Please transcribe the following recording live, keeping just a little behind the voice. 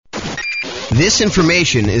This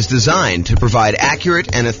information is designed to provide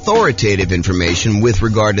accurate and authoritative information with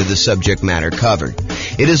regard to the subject matter covered.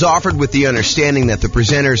 It is offered with the understanding that the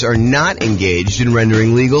presenters are not engaged in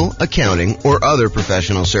rendering legal, accounting, or other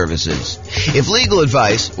professional services. If legal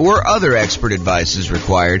advice or other expert advice is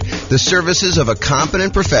required, the services of a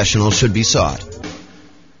competent professional should be sought.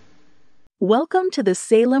 Welcome to the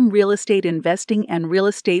Salem Real Estate Investing and Real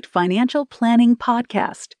Estate Financial Planning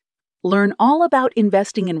Podcast. Learn all about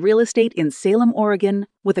investing in real estate in Salem, Oregon,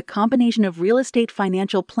 with a combination of real estate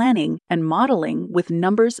financial planning and modeling with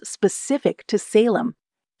numbers specific to Salem,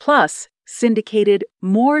 plus syndicated,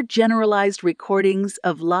 more generalized recordings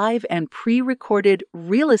of live and pre-recorded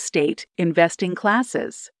real estate investing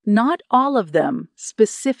classes, not all of them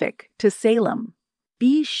specific to Salem.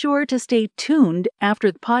 Be sure to stay tuned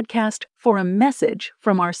after the podcast for a message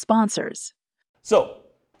from our sponsors. So,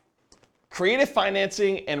 creative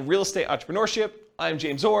financing and real estate entrepreneurship. I'm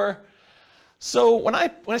James Orr. So when I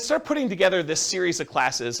started putting together this series of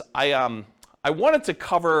classes, I wanted to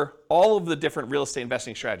cover all of the different real estate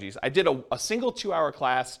investing strategies. I did a single 2-hour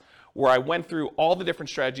class where I went through all the different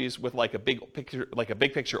strategies with like a big picture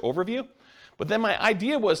overview. But then my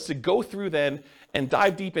idea was to go through then and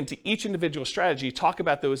dive deep into each individual strategy, talk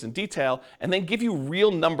about those in detail, and then give you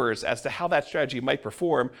real numbers as to how that strategy might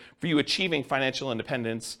perform for you achieving financial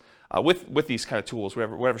independence with these kind of tools,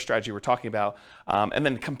 whatever strategy we're talking about, and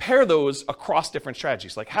then compare those across different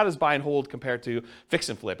strategies. Like how does buy and hold compare to fix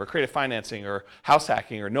and flip or creative financing or house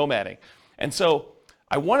hacking or nomading? And so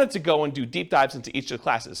I wanted to go and do deep dives into each of the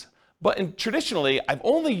classes. But traditionally, I've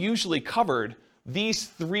only usually covered these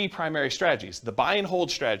 3 primary strategies: the buy and hold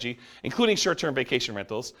strategy, including short-term vacation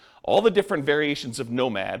rentals, all the different variations of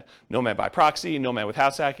nomad by proxy, nomad with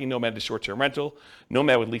house hacking, nomad to short-term rental,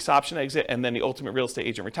 nomad with lease option exit, and then the ultimate real estate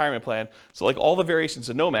agent retirement plan. So like all the variations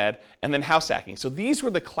of nomad, and then house hacking. So these were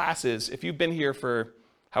the classes. If you've been here for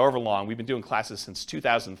however long, we've been doing classes since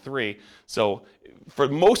 2003. So for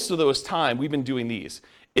most of those time, we've been doing these.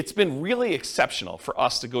 It's been really exceptional for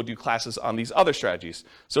us to go do classes on these other strategies.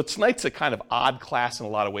 So tonight's a kind of odd class in a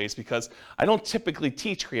lot of ways because I don't typically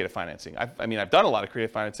teach creative financing. I've done a lot of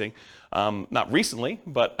creative financing, not recently,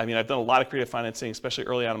 but I've done a lot of creative financing, especially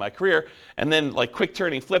early on in my career. And then like quick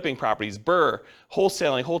turning, flipping properties, BRRRR,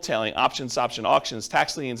 wholesaling, options, option auctions,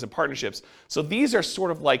 tax liens, and partnerships. So these are sort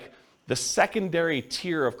of like the secondary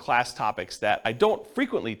tier of class topics that I don't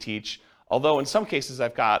frequently teach, although in some cases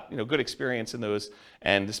I've got good experience in those,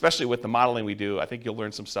 and especially with the modeling we do, I think you'll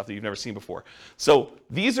learn some stuff that you've never seen before. So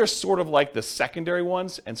these are sort of like the secondary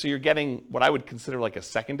ones, and so you're getting what I would consider like a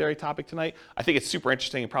secondary topic tonight. I think it's super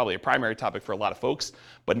interesting and probably a primary topic for a lot of folks,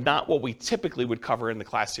 but not what we typically would cover in the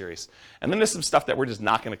class series. And then there's some stuff that we're just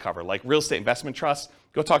not going to cover, like real estate investment trusts.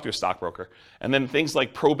 Go talk to a stockbroker. And then things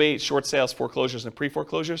like probate, short sales, foreclosures, and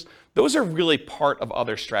pre-foreclosures, those are really part of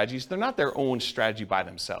other strategies. They're not their own strategy by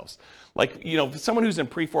themselves. Like, someone who's in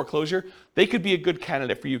pre-foreclosure, they could be a good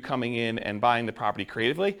candidate for you coming in and buying the property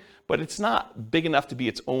creatively, but it's not big enough to be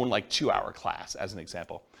its own like 2-hour class, as an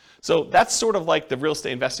example. So that's sort of like the real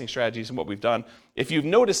estate investing strategies and what we've done. If you've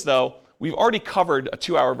noticed though, we've already covered a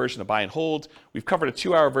 2-hour version of buy and hold. We've covered a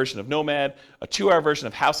 2-hour version of nomad, a 2-hour version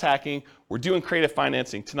of house hacking. We're doing creative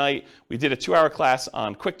financing tonight. We did a 2-hour class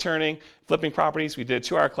on quick turning, flipping properties. We did a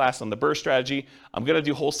 2-hour class on the BRRRR strategy. I'm going to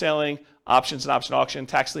do wholesaling, options and option auction,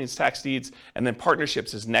 tax liens, tax deeds, and then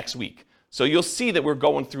partnerships is next week. So you'll see that we're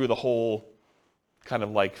going through the whole kind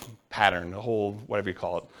of like pattern, the whole, whatever you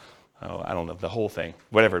call it. Oh, I don't know, the whole thing,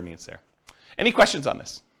 whatever it means there. Any questions on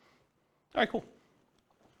this? All right, cool.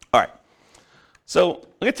 All right. So I'm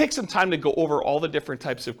going to take some time to go over all the different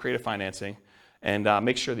types of creative financing and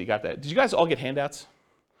make sure that you got that. Did you guys all get handouts?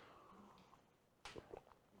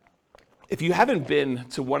 If you haven't been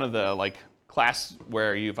to one of the like class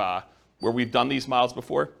where we've done these models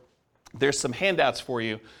before, there's some handouts for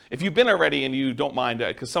you. If you've been already and you don't mind,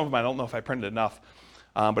 because some of them I don't know if I printed enough,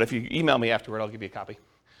 but if you email me afterward, I'll give you a copy.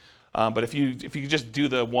 But if you just do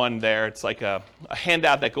the one there, it's like a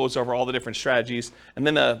handout that goes over all the different strategies, and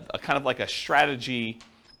then a kind of like a strategy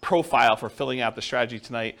profile for filling out the strategy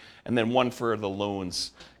tonight, and then one for the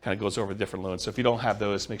loans, kind of goes over the different loans. So if you don't have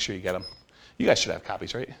those, make sure you get them. You guys should have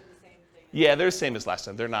copies, right? Yeah, they're the same as last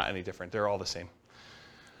time. They're not any different. They're all the same.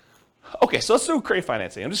 Okay, so let's do creative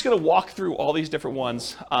financing. I'm just going to walk through all these different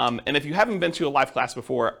ones. And if you haven't been to a live class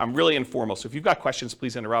before, I'm really informal. So if you've got questions,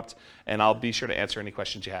 please interrupt, and I'll be sure to answer any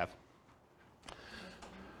questions you have.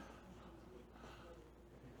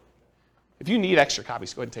 If you need extra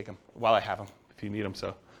copies, go ahead and take them while I have them, if you need them,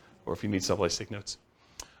 or if you need someplace to take notes.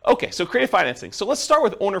 Okay, so creative financing. So let's start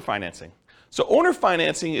with owner financing. So owner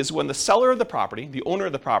financing is when the seller of the property, the owner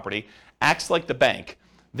of the property, acts like the bank.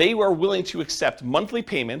 they are willing to accept monthly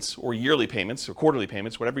payments or yearly payments or quarterly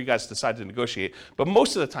payments, whatever you guys decide to negotiate. But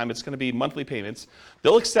most of the time, it's going to be monthly payments.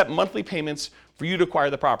 They'll accept monthly payments for you to acquire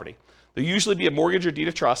the property. There'll usually be a mortgage or deed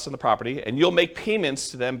of trust on the property, and you'll make payments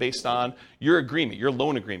to them based on your agreement, your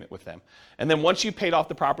loan agreement with them. And then once you've paid off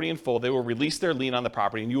the property in full, they will release their lien on the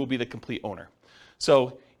property, and you will be the complete owner.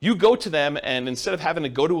 So you go to them, and instead of having to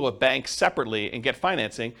go to a bank separately and get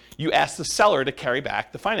financing, you ask the seller to carry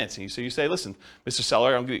back the financing. So you say, listen, Mr.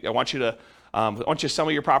 Seller, I want you to sell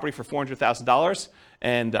me your property for $400,000,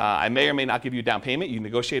 and I may or may not give you a down payment. You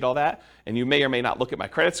negotiate all that, and you may or may not look at my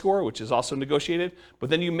credit score, which is also negotiated, but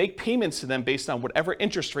then you make payments to them based on whatever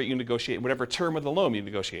interest rate you negotiate, whatever term of the loan you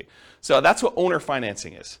negotiate. So that's what owner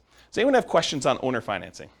financing is. Does anyone have questions on owner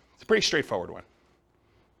financing? It's a pretty straightforward one.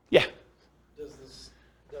 Yeah?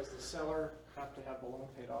 Does the seller have to have the loan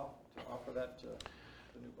paid off to offer that to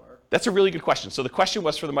the new buyer? That's a really good question. So the question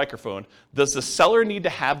was for the microphone, does the seller need to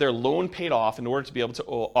have their loan paid off in order to be able to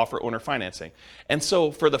offer owner financing? And so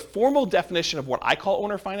for the formal definition of what I call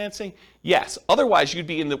owner financing, yes. Otherwise, you'd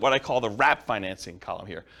be in what I call the wrap financing column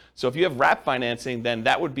here. So if you have wrap financing, then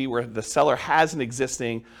that would be where the seller has an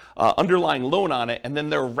existing underlying loan on it, and then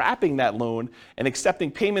they're wrapping that loan and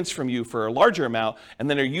accepting payments from you for a larger amount, and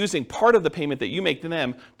then they're using part of the payment that you make to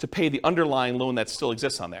them to pay the underlying loan that still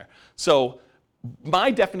exists on there. So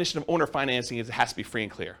my definition of owner financing is it has to be free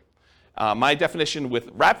and clear. My definition with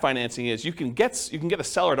wrap financing is you can get a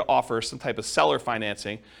seller to offer some type of seller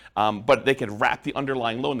financing, but they can wrap the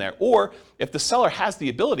underlying loan there. Or if the seller has the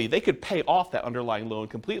ability, they could pay off that underlying loan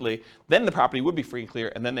completely. Then the property would be free and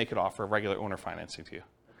clear, and then they could offer regular owner financing to you.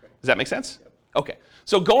 Okay. Does that make sense? Yep. Okay.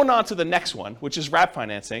 So going on to the next one, which is wrap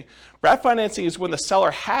financing. Wrap financing is when the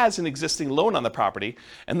seller has an existing loan on the property,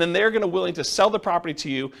 and then they're going to willing to sell the property to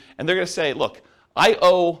you, and they're going to say, look, I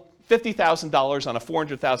owe $50,000 on a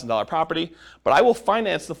 $400,000 property, but I will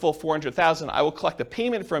finance the full $400,000. I will collect a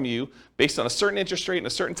payment from you based on a certain interest rate and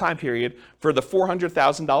a certain time period for the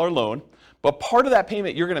 $400,000 loan. But part of that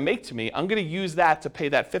payment you're going to make to me, I'm going to use that to pay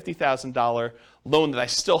that $50,000 loan that I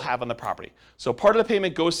still have on the property. So part of the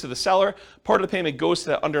payment goes to the seller, part of the payment goes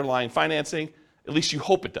to the underlying financing. At least you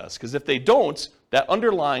hope it does, because if they don't, that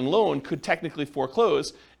underlying loan could technically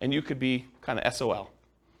foreclose and you could be kind of SOL.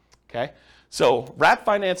 Okay? So wrap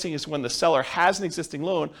financing is when the seller has an existing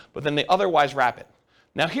loan, but then they otherwise wrap it.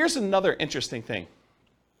 Now here's another interesting thing.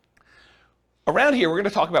 Around here, we're going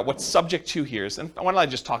to talk about what subject to here is, and why don't I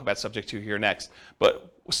just talk about subject to here next.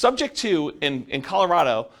 But subject to in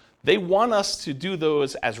Colorado, they want us to do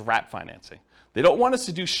those as wrap financing. They don't want us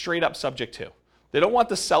to do straight up subject to. They don't want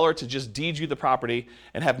the seller to just deed you the property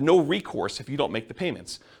and have no recourse if you don't make the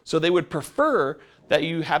payments. So they would prefer that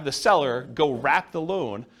you have the seller go wrap the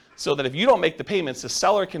loan so that if you don't make the payments, the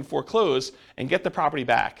seller can foreclose and get the property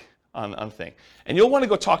back on the thing. And you'll want to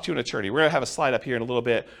go talk to an attorney. We're going to have a slide up here in a little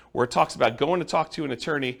bit where it talks about going to talk to an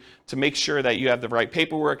attorney to make sure that you have the right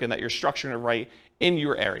paperwork and that you're structuring it right in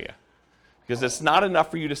your area. Because it's not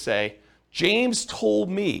enough for you to say, James told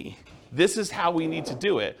me this is how we need to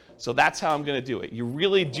do it, so that's how I'm going to do it. You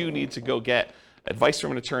really do need to go get advice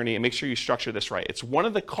from an attorney and make sure you structure this right. It's one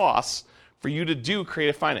of the costs for you to do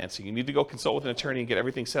creative financing. You need to go consult with an attorney and get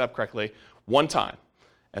everything set up correctly one time.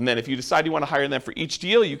 And then if you decide you want to hire them for each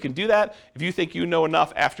deal, you can do that. If you think you know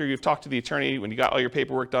enough after you've talked to the attorney, when you got all your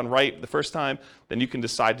paperwork done right the first time, then you can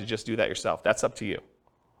decide to just do that yourself. That's up to you.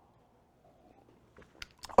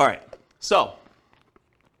 All right, so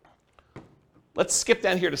let's skip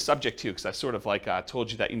down here to subject to, because I sort of told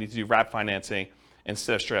you that you need to do wrap financing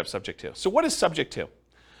instead of straight up subject to. So what is subject to?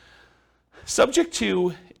 Subject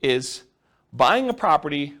to is buying a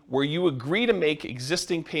property where you agree to make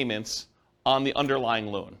existing payments on the underlying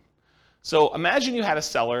loan. So imagine you had a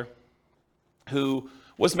seller who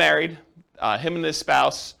was married, him and his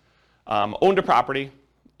spouse owned a property,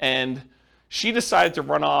 and she decided to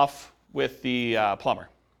run off with the plumber.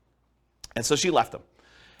 And so she left him.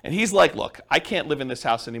 And he's like, look, I can't live in this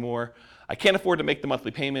house anymore. I can't afford to make the monthly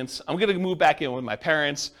payments. I'm going to move back in with my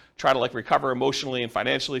parents, try to recover emotionally and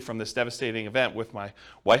financially from this devastating event with my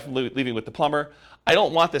wife leaving with the plumber. I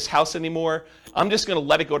don't want this house anymore. I'm just going to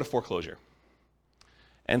let it go to foreclosure.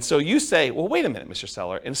 And so you say, well, wait a minute, Mr.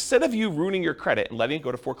 Seller. Instead of you ruining your credit and letting it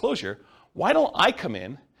go to foreclosure, why don't I come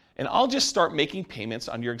in and I'll just start making payments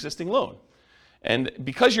on your existing loan? And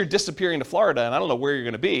because you're disappearing to Florida, and I don't know where you're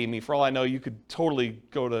going to be, I mean, for all I know, you could totally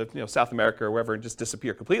go to South America or wherever and just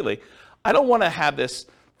disappear completely. I don't want to have this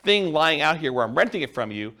thing lying out here where I'm renting it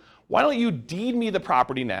from you. Why don't you deed me the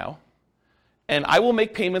property now, and I will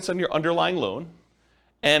make payments on your underlying loan,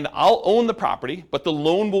 and I'll own the property, but the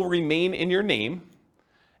loan will remain in your name,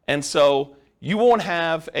 and so you won't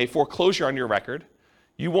have a foreclosure on your record.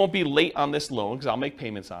 You won't be late on this loan because I'll make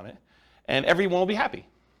payments on it, and everyone will be happy.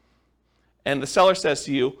 And the seller says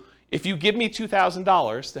to you, if you give me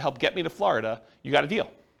 $2,000 to help get me to Florida, you got a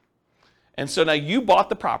deal. And so now you bought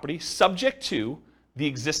the property subject to the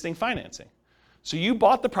existing financing. So you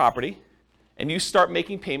bought the property and you start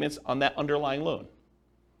making payments on that underlying loan.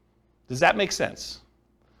 Does that make sense?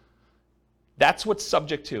 That's what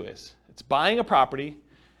subject to is. It's buying a property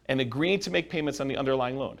and agreeing to make payments on the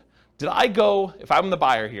underlying loan. Did I go, if I'm the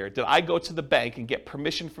buyer here, did I go to the bank and get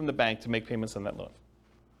permission from the bank to make payments on that loan?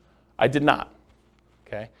 I did not,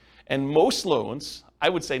 okay? And most loans, I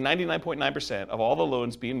would say 99.9% of all the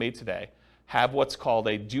loans being made today have what's called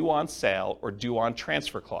a due on sale or due on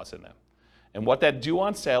transfer clause in them. And what that due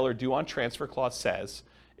on sale or due on transfer clause says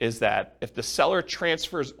is that if the seller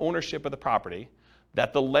transfers ownership of the property,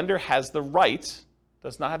 that the lender has the right,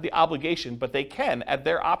 does not have the obligation, but they can, at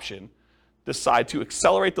their option, decide to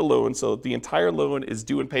accelerate the loan so that the entire loan is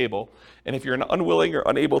due and payable. And if you're unwilling or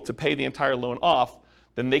unable to pay the entire loan off,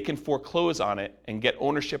 then they can foreclose on it and get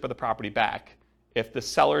ownership of the property back if the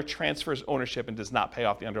seller transfers ownership and does not pay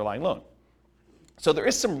off the underlying loan. So there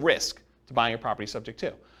is some risk to buying a property subject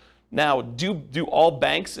to. Now, do all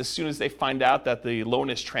banks, as soon as they find out that the loan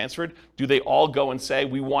is transferred, do they all go and say,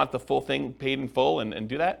 we want the full thing paid in full and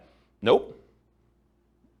do that? Nope.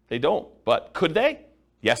 They don't. But could they?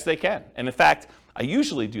 Yes, they can. And in fact, I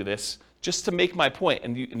usually do this just to make my point,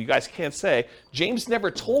 and you guys can't say, James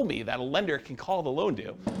never told me that a lender can call the loan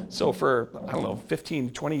due. So for,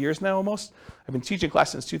 15, 20 years now almost, I've been teaching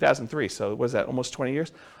class since 2003, so what is that, almost 20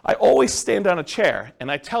 years? I always stand on a chair,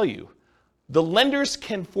 and I tell you, the lenders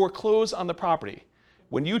can foreclose on the property.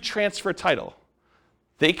 When you transfer title,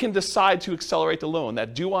 they can decide to accelerate the loan.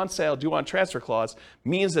 That due on sale, due on transfer clause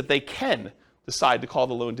means that they can decide to call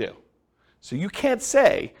the loan due. So you can't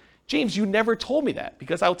say, James, you never told me that,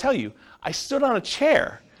 because I'll tell you, I stood on a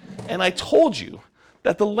chair and I told you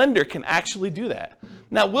that the lender can actually do that.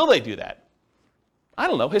 Now, will they do that? I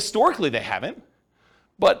don't know. Historically, they haven't.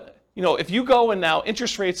 But, if you go and now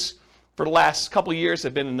interest rates for the last couple of years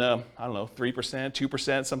have been in the, 3%,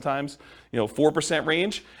 2% sometimes, 4%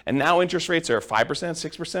 range. And now interest rates are 5%,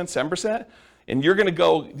 6%, 7%. And you're going to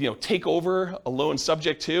go, take over a loan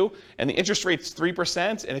subject to, and the interest rate's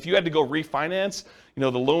 3%. And if you had to go refinance, the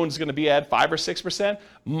loan's going to be at 5 or 6%.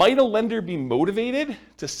 Might a lender be motivated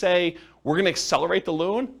to say, we're going to accelerate the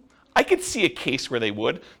loan? I could see a case where they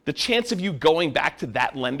would. The chance of you going back to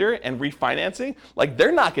that lender and refinancing,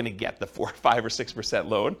 they're not going to get the 4, 5, or 6%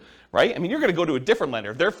 loan, right? I mean, you're going to go to a different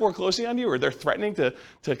lender. If they're foreclosing on you or they're threatening to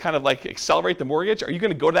kind of accelerate the mortgage, are you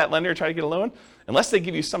going to go to that lender and try to get a loan? Unless they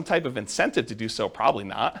give you some type of incentive to do so, probably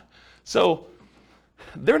not. So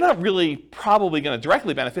they're not really probably going to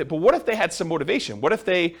directly benefit, but what if they had some motivation? What if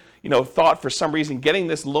they, thought for some reason getting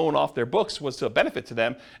this loan off their books was to a benefit to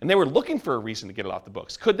them, and they were looking for a reason to get it off the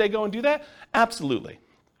books? Could they go and do that? Absolutely,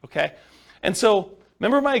 okay? And so,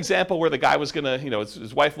 remember my example where the guy was going to,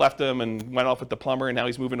 his wife left him and went off with the plumber, and now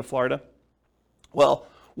he's moving to Florida? Well,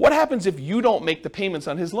 what happens if you don't make the payments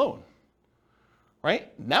on his loan?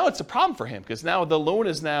 Right? Now it's a problem for him, because now the loan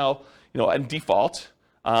is now, in default,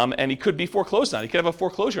 and he could be foreclosed on. He could have a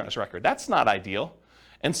foreclosure on his record. That's not ideal.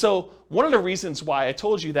 And so one of the reasons why I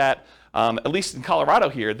told you that, at least in Colorado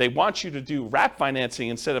here, they want you to do wrap financing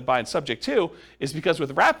instead of buying subject to, is because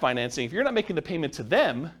with wrap financing, if you're not making the payment to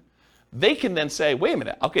them, they can then say, wait a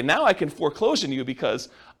minute, okay, now I can foreclose on you because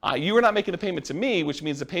you are not making the payment to me, which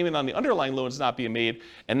means the payment on the underlying loan is not being made,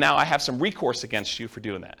 and now I have some recourse against you for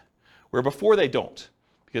doing that. Where before they don't,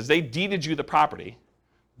 because they deeded you the property.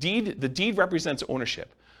 The deed represents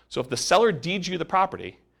ownership. So if the seller deeds you the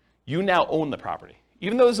property, you now own the property,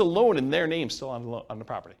 even though there's a loan in their name still on the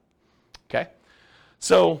property. Okay?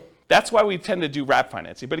 So that's why we tend to do wrap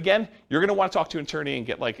financing. But again, you're going to want to talk to an attorney and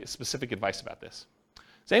get specific advice about this.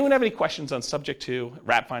 Does anyone have any questions on subject to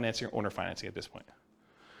wrap financing or owner financing at this point?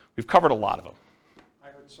 We've covered a lot of them. I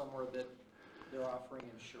heard somewhere that they're offering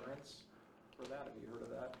insurance for that. Have you heard of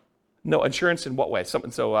that? No, insurance in what way? So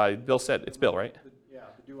Bill said, it's Bill, right?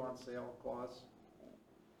 The due on sale clause.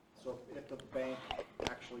 So if the bank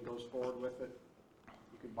actually goes forward with it,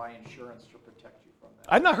 you can buy insurance to protect you from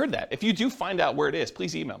that. I've not heard that. If you do find out where it is,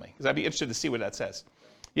 please email me, because I'd be interested to see what that says.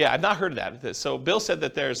 Yeah, I've not heard of that. So Bill said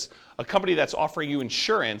that there's a company that's offering you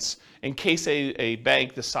insurance in case a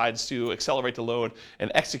bank decides to accelerate the loan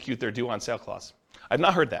and execute their due on sale clause. I've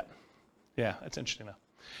not heard that. Yeah, that's interesting enough.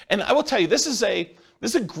 And I will tell you, this is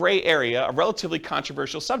This is a gray area, a relatively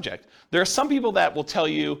controversial subject. There are some people that will tell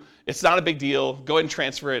you it's not a big deal, go ahead and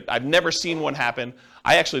transfer it. I've never seen one happen.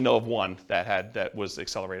 I actually know of one that was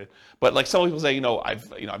accelerated. But like some people say,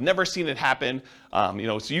 I've never seen it happen.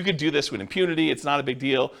 So you could do this with impunity. It's not a big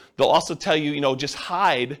deal. They'll also tell you, just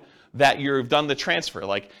hide that you've done the transfer.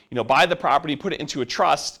 Like, buy the property, put it into a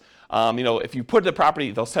trust. If you put the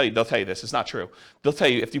property, they'll tell you this, it's not true. They'll tell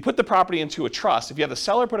you if you put the property into a trust, if you have the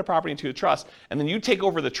seller put a property into a trust, and then you take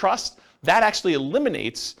over the trust, that actually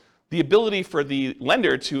eliminates the ability for the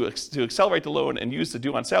lender to accelerate the loan and use the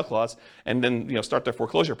due on sale clause, and then start their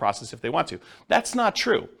foreclosure process if they want to. That's not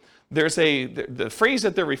true. The phrase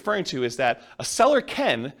that they're referring to is that a seller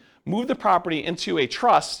can move the property into a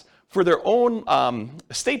trust for their own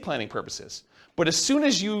estate planning purposes. But as soon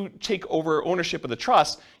as you take over ownership of the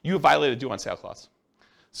trust, you have violated due on sale clause.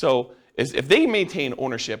 So if they maintain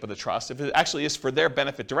ownership of the trust, if it actually is for their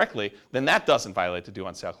benefit directly, then that doesn't violate the due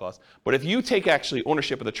on sale clause. But if you take actually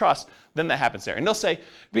ownership of the trust, then that happens there. And they'll say,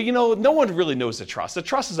 but no one really knows the trust. The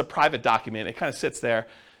trust is a private document. It kind of sits there.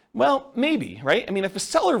 Well, maybe, right? I mean, if a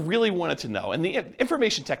seller really wanted to know, and the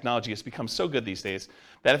information technology has become so good these days,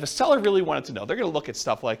 that if a seller really wanted to know, they're going to look at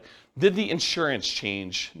stuff like, did the insurance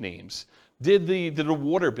change names? Did the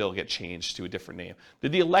water bill get changed to a different name?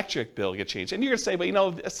 Did the electric bill get changed? And you're going to say,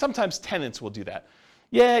 but sometimes tenants will do that.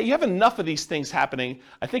 Yeah, you have enough of these things happening.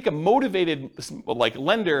 I think a motivated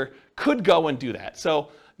lender could go and do that. So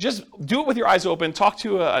just do it with your eyes open. Talk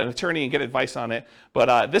to an attorney and get advice on it.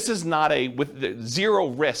 But this is not with zero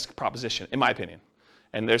risk proposition, in my opinion.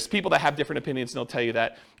 And there's people that have different opinions, and they'll tell you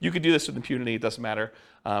that you could do this with impunity. It doesn't matter.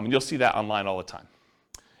 And you'll see that online all the time.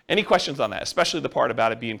 Any questions on that, especially the part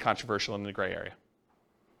about it being controversial in the gray area?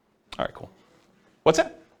 All right, cool. What's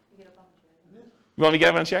that? You want me to get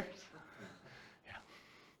up on a chair?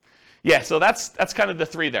 Yeah, so that's kind of the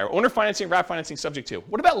three there. Owner financing, wrap financing, subject to.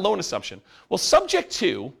 What about loan assumption? Well, subject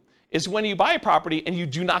to is when you buy a property and you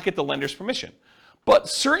do not get the lender's permission. But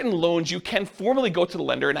certain loans, you can formally go to the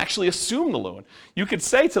lender and actually assume the loan. You could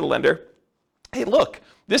say to the lender, hey, look,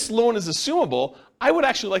 this loan is assumable. I would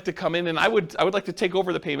actually like to come in and I would like to take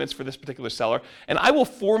over the payments for this particular seller, and I will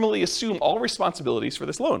formally assume all responsibilities for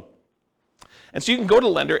this loan. And so you can go to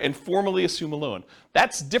the lender and formally assume a loan.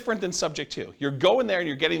 That's different than subject to. You're going there and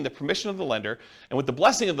you're getting the permission of the lender, and with the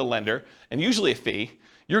blessing of the lender, and usually a fee,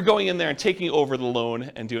 you're going in there and taking over the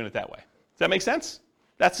loan and doing it that way. Does that make sense?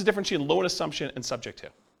 That's the difference between loan assumption and subject to.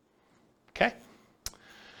 Okay?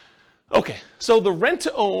 Okay, so the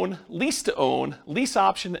rent-to-own, lease-to-own, lease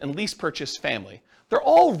option, and lease purchase family, they're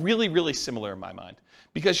all really, really similar in my mind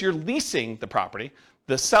because you're leasing the property.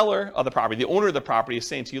 The seller of the property, the owner of the property is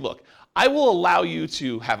saying to you, look, I will allow you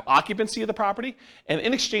to have occupancy of the property, and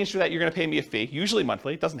in exchange for that, you're going to pay me a fee, usually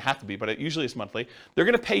monthly. It doesn't have to be, but it usually is monthly. They're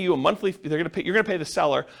going to pay you a monthly, you're going to pay the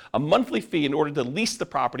seller a monthly fee in order to lease the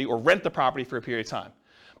property or rent the property for a period of time.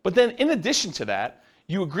 But then in addition to that,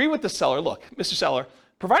 you agree with the seller, look, Mr. Seller,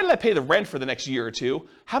 provided I pay the rent for the next year or two,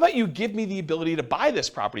 how about you give me the ability to buy this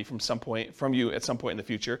property from you at some point in the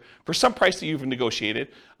future for some price that you've negotiated,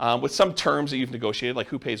 with some terms that you've negotiated, like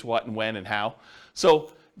who pays what and when and how.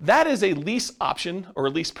 So that is a lease option or a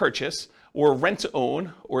lease purchase or a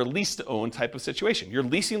rent-to-own or a lease-to-own type of situation. You're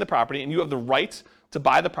leasing the property and you have the right to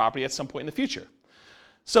buy the property at some point in the future.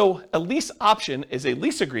 So a lease option is a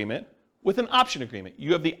lease agreement with an option agreement.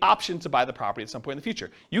 You have the option to buy the property at some point in the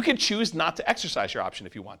future. You can choose not to exercise your option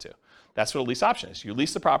if you want to. That's what a lease option is. You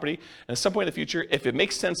lease the property, and at some point in the future, if it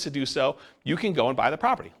makes sense to do so, you can go and buy the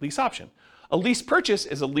property. Lease option. A lease purchase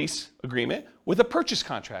is a lease agreement with a purchase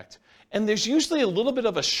contract. And there's usually a little bit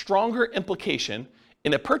of a stronger implication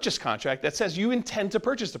in a purchase contract that says you intend to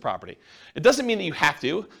purchase the property. It doesn't mean that you have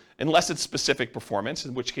to, unless it's specific performance,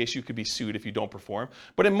 in which case you could be sued if you don't perform.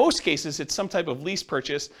 But in most cases, it's some type of lease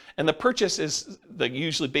purchase, and the purchase is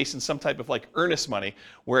usually based in some type of earnest money,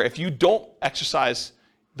 where if you don't exercise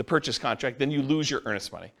the purchase contract, then you lose your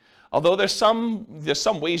earnest money. Although there's some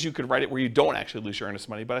ways you could write it where you don't actually lose your earnest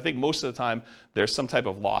money, but I think most of the time there's some type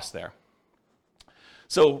of loss there.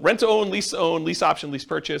 So rent-to-own, lease option, lease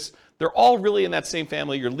purchase, they're all really in that same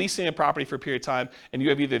family. You're leasing a property for a period of time, and you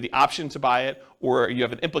have either the option to buy it or you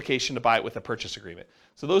have an implication to buy it with a purchase agreement.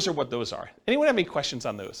 So those are what those are. Anyone have any questions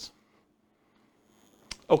on those?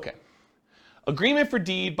 Okay. Agreement for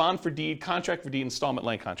deed, bond for deed, contract for deed, installment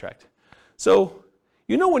land contract. So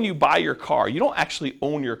when you buy your car, you don't actually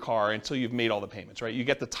own your car until you've made all the payments, right? You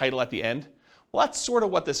get the title at the end. Well, that's sort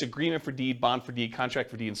of what this agreement for deed, bond for deed, contract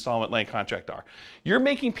for deed, installment land contract are. You're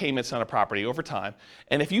making payments on a property over time,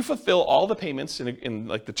 and if you fulfill all the payments in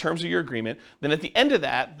the terms of your agreement, then at the end of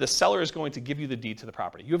that, the seller is going to give you the deed to the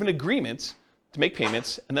property. You have an agreement to make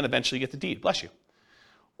payments, and then eventually get the deed. Bless you.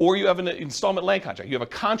 Or you have an installment land contract. You have a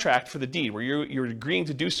contract for the deed where you're agreeing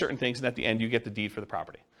to do certain things, and at the end you get the deed for the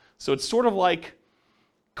property. So it's sort of like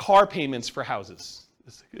car payments for houses,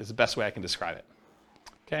 is the best way I can describe it.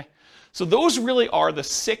 Okay? So those really are the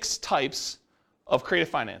 6 types of creative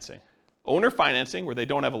financing. Owner financing, where they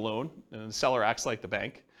don't have a loan, and the seller acts like the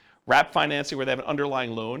bank. Wrap financing, where they have an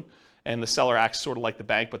underlying loan, and the seller acts sort of like the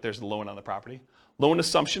bank, but there's a loan on the property. Loan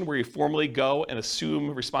assumption, where you formally go and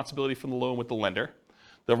assume responsibility for the loan with the lender.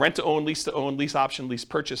 The rent-to-own, lease option, lease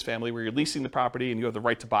purchase family, where you're leasing the property and you have the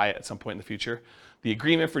right to buy it at some point in the future. The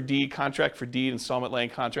agreement for deed, contract for deed, installment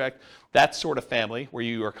land contract, that sort of family, where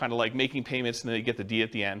you are kind of like making payments and then you get the deed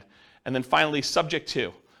at the end. And then finally, subject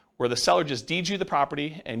to, where the seller just deeds you the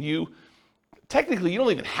property and technically, you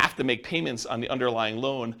don't even have to make payments on the underlying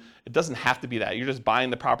loan. It doesn't have to be that. You're just buying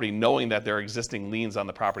the property knowing that there are existing liens on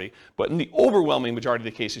the property. But in the overwhelming majority of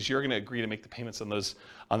the cases, you're going to agree to make the payments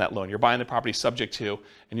on that loan. You're buying the property subject to,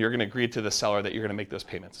 and you're going to agree to the seller that you're going to make those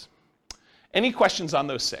payments. Any questions on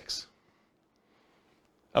those 6?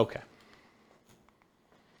 Okay.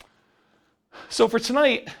 So for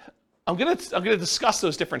tonight, I'm gonna discuss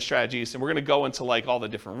those different strategies, and we're gonna go into like all the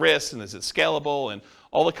different risks and is it scalable and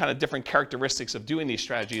all the kind of different characteristics of doing these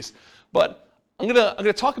strategies. But I'm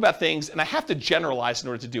gonna talk about things, and I have to generalize in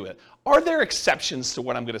order to do it. Are there exceptions to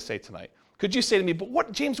what I'm gonna say tonight? Could you say to me,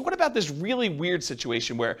 but James, what about this really weird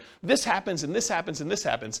situation where this happens and this happens and this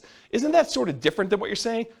happens? Isn't that sort of different than what you're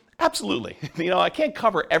saying? Absolutely. I can't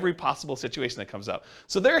cover every possible situation that comes up.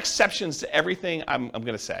 So there are exceptions to everything I'm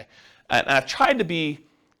gonna say. And I've tried to be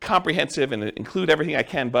comprehensive and include everything I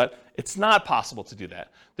can, but it's not possible to do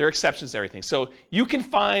that. There are exceptions to everything. So you can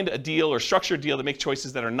find a deal or structure a deal to make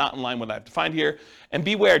choices that are not in line with what I have defined here. And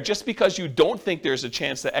beware, just because you don't think there's a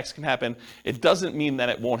chance that X can happen, it doesn't mean that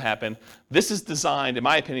it won't happen. This is designed, in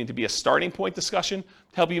my opinion, to be a starting point discussion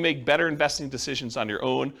to help you make better investing decisions on your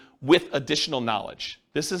own with additional knowledge.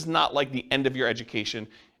 This is not like the end of your education.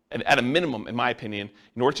 And at a minimum, in my opinion,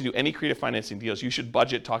 in order to do any creative financing deals, you should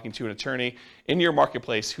budget talking to an attorney in your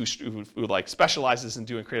marketplace who like specializes in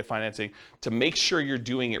doing creative financing to make sure you're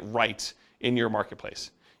doing it right in your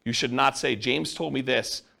marketplace. You should not say, James told me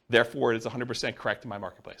this, therefore it is 100% correct in my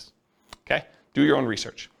marketplace. Okay? Do your own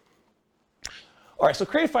research. All right, so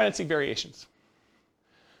creative financing variations.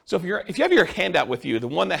 So if you have your handout with you, the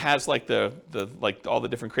one that has like like all the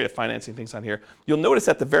different creative financing things on here, you'll notice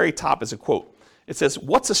at the very top is a quote. It says,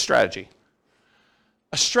 what's a strategy?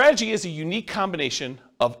 A strategy is a unique combination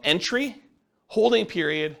of entry, holding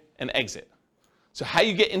period, and exit. So how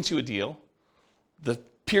you get into a deal, the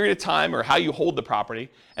period of time or how you hold the property,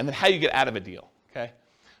 and then how you get out of a deal. Okay?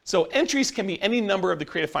 So entries can be any number of the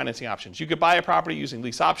creative financing options. You could buy a property using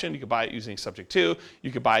lease option, you could buy it using subject to,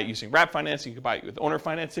 you could buy it using wrap financing, you could buy it with owner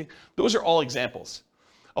financing. Those are all examples.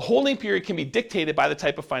 A holding period can be dictated by the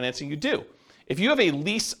type of financing you do. If you have a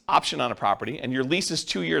lease option on a property and your lease is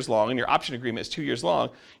 2 years long and your option agreement is 2 years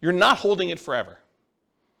long, you're not holding it forever.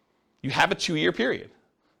 You have a 2-year period.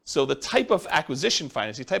 So the type of acquisition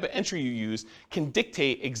financing, the type of entry you use can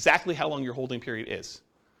dictate exactly how long your holding period is.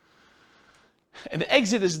 And the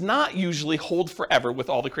exit is not usually hold forever with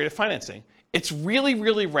all the creative financing. It's really,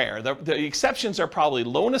 really rare. The exceptions are probably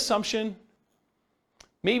loan assumption,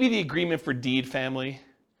 maybe the agreement for deed family,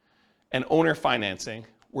 and owner financing,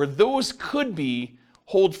 where those could be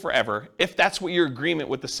hold forever if that's what your agreement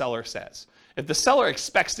with the seller says. If the seller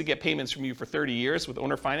expects to get payments from you for 30 years with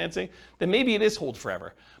owner financing, then maybe it is hold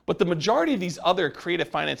forever. But the majority of these other creative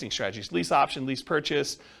financing strategies, lease option, lease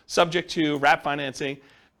purchase, subject to, wrap financing,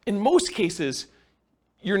 in most cases,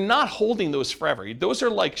 you're not holding those forever. Those are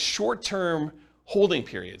like short-term holding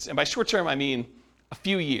periods. And by short-term, I mean a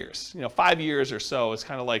few years, 5 years or so is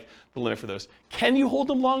kind of like the limit for those. Can you hold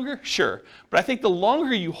them longer? Sure. But I think the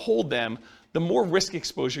longer you hold them, the more risk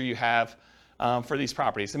exposure you have for these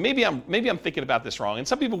properties. And maybe I'm thinking about this wrong. And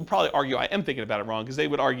some people would probably argue I am thinking about it wrong because they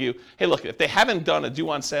would argue, hey, look, if they haven't done a due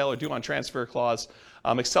on sale or due on transfer clause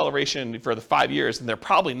acceleration for the 5 years, then they're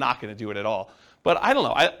probably not going to do it at all. But I don't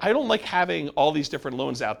know. I don't like having all these different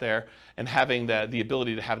loans out there and having the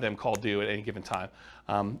ability to have them call due at any given time.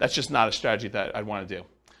 That's just not a strategy that I'd want to do.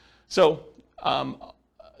 So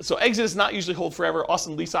exit is not usually hold forever.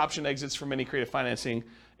 Often lease option exits from any creative financing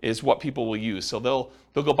is what people will use. So they'll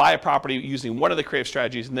go buy a property using one of the creative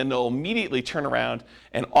strategies, and then they'll immediately turn around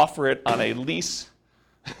and offer it on a lease,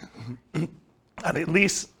 on a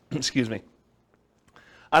lease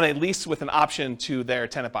with an option to their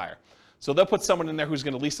tenant buyer. So they'll put someone in there who's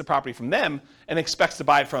going to lease the property from them and expects to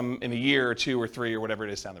buy it from in a year or 2 or 3 or whatever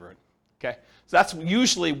it is down the road. Okay, so that's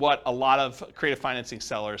usually what a lot of creative financing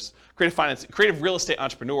sellers, creative real estate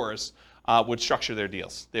entrepreneurs would structure their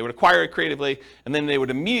deals. They would acquire it creatively, and then they would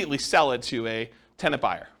immediately sell it to a tenant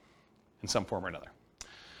buyer in some form or another.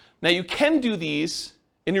 Now, you can do these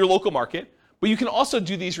in your local market, but you can also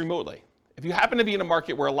do these remotely. If you happen to be in a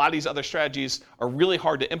market where a lot of these other strategies are really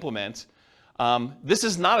hard to implement, this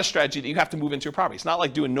is not a strategy that you have to move into a property. It's not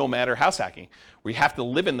like doing nomad or house hacking, where you have to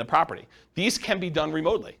live in the property. These can be done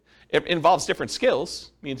remotely. It involves different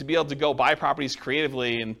skills. I mean, to be able to go buy properties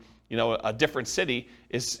creatively in a different city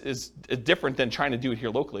is different than trying to do it here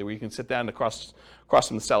locally, where you can sit down across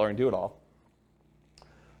from the seller and do it all.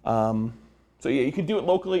 So yeah, you can do it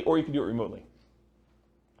locally or you can do it remotely.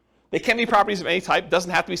 They can be properties of any type. It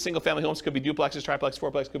doesn't have to be single family homes. It could be duplexes, triplex,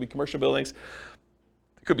 fourplex, it could be commercial buildings.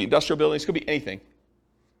 It could be industrial buildings, it could be anything.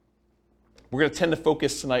 We're going to tend to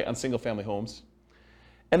focus tonight on single family homes.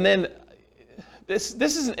 And then this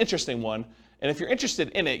is an interesting one. And if you're interested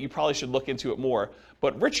in it, you probably should look into it more.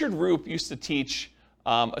 But Richard Roop used to teach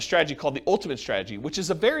a strategy called the ultimate strategy, which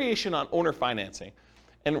is a variation on owner financing.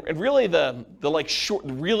 And really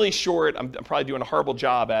really short, I'm probably doing a horrible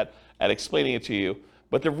job at explaining it to you.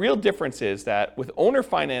 But the real difference is that with owner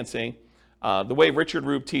financing, the way Richard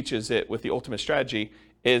Roop teaches it with the ultimate strategy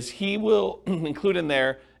is he will include in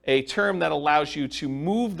there a term that allows you to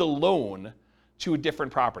move the loan to a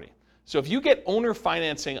different property. So if you get owner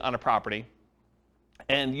financing on a property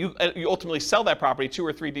and you ultimately sell that property 2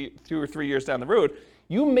 or 3 years down the road,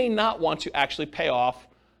 you may not want to actually pay off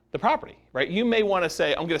the property, right? You may want to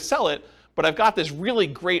say, I'm going to sell it, but I've got this really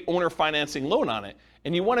great owner financing loan on it.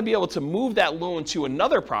 And you want to be able to move that loan to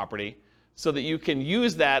another property so that you can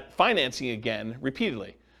use that financing again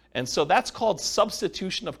repeatedly. And so that's called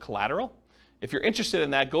substitution of collateral. If you're interested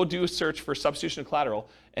in that, go do a search for substitution of collateral,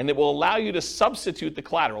 and it will allow you to substitute the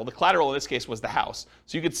collateral. The collateral in this case was the house.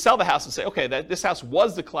 So you could sell the house and say, okay, this house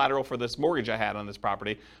was the collateral for this mortgage I had on this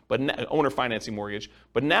property, but owner financing mortgage.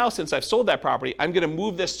 But now, since I've sold that property, I'm going to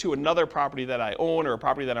move this to another property that I own or a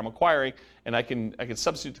property that I'm acquiring, and I can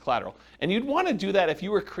substitute the collateral. And you'd want to do that if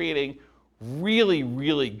you were creating really,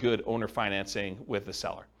 really good owner financing with the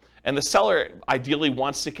seller. And the seller ideally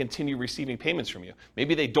wants to continue receiving payments from you.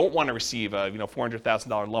 Maybe they don't want to receive a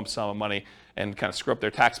 $400,000 lump sum of money and kind of screw up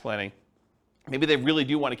their tax planning. Maybe they really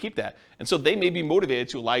do want to keep that. And so they may be motivated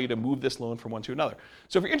to allow you to move this loan from one to another.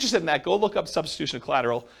 So if you're interested in that, go look up substitution of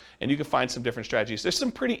collateral, and you can find some different strategies. There's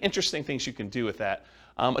some pretty interesting things you can do with that.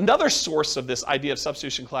 Another source of this idea of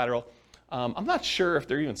substitution collateral, I'm not sure if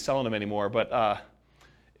they're even selling them anymore, but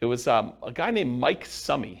it was a guy named Mike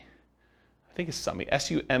Summey. I think it's Summey,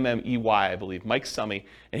 Summey, I believe, Mike Summey.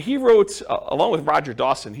 And he wrote, along with Roger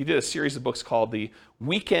Dawson, he did a series of books called The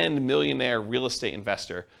Weekend Millionaire Real Estate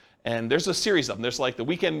Investor. And there's a series of them. There's like the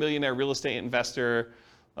Weekend Millionaire Real Estate Investor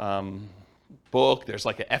book. There's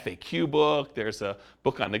like an FAQ book. There's a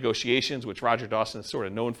book on negotiations, which Roger Dawson is sort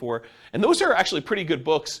of known for. And those are actually pretty good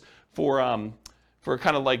books for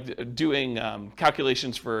kind of like doing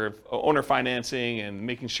calculations for owner financing and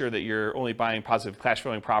making sure that you're only buying positive cash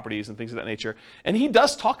flowing properties and things of that nature. And he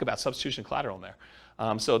does talk about substitution collateral in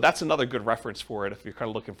there. So that's another good reference for it if you're kind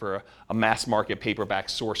of looking for a mass market paperback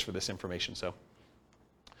source for this information. So,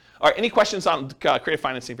 all right, any questions on creative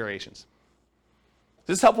financing variations? Is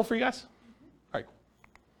this helpful for you guys? All right.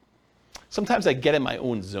 Sometimes I get in my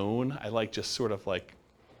own zone. I like just sort of like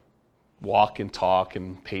walk and talk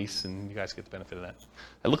and pace, and you guys get the benefit of that.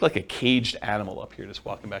 I look like a caged animal up here just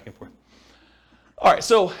walking back and forth. All right,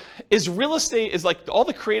 so is real estate, is like all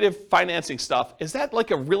the creative financing stuff, is that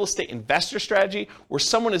like a real estate investor strategy where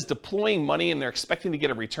someone is deploying money and they're expecting to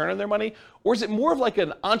get a return on their money? Or is it more of like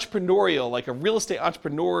an entrepreneurial, like a real estate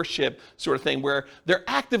entrepreneurship sort of thing where they're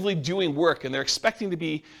actively doing work and they're expecting to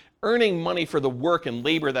be earning money for the work and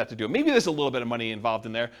labor that to do it? Maybe there's a little bit of money involved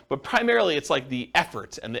in there, but primarily it's like the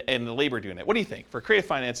effort and the labor doing it. What do you think? For creative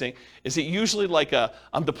financing, is it usually like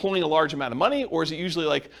I'm deploying a large amount of money, or is it usually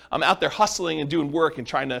like I'm out there hustling and doing work and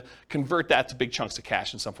trying to convert that to big chunks of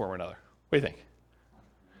cash in some form or another? What do you think?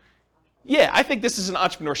 Yeah, I think this is an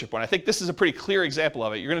entrepreneurship one. I think this is a pretty clear example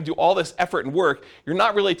of it. You're going to do all this effort and work. You're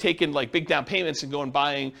not really taking like big down payments and going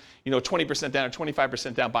buying 20% down or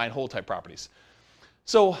 25% down buying whole type properties.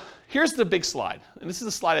 So here's the big slide. And this is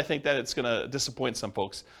a slide I think that it's going to disappoint some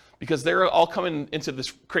folks because they're all coming into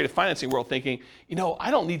this creative financing world thinking, I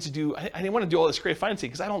don't need to do, I didn't want to do all this creative financing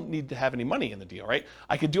because I don't need to have any money in the deal, right?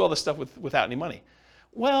 I could do all this stuff without any money.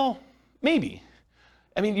 Well, maybe.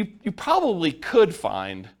 I mean, you probably could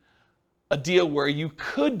find a deal where you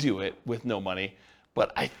could do it with no money,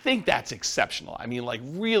 but I think that's exceptional. I mean, like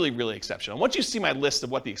really, really exceptional. Once you see my list of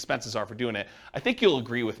what the expenses are for doing it, I think you'll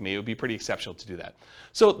agree with me. It would be pretty exceptional to do that.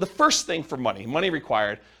 So the first thing for money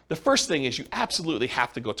required, the first thing is you absolutely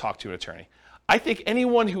have to go talk to an attorney. I think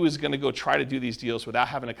anyone who is going to go try to do these deals without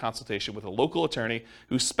having a consultation with a local attorney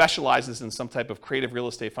who specializes in some type of creative real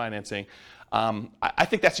estate financing, I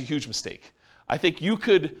think that's a huge mistake. I think you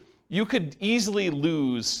could easily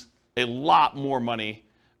lose a lot more money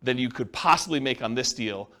than you could possibly make on this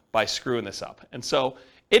deal by screwing this up. And so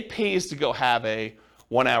it pays to go have a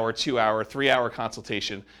 1 hour, 2 hour, 3 hour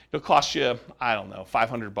consultation. It'll cost you, I don't know,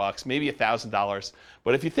 $500, maybe $1,000.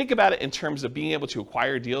 But if you think about it in terms of being able to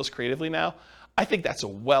acquire deals creatively now, I think that's a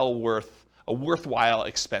worthwhile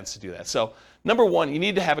expense to do that. So number one, you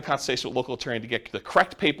need to have a consultation with a local attorney to get the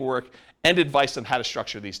correct paperwork and advice on how to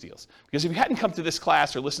structure these deals. Because if you hadn't come to this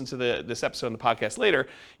class or listened to this episode on the podcast later,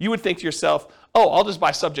 you would think to yourself, oh, I'll just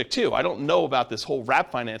buy subject to. I don't know about this whole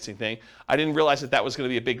wrap financing thing. I didn't realize that was going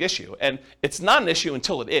to be a big issue. And it's not an issue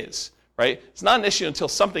until it is, right? It's not an issue until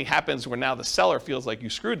something happens where now the seller feels like you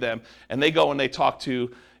screwed them and they go and they talk to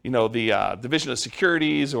the Division of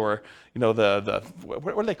Securities or what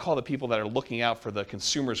do they call the people that are looking out for the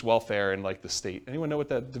consumer's welfare in like the state? Anyone know what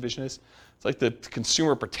that division is? It's like the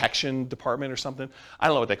Consumer Protection Department or something. I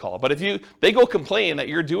don't know what they call it. But if they go complain that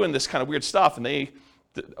you're doing this kind of weird stuff and a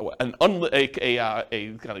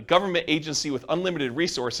kind of government agency with unlimited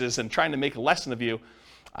resources and trying to make a lesson of you,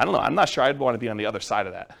 I don't know. I'm not sure I'd want to be on the other side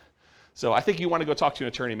of that. So I think you want to go talk to an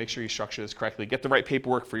attorney, make sure you structure this correctly, get the right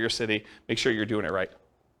paperwork for your city, make sure you're doing it right.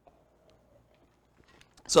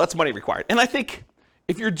 So that's money required. And I think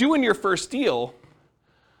if you're doing your first deal,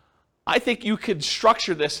 I think you could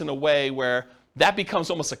structure this in a way where that becomes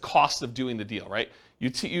almost a cost of doing the deal, right?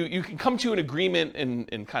 You can come to an agreement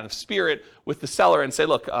in kind of spirit with the seller and say,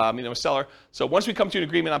 look, seller, so once we come to an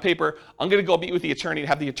agreement on paper, I'm going to go meet with the attorney and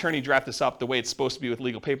have the attorney draft this up the way it's supposed to be with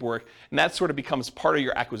legal paperwork. And that sort of becomes part of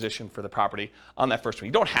your acquisition for the property on that first one.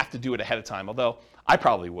 You don't have to do it ahead of time, although I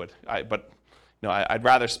probably would. I'd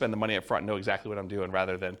rather spend the money up front and know exactly what I'm doing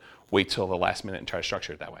rather than wait till the last minute and try to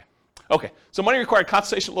structure it that way. Okay, so money required,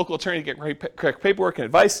 consultation with local attorney to get correct paperwork and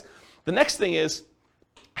advice. The next thing is,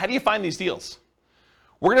 how do you find these deals?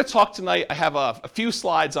 We're going to talk tonight, I have a few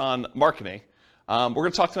slides on marketing. We're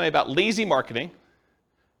going to talk tonight about lazy marketing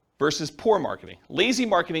versus poor marketing. Lazy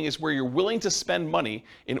marketing is where you're willing to spend money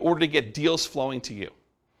in order to get deals flowing to you.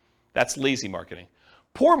 That's lazy marketing.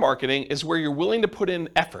 Poor marketing is where you're willing to put in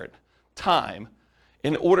effort, time,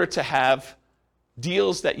 in order to have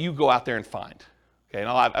deals that you go out there and find. Okay, and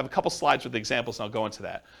I have a couple slides with examples and I'll go into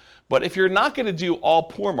that. But if you're not going to do all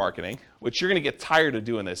poor marketing, which you're going to get tired of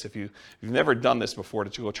doing this if you've never done this before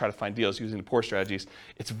to go try to find deals using the poor strategies,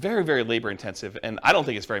 it's very, very labor intensive and I don't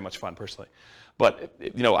think it's very much fun personally. But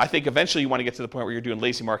I think eventually you want to get to the point where you're doing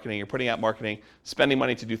lazy marketing, you're putting out marketing, spending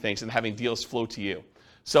money to do things and having deals flow to you.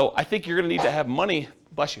 So I think you're going to need to have money,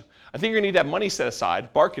 bless you, I think you're going to need to have money set aside,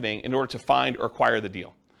 marketing, in order to find or acquire the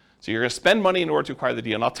deal. So you're going to spend money in order to acquire the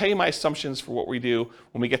deal. And I'll tell you my assumptions for what we do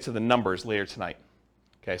when we get to the numbers later tonight.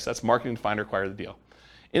 Okay, so that's marketing to find or acquire the deal.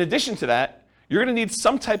 In addition to that, you're going to need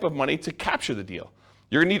some type of money to capture the deal.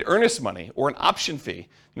 You're going to need earnest money or an option fee.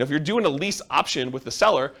 If you're doing a lease option with the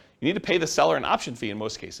seller, you need to pay the seller an option fee in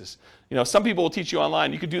most cases. Some people will teach you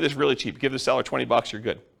online, you could do this really cheap. Give the seller $20, you're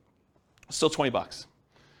good. Still $20.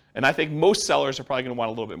 And I think most sellers are probably going to want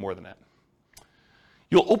a little bit more than that.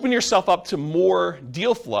 You'll open yourself up to more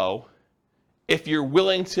deal flow if you're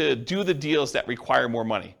willing to do the deals that require more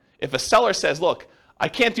money. If a seller says, look, I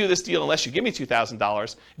can't do this deal unless you give me $2,000.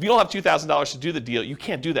 If you don't have $2,000 to do the deal, you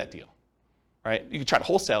can't do that deal, right? You can try to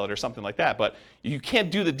wholesale it or something like that, but you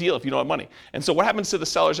can't do the deal if you don't have money. And so what happens to the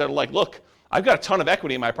sellers that are like, look, I've got a ton of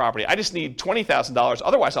equity in my property. I just need $20,000.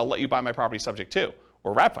 Otherwise, I'll let you buy my property subject to,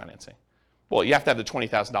 or wrap financing. Well, you have to have the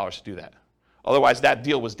 $20,000 to do that. Otherwise, that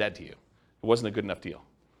deal was dead to you. It wasn't a good enough deal.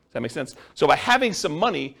 Does that make sense? So by having some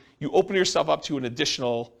money, you open yourself up to an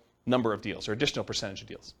additional number of deals or additional percentage of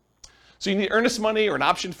deals. So you need earnest money or an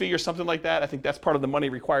option fee or something like that. I think that's part of the money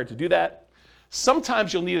required to do that.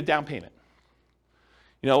 Sometimes you'll need a down payment.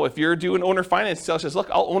 If you're doing owner finance, the seller says, look,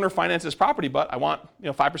 I'll owner finance this property, but I want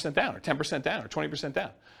 5% down or 10% down or 20% down.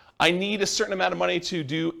 I need a certain amount of money to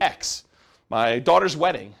do X. My daughter's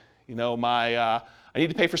wedding. I need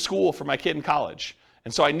to pay for school for my kid in college.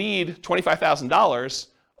 And so I need $25,000.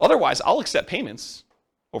 Otherwise, I'll accept payments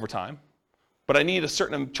over time, but I need a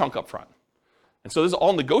certain chunk up front. And so this is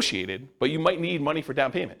all negotiated, but you might need money for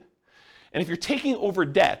down payment. And if you're taking over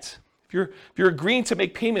debt, if you're agreeing to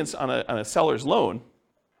make payments on a seller's loan,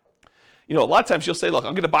 a lot of times you'll say, look,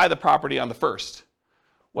 I'm going to buy the property on the first.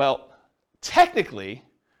 Well, technically,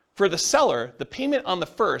 for the seller, the payment on the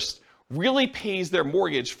first really pays their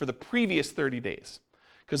mortgage for the previous 30 days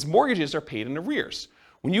because mortgages are paid in arrears.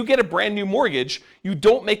 When you get a brand new mortgage, you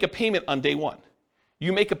don't make a payment on day one.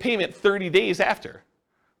 You make a payment 30 days after,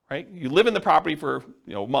 right? You live in the property for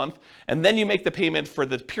a month, and then you make the payment for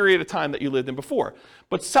the period of time that you lived in before.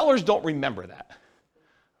 But sellers don't remember that,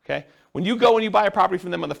 okay? When you go and you buy a property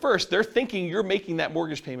from them on the first, they're thinking you're making that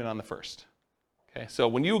mortgage payment on the first, okay? So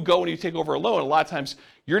when you go and you take over a loan, a lot of times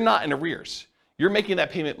you're not in arrears. You're making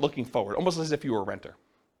that payment looking forward, almost as if you were a renter.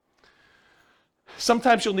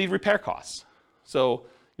 Sometimes you'll need repair costs. So,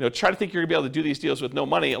 try to think you're gonna be able to do these deals with no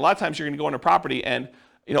money. A lot of times you're gonna go on a property and,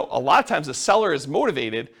 a lot of times the seller is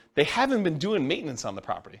motivated. They haven't been doing maintenance on the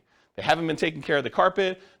property. They haven't been taking care of the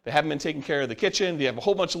carpet. They haven't been taking care of the kitchen. They have a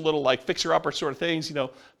whole bunch of little fixer-upper sort of things, $500,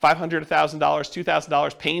 $1,000,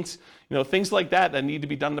 $2,000, paints, things like that need to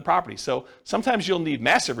be done in the property. So sometimes you'll need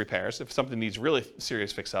massive repairs if something needs really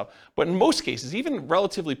serious fix-up. But in most cases, even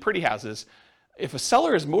relatively pretty houses, if a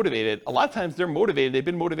seller is motivated, a lot of times they're motivated. They've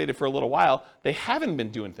been motivated for a little while. They haven't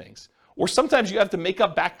been doing things. Or sometimes you have to make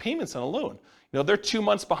up back payments on a loan. They're 2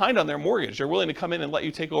 months behind on their mortgage. They're willing to come in and let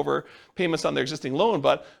you take over payments on their existing loan,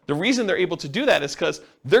 but the reason they're able to do that is because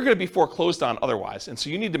they're going to be foreclosed on otherwise, and so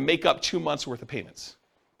you need to make up 2 months worth of payments.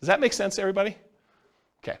 Does that make sense to everybody?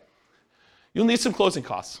 Okay. You'll need some closing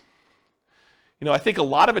costs. I think a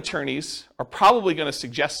lot of attorneys are probably going to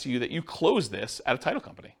suggest to you that you close this at a title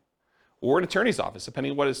company or an attorney's office,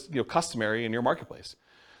 depending on what is customary in your marketplace.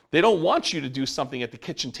 They don't want you to do something at the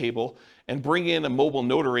kitchen table and bring in a mobile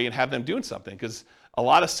notary and have them doing something, because a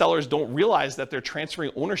lot of sellers don't realize that they're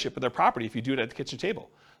transferring ownership of their property if you do it at the kitchen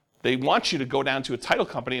table. They want you to go down to a title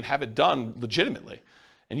company and have it done legitimately.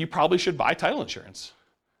 And you probably should buy title insurance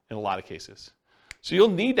in a lot of cases. So you'll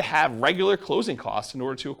need to have regular closing costs in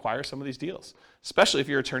order to acquire some of these deals, especially if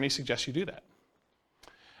your attorney suggests you do that.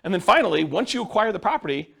 And then finally, once you acquire the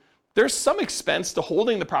property, there's some expense to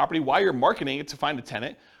holding the property while you're marketing it to find a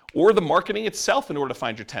tenant, or the marketing itself in order to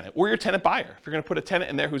find your tenant, or your tenant buyer. If you're going to put a tenant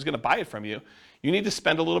in there who's going to buy it from you, you need to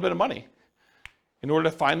spend a little bit of money in order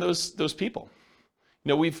to find those people.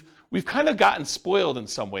 We've kind of gotten spoiled in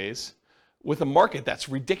some ways with a market that's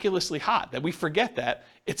ridiculously hot, that we forget that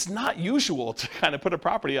it's not usual to kind of put a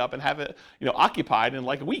property up and have it occupied in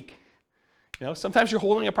like a week. Sometimes you're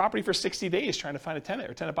holding a property for 60 days trying to find a tenant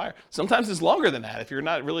or tenant buyer. Sometimes it's longer than that if you're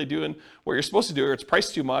not really doing what you're supposed to do, or it's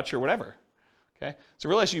priced too much or whatever. Okay? So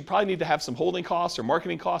realize you probably need to have some holding costs or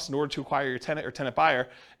marketing costs in order to acquire your tenant or tenant buyer,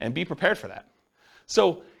 and be prepared for that.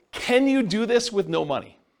 So can you do this with no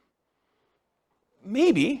money?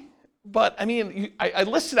 Maybe, but I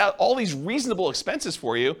listed out all these reasonable expenses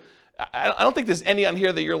for you. I don't think there's any on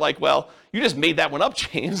here that you're like, well, you just made that one up,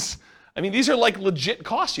 James. These are like legit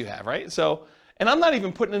costs you have, right? So, and I'm not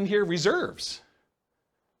even putting in here reserves,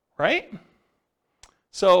 right?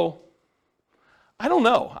 So I don't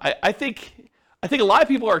know. I think a lot of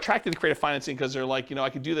people are attracted to creative financing because they're like, I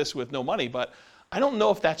could do this with no money, but I don't know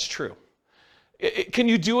if that's true. Can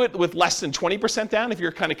you do it with less than 20% down if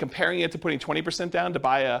you're kind of comparing it to putting 20% down to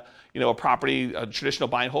buy a property, a traditional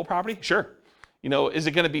buy and hold property? Sure. Is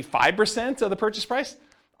it going to be 5% of the purchase price?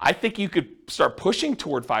 I think you could start pushing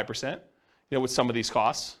toward 5%, with some of these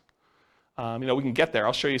costs. We can get there.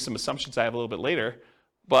 I'll show you some assumptions I have a little bit later,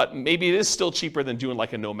 but maybe it is still cheaper than doing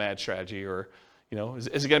like a nomad strategy, or is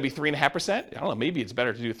it going to be 3.5%? I don't know. Maybe it's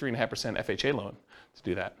better to do 3.5% FHA loan to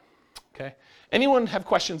do that. Okay. Anyone have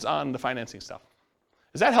questions on the financing stuff?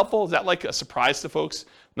 Is that helpful? Is that like a surprise to folks?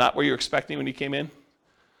 Not what you're expecting when you came in?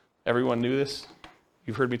 Everyone knew this?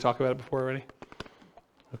 You've heard me talk about it before already?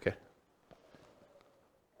 Okay.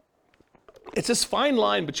 It's this fine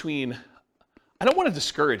line between, I don't want to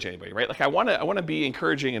discourage anybody, right? Like I want to be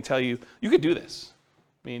encouraging and tell you, you could do this.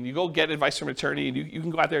 You go get advice from an attorney, and you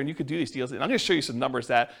can go out there and you could do these deals. And I'm going to show you some numbers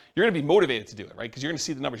that you're going to be motivated to do it, right? Because you're going to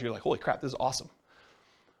see the numbers, you're like, holy crap, this is awesome.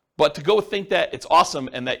 But to go think that it's awesome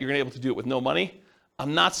and that you're going to be able to do it with no money,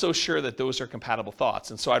 I'm not so sure that those are compatible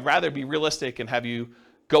thoughts. And so I'd rather be realistic and have you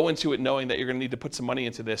go into it knowing that you're going to need to put some money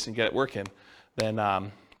into this and get it working than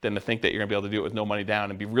to think that you're going to be able to do it with no money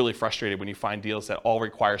down and be really frustrated when you find deals that all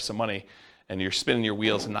require some money and you're spinning your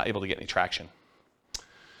wheels and not able to get any traction.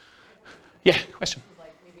 Yeah, question?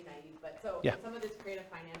 Maybe naive, but so yeah. Some of this creative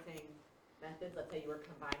financing methods, let's say you were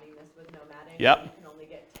combining this with nomading, yep. You can only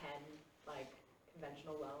get 10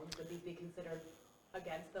 conventional loans. Would these be considered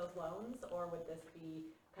against those loans, or would this be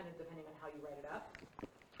kind of depending on how you write it up?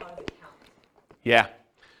 How does it count? Yeah.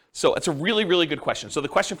 So it's a really, really good question. So the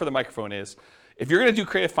question for the microphone is, if you're going to do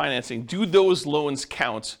creative financing, do those loans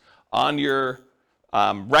count on your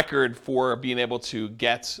record for being able to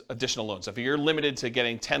get additional loans? If you're limited to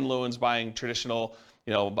getting 10 loans buying traditional,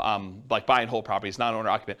 like buy and hold properties, non-owner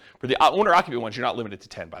occupant. For the owner occupant ones, you're not limited to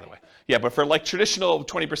 10, by the way. Yeah, but for like traditional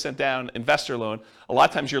 20% down investor loan, a lot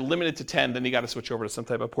of times you're limited to 10, then you got to switch over to some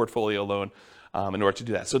type of portfolio loan in order to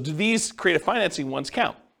do that. So do these creative financing ones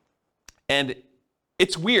count? And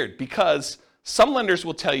it's weird because some lenders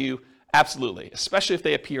will tell you absolutely, especially if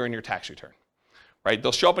they appear in your tax return, right?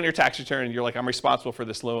 They'll show up in your tax return and you're like, I'm responsible for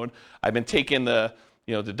this loan. I've been taking the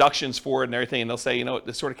deductions for it and everything, and they'll say,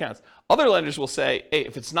 this sort of counts. Other lenders will say, hey,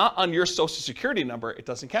 if it's not on your social security number, it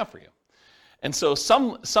doesn't count for you. And so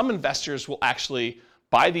some investors will actually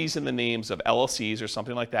buy these in the names of LLCs or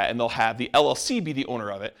something like that, and they'll have the LLC be the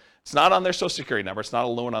owner of it. It's not on their social security number. It's not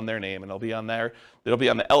a loan on their name, and it'll be on the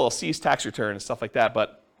LLC's tax return and stuff like that.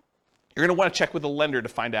 But you're going to want to check with the lender to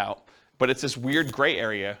find out. But it's this weird gray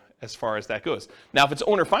area as far as that goes. Now, if it's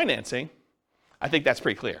owner financing, I think that's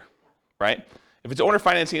pretty clear, right? If it's owner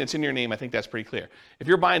financing and it's in your name, I think that's pretty clear. If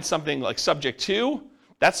you're buying something like subject to,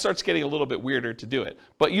 that starts getting a little bit weirder to do it.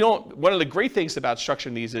 But one of the great things about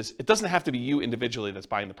structuring these is it doesn't have to be you individually that's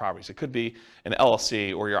buying the properties. It could be an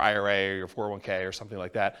LLC or your IRA or your 401k or something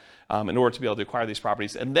like that in order to be able to acquire these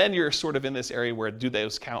properties. And then you're sort of in this area where do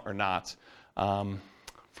those count or not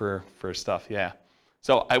for stuff, yeah.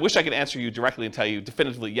 So I wish I could answer you directly and tell you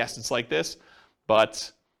definitively, yes, it's like this,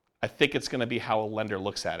 but I think it's gonna be how a lender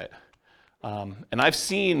looks at it. And I've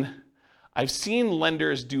seen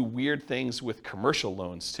lenders do weird things with commercial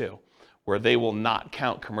loans too, where they will not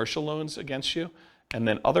count commercial loans against you, and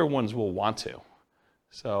then other ones will want to.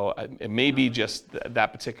 So it may be just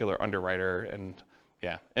that particular underwriter, and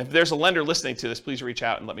yeah. If there's a lender listening to this, please reach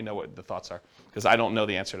out and let me know what the thoughts are, because I don't know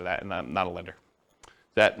the answer to that, and I'm not a lender.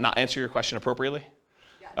 Does that not answer your question appropriately?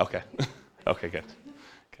 Yeah. Okay. Okay, good.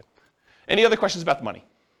 Any other questions about the money?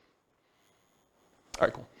 All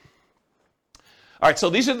right, cool. All right,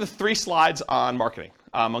 so these are the 3 slides on marketing.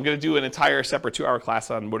 I'm going to do an entire separate 2-hour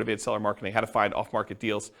class on motivated seller marketing, how to find off-market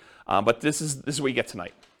deals. But this is what you get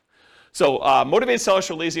tonight. So motivated sellers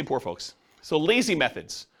for lazy and poor folks. So lazy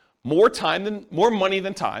methods: more money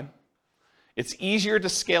than time. It's easier to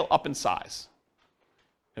scale up in size.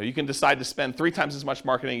 You can decide to spend 3 times as much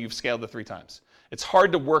marketing. You've scaled to 3 times. It's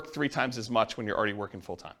hard to work 3 times as much when you're already working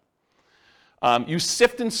full time. You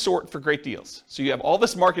sift and sort for great deals. So you have all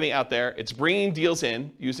this marketing out there. It's bringing deals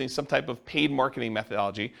in using some type of paid marketing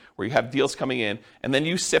methodology where you have deals coming in, and then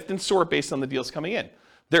you sift and sort based on the deals coming in.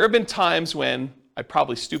 There have been times when I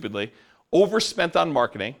probably stupidly overspent on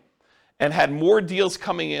marketing and had more deals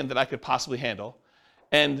coming in than I could possibly handle.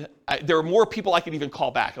 And there were more people I could even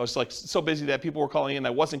call back. I was like so busy that people were calling in,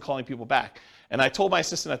 I wasn't calling people back. And I told my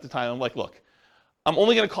assistant at the time, I'm like, look, I'm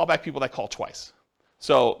only going to call back people that call twice.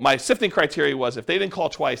 So my sifting criteria was if they didn't call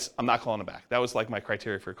twice, I'm not calling them back. That was like my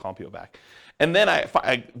criteria for calling people back. And then I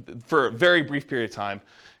for a very brief period of time,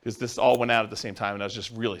 because this all went out at the same time and I was just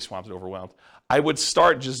really swamped and overwhelmed, I would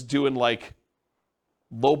start just doing like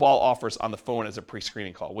lowball offers on the phone as a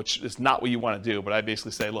pre-screening call, which is not what you want to do. But I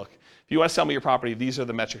basically say, look, if you want to sell me your property, these are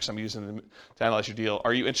the metrics I'm using to analyze your deal.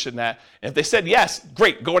 Are you interested in that? And if they said yes,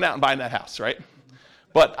 great, going out and buying that house, right?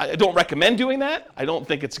 But I don't recommend doing that. I don't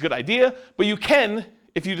think it's a good idea. But you can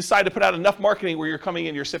if you decide to put out enough marketing where you're coming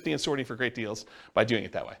in, you're sifting and sorting for great deals by doing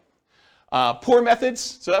it that way. Poor methods,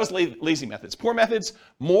 so that was lazy methods. Poor methods,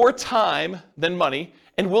 more time than money,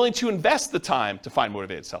 and willing to invest the time to find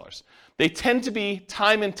motivated sellers. They tend to be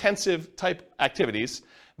time-intensive type activities,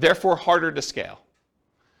 therefore harder to scale.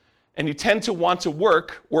 And you tend to want to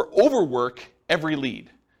work or overwork every lead,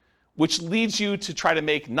 which leads you to try to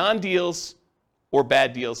make non-deals or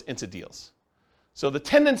bad deals into deals. So the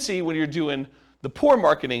tendency when you're doing the poor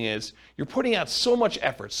marketing is you're putting out so much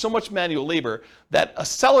effort, so much manual labor that a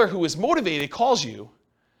seller who is motivated calls you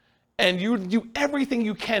and you do everything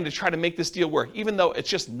you can to try to make this deal work, even though it's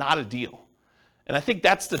just not a deal. And I think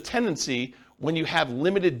that's the tendency when you have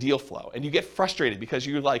limited deal flow and you get frustrated because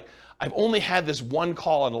you're like, I've only had this one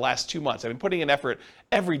call in the last 2 months. I've been putting in effort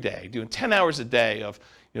every day, doing 10 hours a day of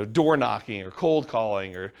door knocking or cold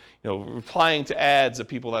calling or replying to ads of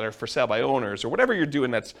people that are for sale by owners or whatever you're doing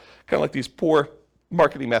that's kind of like these poor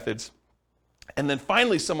marketing methods. And then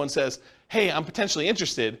finally someone says, hey, I'm potentially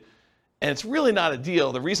interested, and it's really not a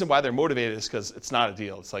deal. The reason why they're motivated is because it's not a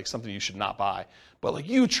deal. It's like something you should not buy. But like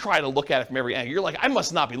you try to look at it from every angle. You're like, I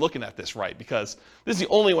must not be looking at this right because this is the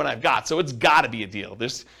only one I've got, so it's got to be a deal.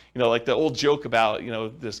 There's, like the old joke about,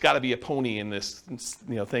 there's got to be a pony in this,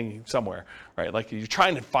 thing somewhere, right? Like you're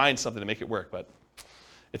trying to find something to make it work, but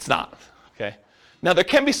it's not, okay? Now there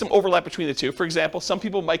can be some overlap between the two. For example, some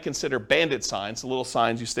people might consider bandit signs, the little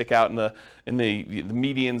signs you stick out in the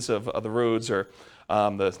medians of the roads, or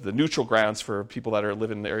the neutral grounds for people that are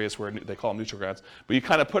living in areas where they call them neutral grounds. But you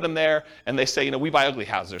kind of put them there and they say, we buy ugly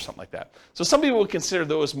houses or something like that. So some people would consider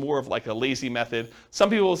those more of like a lazy method. Some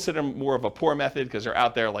people will consider them more of a poor method because they're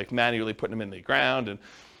out there like manually putting them in the ground. And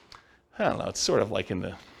I don't know, it's sort of like in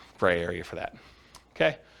the gray area for that.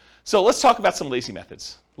 Okay? So let's talk about some lazy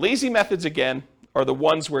methods. Lazy methods, again, are the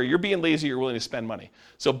ones where you're being lazy, you're willing to spend money.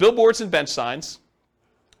 So billboards and bench signs,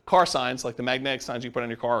 car signs, like the magnetic signs you put on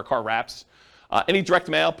your car or car wraps, any direct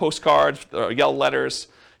mail, postcards, yellow letters,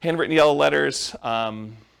 handwritten yellow letters,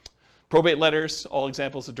 probate letters, all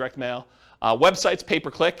examples of direct mail. Websites,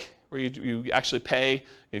 pay-per-click, where you actually pay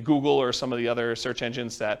Google or some of the other search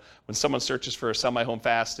engines that when someone searches for sell my home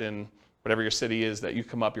fast in whatever your city is, that you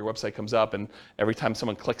come up, your website comes up, and every time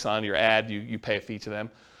someone clicks on your ad, you pay a fee to them.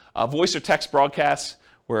 Voice or text broadcasts,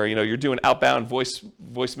 where you're doing outbound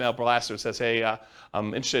voicemail blast that says, hey,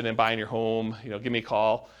 I'm interested in buying your home, give me a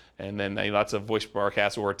call. And then lots of voice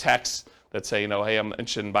broadcasts or texts that say, hey, I'm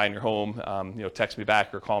interested in buying your home, text me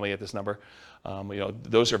back or call me at this number.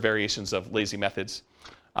 Those are variations of lazy methods.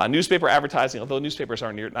 Newspaper advertising, although newspapers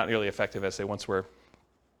are not nearly effective as they once were.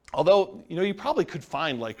 Although, you probably could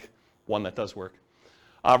find like one that does work.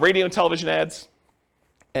 Radio and television ads,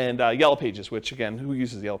 and Yellow Pages, which again, who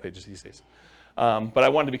uses Yellow Pages these days? But I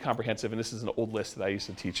wanted to be comprehensive, and this is an old list that I used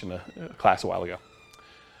to teach in a class a while ago.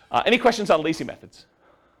 Any questions on lazy methods?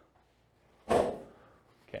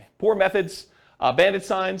 Okay, poor methods, bandit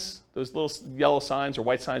signs, those little yellow signs or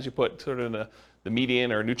white signs you put sort of in the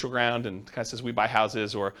median or neutral ground, and kind of says we buy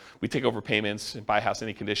houses or we take over payments and buy a house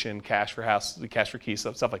any condition, cash for house, cash for keys,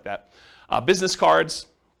 stuff like that. Business cards,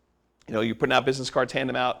 you're putting out business cards, hand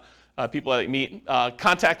them out. People that you meet,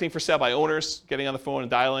 contacting for sale by owners, getting on the phone and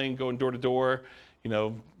dialing, going door to door,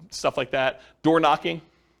 stuff like that. Door knocking,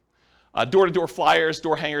 door-to-door flyers,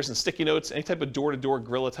 door hangers, and sticky notes, any type of door-to-door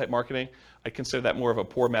guerrilla type marketing. I consider that more of a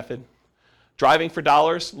poor method. Driving for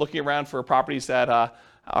dollars, looking around for properties that are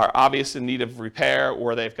obvious in need of repair,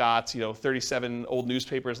 or they've got 37 old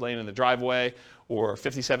newspapers laying in the driveway, or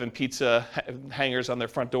 57 pizza hangers on their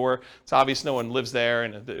front door. It's obvious no one lives there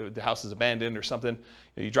and the house is abandoned or something.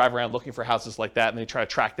 You drive around looking for houses like that, and then you try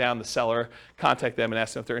to track down the seller, contact them, and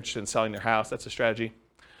ask them if they're interested in selling their house. That's a strategy.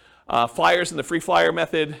 Flyers and the free flyer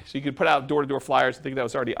method. So you could put out door-to-door flyers. I think that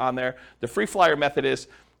was already on there. The free flyer method is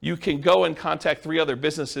you can go and contact 3 other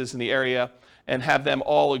businesses in the area and have them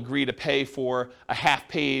all agree to pay for a half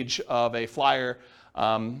page of a flyer.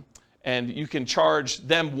 And you can charge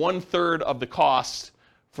them 1/3 of the cost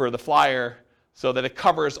for the flyer so that it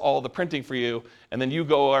covers all the printing for you. And then you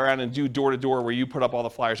go around and do door-to-door where you put up all the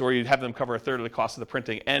flyers, or you have them cover 1/3 of the cost of the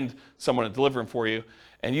printing and someone to deliver them for you.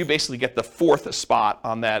 And you basically get the 4th spot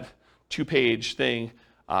on that 2-page thing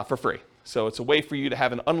for free. So it's a way for you to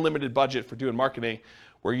have an unlimited budget for doing marketing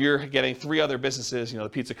where you're getting 3 other businesses, the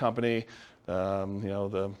pizza company,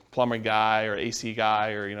 the plumbing guy or AC guy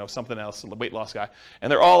or, something else, the weight loss guy.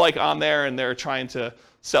 And they're all like on there and they're trying to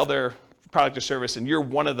sell their product or service, and you're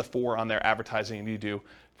one of the 4 on their advertising, and you do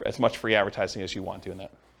as much free advertising as you want doing that.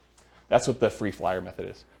 That's what the free flyer method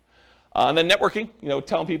is. And then networking,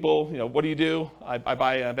 telling people, what do you do? I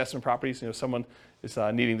buy investment properties. Someone is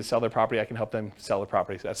needing to sell their property, I can help them sell their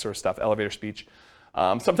properties, that sort of stuff, elevator speech.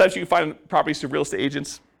 Sometimes you can find properties through real estate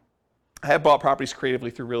agents. I have bought properties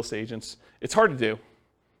creatively through real estate agents. It's hard to do.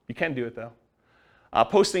 You can do it though.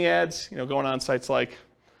 Posting ads, going on sites like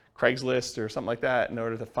Craigslist or something like that in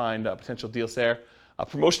order to find potential deals there.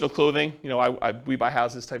 Promotional clothing, we buy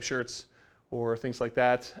houses type shirts or things like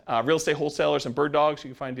that. Real estate wholesalers and bird dogs, you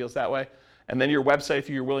can find deals that way. And then your website, if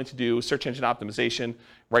you're willing to do search engine optimization,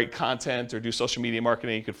 write content, or do social media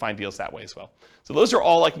marketing, you can find deals that way as well. So those are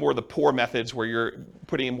all like more the poor methods where you're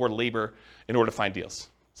putting in more labor in order to find deals.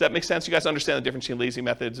 Does that make sense? You guys understand the difference between lazy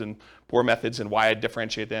methods and poor methods and why I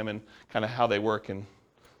differentiate them and kind of how they work and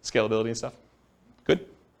scalability and stuff? Good?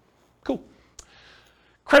 Cool.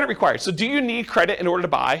 Credit required. So do you need credit in order to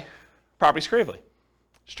buy properties creatively?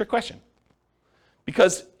 Strict question.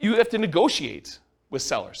 Because you have to negotiate with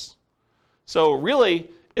sellers. So really,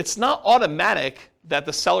 it's not automatic that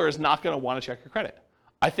the seller is not going to want to check your credit.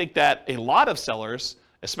 I think that a lot of sellers,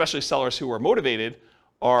 especially sellers who are motivated,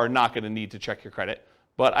 are not going to need to check your credit.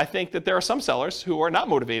 But I think that there are some sellers who are not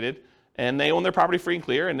motivated and they own their property free and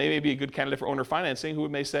clear, and they may be a good candidate for owner financing, who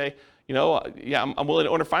may say, yeah, I'm willing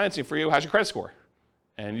to owner financing for you. How's your credit score?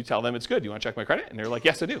 And you tell them it's good. You want to check my credit? And they're like,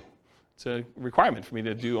 yes, I do. It's a requirement for me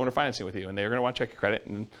to do owner financing with you, and they're going to want to check your credit,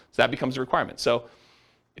 and so that becomes a requirement. So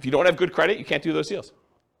if you don't have good credit, you can't do those deals.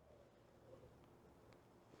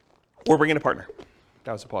 Or bring in a partner.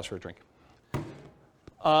 That was a pause for a drink.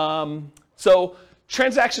 So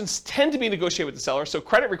transactions tend to be negotiated with the seller, so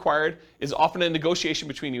credit required is often a negotiation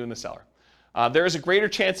between you and the seller. There is a greater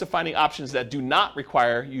chance of finding options that do not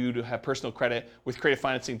require you to have personal credit with creative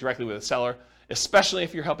financing directly with a seller, especially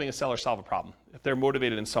if you're helping a seller solve a problem, if they're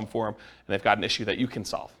motivated in some form and they've got an issue that you can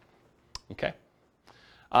solve. Okay?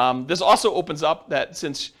 This also opens up that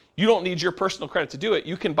since you don't need your personal credit to do it,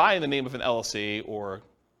 you can buy in the name of an LLC or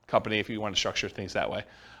company if you want to structure things that way,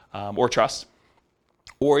 or trust,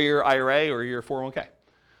 or your IRA or your 401k,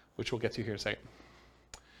 which we'll get to here in a second.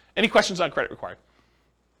 Any questions on credit required?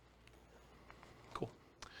 Cool.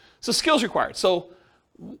 So skills required. So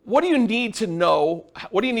what do you need to know?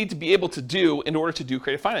 What do you need to be able to do in order to do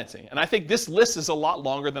creative financing? And I think this list is a lot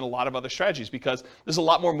longer than a lot of other strategies because there's a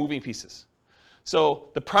lot more moving pieces. So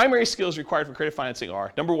the primary skills required for creative financing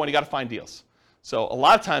are, number one, you got to find deals. So a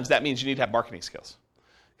lot of times that means you need to have marketing skills.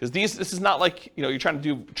 Because this is not like, you're trying to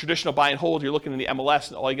do traditional buy and hold, you're looking in the MLS,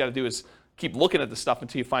 and all you got to do is keep looking at the stuff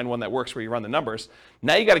until you find one that works where you run the numbers.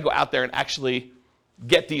 Now you got to go out there and actually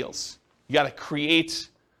get deals. You got to create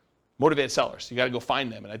motivated sellers. You got to go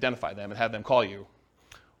find them and identify them and have them call you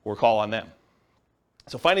or call on them.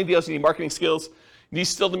 So finding deals, you need marketing skills. You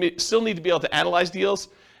still need to be able to analyze deals.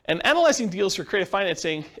 And analyzing deals for creative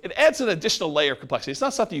financing, it adds an additional layer of complexity. It's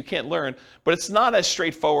not something you can't learn, but it's not as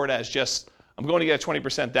straightforward as just, I'm going to get a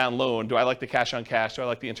 20% down loan. Do I like the cash on cash? Do I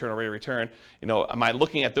like the internal rate of return? Am I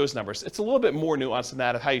looking at those numbers? It's a little bit more nuanced than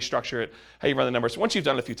that of how you structure it, how you run the numbers. Once you've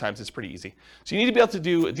done it a few times, it's pretty easy. So you need to be able to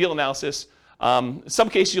do deal analysis. In some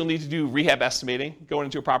cases, you'll need to do rehab estimating, going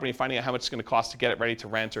into a property and finding out how much it's going to cost to get it ready to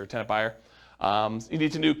rent or tenant buyer. You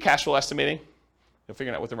need to do cash flow estimating,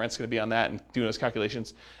 figuring out what the rent's going to be on that and doing those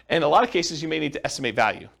calculations. And in a lot of cases, you may need to estimate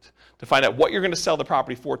value to find out what you're going to sell the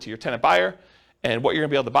property for to your tenant buyer and what you're going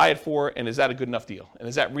to be able to buy it for, and is that a good enough deal? And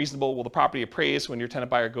is that reasonable? Will the property appraise when your tenant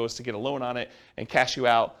buyer goes to get a loan on it and cash you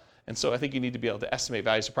out? And so I think you need to be able to estimate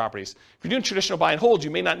values of properties. If you're doing traditional buy and hold, you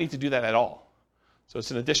may not need to do that at all. So it's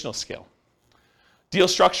an additional skill. Deal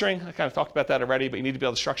structuring, I kind of talked about that already, but you need to be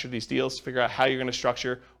able to structure these deals, figure out how you're going to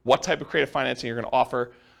structure, what type of creative financing you're going to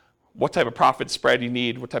offer, what type of profit spread you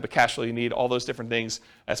need, what type of cash flow you need, all those different things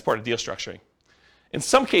as part of deal structuring. In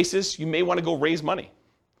some cases, you may want to go raise money.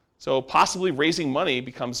 So possibly raising money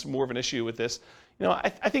becomes more of an issue with this. I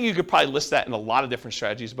think you could probably list that in a lot of different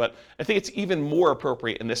strategies, but I think it's even more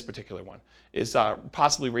appropriate in this particular one, is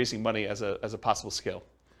possibly raising money as a possible skill.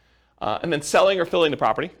 And then selling or filling the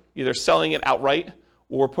property, either selling it outright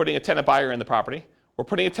or putting a tenant buyer in the property or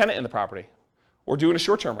putting a tenant in the property or doing a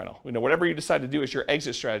short-term rental. Whatever you decide to do as your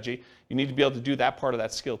exit strategy, you need to be able to do that part of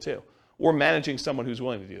that skill too, or managing someone who's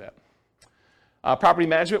willing to do that. Property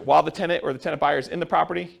management, while the tenant or the tenant buyer is in the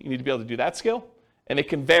property, you need to be able to do that skill. And it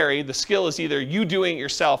can vary. The skill is either you doing it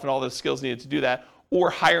yourself and all the skills needed to do that, or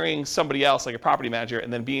hiring somebody else like a property manager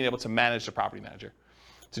and then being able to manage the property manager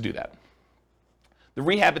to do that. The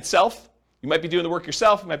rehab itself, you might be doing the work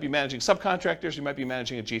yourself, you might be managing subcontractors, you might be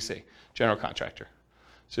managing a GC, general contractor.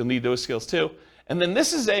 So you'll need those skills too. And then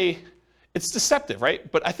this is it's deceptive,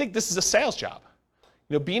 right? But I think this is a sales job.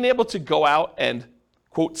 Being able to go out and,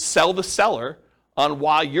 quote, sell the seller on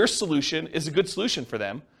why your solution is a good solution for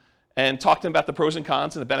them and talk to them about the pros and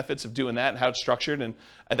cons and the benefits of doing that and how it's structured, and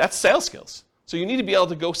that's sales skills. So you need to be able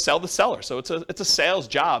to go sell the seller. So it's a sales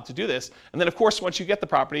job to do this. And then of course, once you get the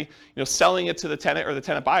property, selling it to the tenant or the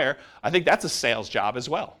tenant buyer, I think that's a sales job as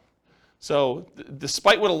well. So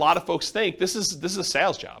despite what a lot of folks think, this is a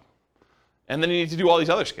sales job. And then you need to do all these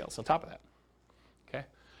other skills on top of that. Okay.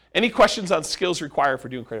 Any questions on skills required for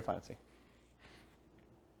doing creative financing?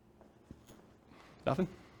 Nothing?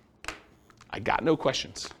 I got no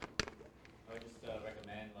questions. I would just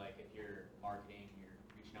recommend, if you're marketing, you're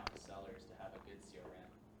reaching out to sellers to have a good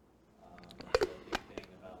CRM. That's a big thing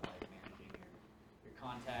about managing your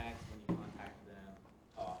contacts, when you contact them,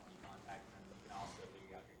 how often you contact them. You can also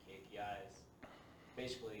figure out your KPIs.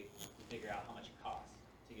 Basically, you figure out how much it costs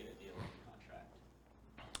to get a deal in your contract.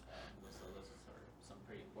 So those are some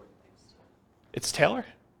pretty important things. It's Taylor?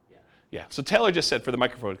 Yeah. So Taylor just said, for the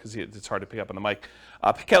microphone, because it's hard to pick up on the mic,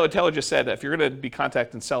 Taylor just said that if you're going to be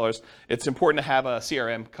contacting sellers, it's important to have a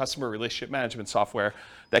CRM, customer relationship management software,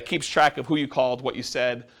 that keeps track of who you called, what you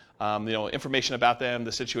said, information about them,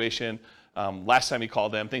 the situation, last time you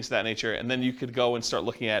called them, things of that nature. And then you could go and start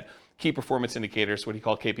looking at key performance indicators, what he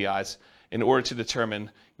called KPIs, in order to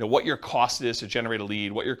determine what your cost is to generate a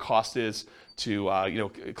lead, what your cost is to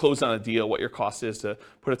close on a deal, what your cost is to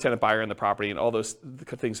put a tenant buyer in the property, and all those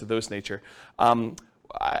things of those nature.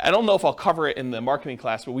 I don't know if I'll cover it in the marketing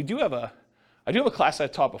class, but I do have a class I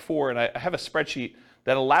taught before, and I have a spreadsheet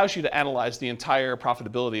that allows you to analyze the entire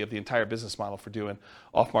profitability of the entire business model for doing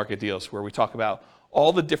off-market deals, where we talk about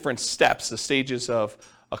all the different steps, the stages of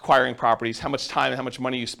acquiring properties, how much time and how much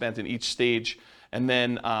money you spent in each stage, and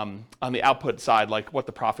then on the output side, like what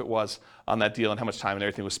the profit was on that deal and how much time and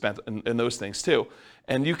everything was spent in those things too.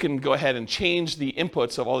 And you can go ahead and change the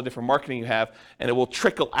inputs of all the different marketing you have, and it will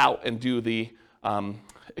trickle out and do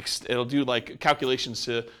it'll do calculations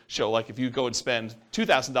to show, if you go and spend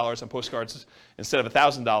 $2,000 on postcards instead of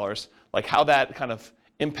 $1,000, how that kind of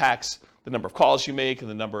impacts the number of calls you make and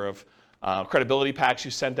the number of credibility packs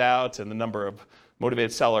you send out and the number of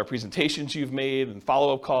motivated seller presentations you've made and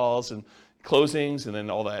follow-up calls and closings and then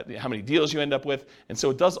all that, how many deals you end up with. And so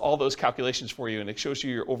it does all those calculations for you and it shows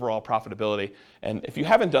you your overall profitability. And if you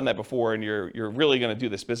haven't done that before and you're really going to do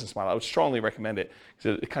this business model, I would strongly recommend it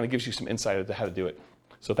because it kind of gives you some insight into how to do it.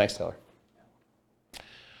 So thanks, Taylor.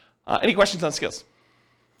 Any questions on skills?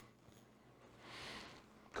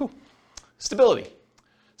 Cool. Stability.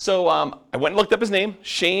 So I went and looked up his name,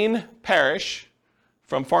 Shane Parrish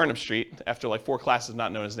from Farnham Street. After like 4 classes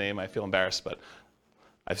not knowing his name, I feel embarrassed, but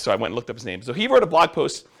so I went and looked up his name. So he wrote a blog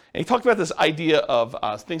post, and he talked about this idea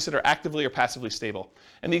of things that are actively or passively stable.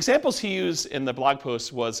 And the examples he used in the blog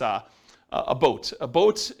post was a boat. A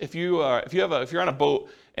boat, if you're on a boat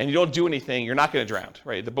and you don't do anything, you're not going to drown,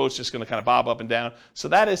 right? The boat's just going to kind of bob up and down. So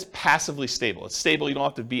that is passively stable. It's stable. You don't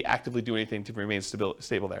have to be actively doing anything to remain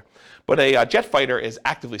stable there. But a jet fighter is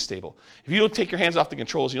actively stable. If you don't take your hands off the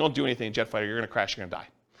controls, you don't do anything in a jet fighter, you're going to crash, you're going to die.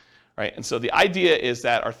 Right? And so the idea is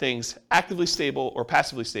that are things actively stable or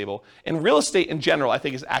passively stable? And real estate in general, I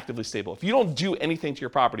think, is actively stable. If you don't do anything to your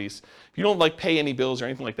properties, if you don't like pay any bills or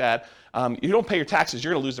anything like that, you don't pay your taxes,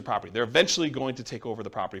 you're going to lose the property. They're eventually going to take over the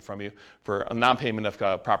property from you for a non-payment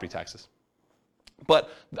of property taxes. But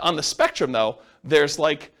on the spectrum, though, there's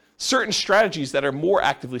like certain strategies that are more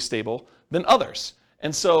actively stable than others.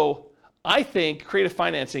 And so I think creative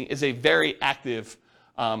financing is a very active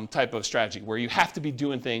type of strategy where you have to be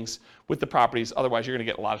doing things with the properties, otherwise you're going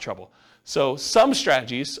to get in a lot of trouble. So some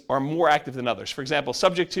strategies are more active than others. For example,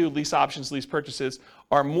 subject to, lease options, lease purchases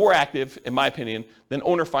are more active, in my opinion, than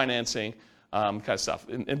owner financing kind of stuff.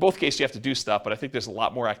 In both cases, you have to do stuff, but I think there's a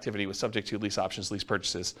lot more activity with subject to, lease options, lease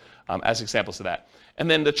purchases as examples of that.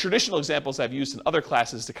 And then the traditional examples I've used in other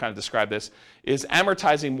classes to kind of describe this is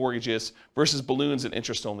amortizing mortgages versus balloons and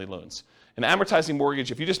interest-only loans. An amortizing mortgage,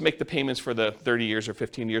 if you just make the payments for the 30 years or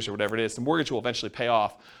 15 years or whatever it is, the mortgage will eventually pay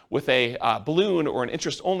off. With a balloon or an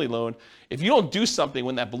interest-only loan, if you don't do something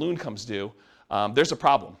when that balloon comes due, there's a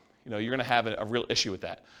problem. You're going to have a real issue with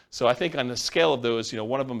that. So I think on the scale of those,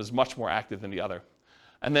 one of them is much more active than the other.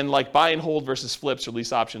 And then like buy and hold versus flips or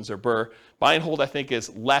lease options or BRRRR, buy and hold I think is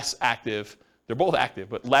less active. They're both active,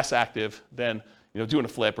 but less active than doing a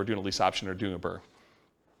flip or doing a lease option or doing a BRRRR.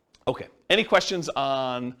 Okay, any questions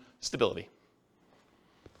on stability?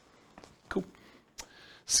 Cool.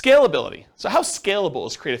 Scalability. So how scalable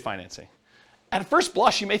is creative financing? At first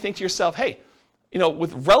blush, you may think to yourself, hey,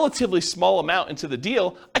 with relatively small amount into the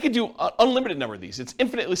deal, I could do an unlimited number of these. It's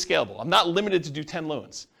infinitely scalable. I'm not limited to do 10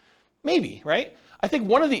 loans. Maybe, right? I think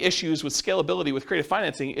one of the issues with scalability with creative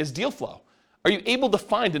financing is deal flow. Are you able to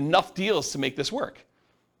find enough deals to make this work?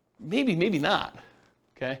 Maybe, maybe not,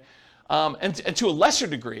 okay? And to a lesser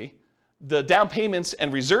degree, the down payments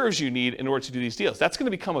and reserves you need in order to do these deals. That's going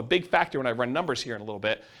to become a big factor when I run numbers here in a little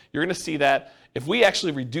bit. You're going to see that if we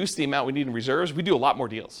actually reduce the amount we need in reserves, we do a lot more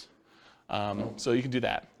deals. So you can do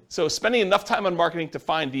that. So spending enough time on marketing to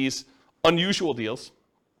find these unusual deals,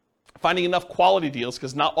 finding enough quality deals,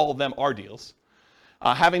 because not all of them are deals,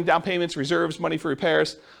 having down payments, reserves, money for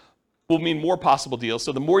repairs will mean more possible deals.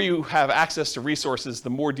 So the more you have access to resources, the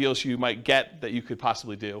more deals you might get that you could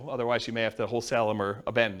possibly do. Otherwise, you may have to wholesale them or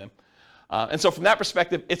abandon them. And so from that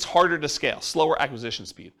perspective, it's harder to scale, slower acquisition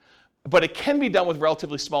speed. But it can be done with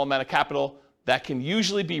relatively small amount of capital that can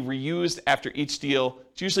usually be reused after each deal.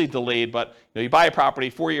 It's usually delayed, but you buy a property,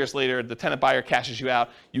 4 years later, the tenant buyer cashes you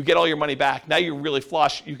out, you get all your money back, now you're really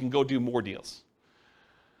flush, you can go do more deals.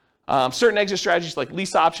 Certain exit strategies like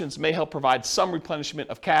lease options may help provide some replenishment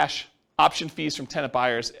of cash, option fees from tenant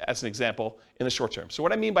buyers as an example in the short term. So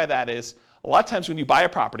what I mean by that is a lot of times when you buy a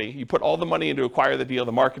property, you put all the money in to acquire the deal,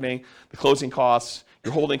 the marketing, the closing costs,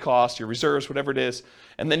 your holding costs, your reserves, whatever it is,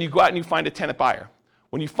 and then you go out and you find a tenant buyer.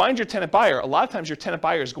 When you find your tenant buyer, a lot of times your tenant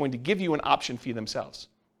buyer is going to give you an option fee themselves.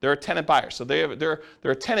 They're a tenant buyer, so they're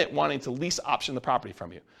a tenant wanting to lease option the property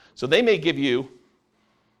from you. So they may give you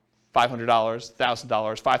 $500, $1,000,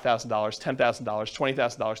 $5,000, $10,000,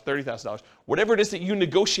 $20,000, $30,000, whatever it is that you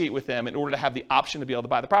negotiate with them in order to have the option to be able to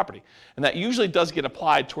buy the property. And that usually does get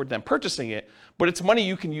applied toward them purchasing it, but it's money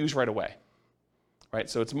you can use right away. Right?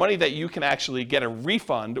 So it's money that you can actually get a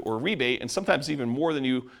refund or rebate, and sometimes even more than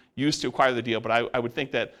you used to acquire the deal, but I would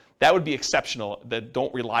think that would be exceptional, that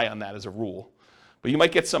don't rely on that as a rule. But you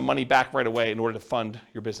might get some money back right away in order to fund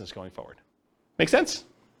your business going forward. Make sense?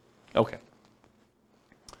 Okay.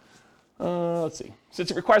 Let's see.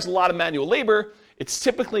 Since it requires a lot of manual labor, it's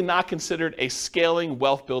typically not considered a scaling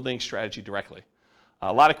wealth building strategy directly.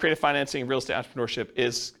 A lot of creative financing and real estate entrepreneurship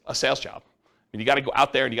is a sales job. I mean, you got to go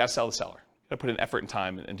out there and you got to sell the seller. You got to put in effort and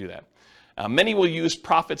time and do that. Many will use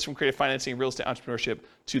profits from creative financing and real estate entrepreneurship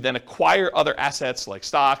to then acquire other assets like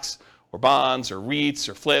stocks or bonds or REITs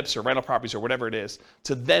or flips or rental properties or whatever it is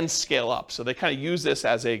to then scale up. So they kind of use this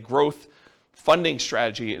as a growth funding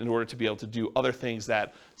strategy in order to be able to do other things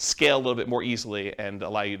that scale a little bit more easily and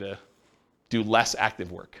allow you to do less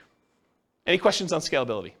active work. Any questions on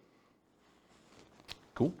scalability?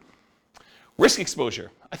 Cool. Risk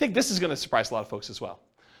exposure. I think this is going to surprise a lot of folks as well.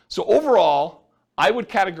 So overall, I would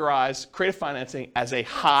categorize creative financing as a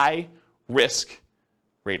high risk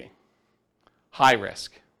rating. High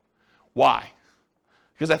risk. Why?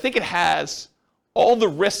 Because I think it has all the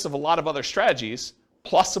risks of a lot of other strategies,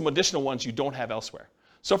 plus some additional ones you don't have elsewhere.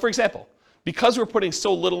 So for example, because we're putting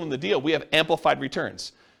so little in the deal, we have amplified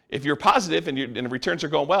returns. If you're positive and the returns are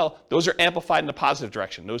going well, those are amplified in a positive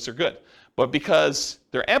direction. Those are good. But because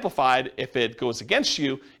they're amplified, if it goes against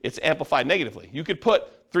you, it's amplified negatively. You could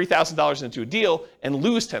put $3,000 into a deal and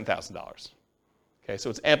lose $10,000. Okay, so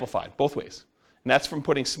it's amplified both ways. And that's from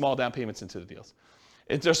putting small down payments into the deals.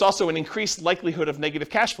 There's also an increased likelihood of negative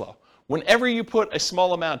cash flow. Whenever you put a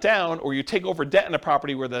small amount down or you take over debt in a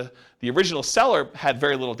property where the original seller had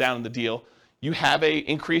very little down in the deal, you have an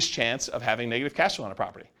increased chance of having negative cash flow on a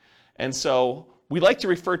property. And so we like to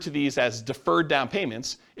refer to these as deferred down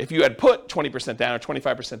payments. If you had put 20% down or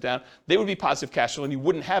 25% down, they would be positive cash flow and you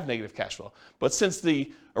wouldn't have negative cash flow. But since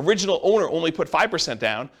the original owner only put 5%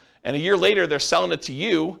 down and a year later they're selling it to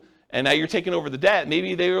you and now you're taking over the debt,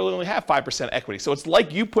 maybe they really only have 5% equity. So it's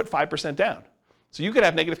like you put 5% down. So you could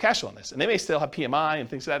have negative cash flow on this. And they may still have PMI and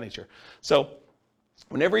things of that nature. So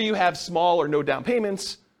whenever you have small or no down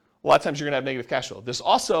payments, a lot of times you're going to have negative cash flow. There's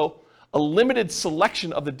also a limited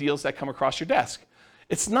selection of the deals that come across your desk.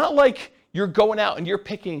 It's not like you're going out and you're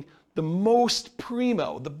picking the most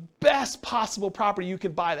primo, the best possible property you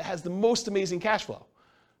can buy that has the most amazing cash flow.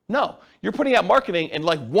 No, you're putting out marketing and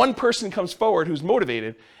like one person comes forward who's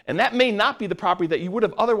motivated, and that may not be the property that you would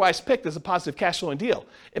have otherwise picked as a positive cash flowing deal.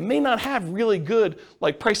 It may not have really good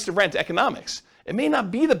like price to rent economics. It may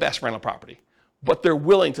not be the best rental property, but they're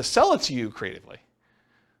willing to sell it to you creatively.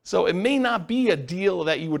 So it may not be a deal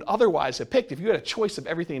that you would otherwise have picked if you had a choice of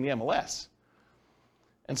everything in the MLS.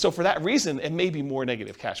 And so for that reason, it may be more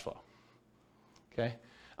negative cash flow. Okay?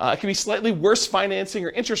 It can be slightly worse financing or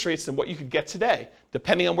interest rates than what you could get today,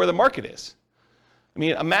 depending on where the market is. I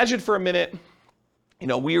mean, imagine for a minute,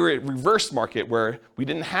 we were at reverse market where we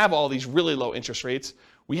didn't have all these really low interest rates.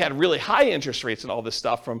 We had really high interest rates and all this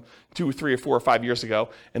stuff from 2, 3, or 4, or 5 years ago.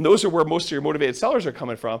 And those are where most of your motivated sellers are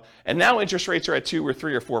coming from. And now interest rates are at 2 or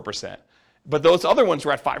 3 or 4%. But those other ones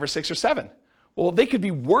were at 5 or 6 or 7. Well, they could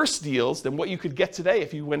be worse deals than what you could get today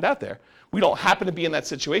if you went out there. We don't happen to be in that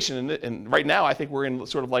situation. And right now, I think we're in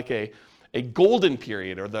sort of like a golden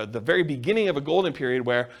period, or the very beginning of a golden period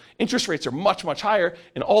where interest rates are much, much higher.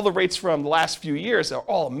 And all the rates from the last few years are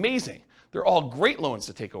all amazing. They're all great loans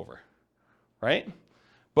to take over, right?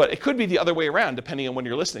 But it could be the other way around, depending on when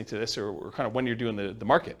you're listening to this or kind of when you're doing the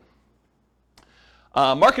market.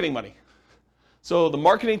 Marketing money. So the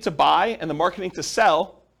marketing to buy and the marketing to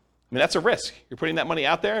sell, I mean, that's a risk. You're putting that money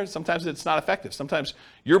out there. Sometimes it's not effective. Sometimes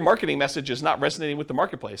your marketing message is not resonating with the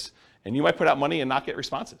marketplace, and you might put out money and not get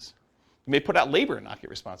responses. You may put out labor and not get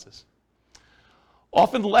responses.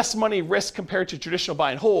 Often less money risk compared to traditional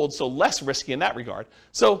buy and hold, so less risky in that regard.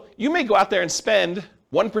 So you may go out there and spend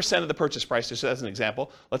 1% of the purchase price, just as an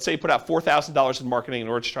example. Let's say you put out $4,000 in marketing in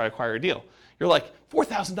order to try to acquire a deal. You're like,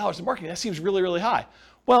 $4,000 in marketing, that seems really, really high.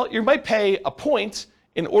 Well, you might pay a point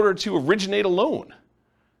in order to originate a loan,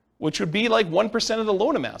 which would be like 1% of the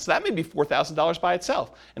loan amount. So that may be $4,000 by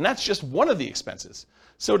itself. And that's just one of the expenses.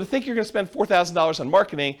 So to think you're going to spend $4,000 on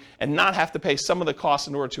marketing and not have to pay some of the costs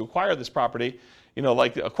in order to acquire this property,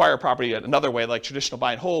 like acquire property another way, like traditional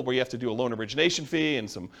buy and hold, where you have to do a loan origination fee and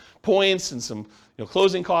some points and some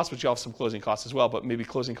closing costs, which you have some closing costs as well, but maybe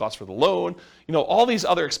closing costs for the loan. All these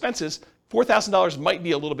other expenses, $4,000 might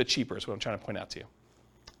be a little bit cheaper is what I'm trying to point out to you.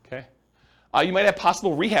 Okay? You might have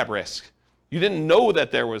possible rehab risk. You didn't know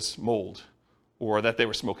that there was mold or that they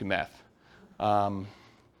were smoking meth.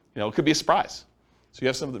 It could be a surprise. So you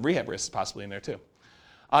have some of the rehab risks possibly in there too.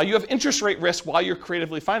 You have interest rate risk while you're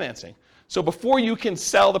creatively financing. So before you can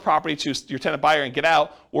sell the property to your tenant buyer and get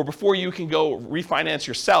out, or before you can go refinance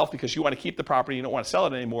yourself because you want to keep the property, you don't want to sell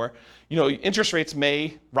it anymore, interest rates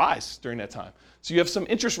may rise during that time. So you have some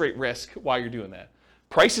interest rate risk while you're doing that.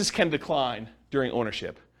 Prices can decline during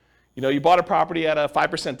ownership. You bought a property at a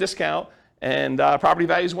 5% discount and property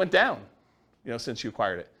values went down, since you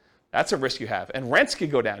acquired it. That's a risk you have. And rents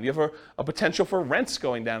could go down. You have a potential for rents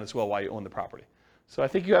going down as well while you own the property. So I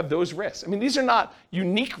think you have those risks. I mean, these are not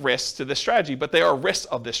unique risks to this strategy, but they are risks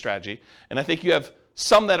of this strategy. And I think you have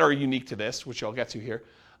some that are unique to this, which I'll get to here,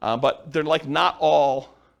 but they're like not all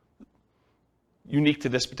unique to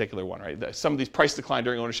this particular one, right? Some of these price decline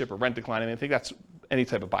during ownership or rent decline, I think that's any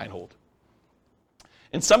type of buy and hold.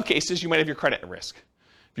 In some cases, you might have your credit at risk.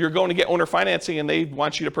 If you're going to get owner financing and they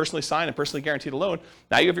want you to personally sign and personally guarantee the loan,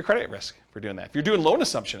 now you have your credit at risk for doing that. If you're doing loan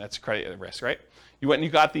assumption, that's credit at risk, right? You went and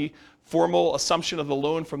you got the formal assumption of the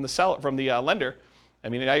loan from the lender. I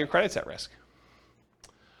mean, now your credit's at risk.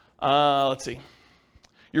 Let's see.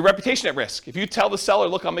 Your reputation at risk. If you tell the seller,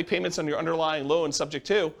 look, I'll make payments on your underlying loan subject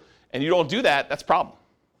to, and you don't do that, that's a problem.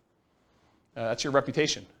 That's your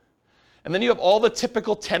reputation. And then you have all the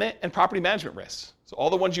typical tenant and property management risks. So all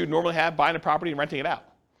the ones you would normally have buying a property and renting it out.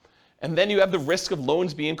 And then you have the risk of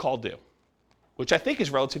loans being called due, which I think is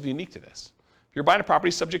relatively unique to this. If you're buying a property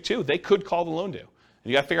subject to, they could call the loan due. And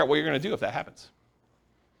you got to figure out what you're going to do if that happens.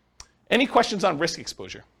 Any questions on risk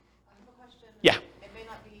exposure? I have a question. Yeah. It may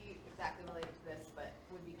not be exactly related to this, but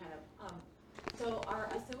would be kind of, so are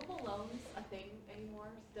assumable loans a thing anymore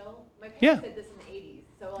still? My parents did this in the 80s.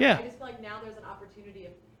 So like, I just feel like now there's an opportunity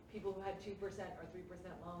of people who had 2% or 3%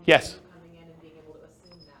 loans coming in and being able to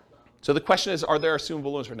assume that loan. So the question is, are there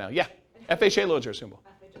assumable loans right now? Yeah. FHA loans are assumable.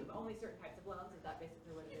 FHA, but only certain types of loans? Is that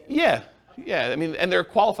basically what it is? Yeah. Yeah. I mean, and they're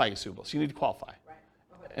qualifying assumable, so you need to qualify. Right.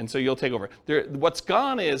 Okay. And so you'll take over. What's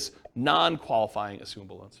gone is non-qualifying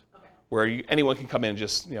assumable loans, where anyone can come in and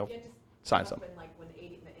just, sign something. Like in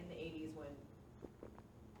the 80s when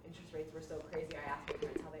interest rates were so crazy, I asked my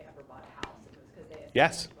parents how they ever bought a house. It was because they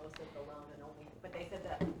assumed most of the loan and only, but they said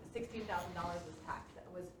that $16,000 was taxed.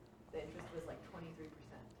 The interest was like 23%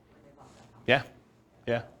 when they bought that house. Yeah.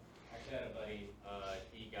 Yeah. I actually had a buddy,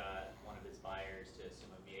 he got one of his buyers to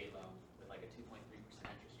assume a VA loan with like a 2.3%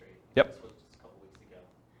 interest rate. Yep. This was just a couple weeks ago.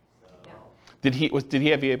 So, Did he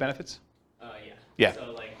have VA benefits? yeah. Yeah.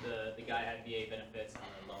 So like the guy had VA benefits and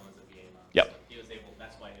the loan was a VA loan. Yep. So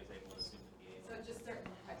that's why he was able to assume the VA So loan. it's just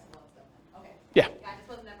certain types of loans then. Okay. Yeah. I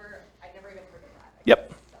just I never even heard of that.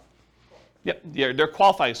 Yep. So, cool. Yep. Yeah, they're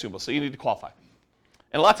qualifying assumable, so you need to qualify.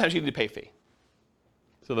 And a lot of times you need to pay a fee.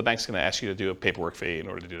 So the bank's going to ask you to do a paperwork fee in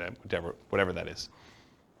order to do that, whatever that is.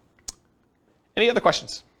 Any other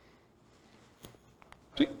questions?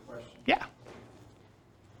 I have a question. Yeah.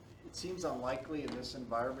 It seems unlikely in this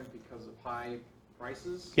environment because of high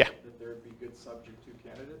prices Yeah. that there'd be good subject to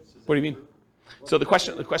candidates. Is What do that you mean? true? Well, So the because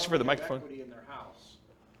question they for the don't have microphone. Equity in their house,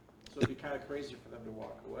 so it'd be kind of crazy for them to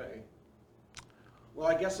walk away. Well,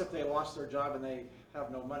 I guess if they lost their job and they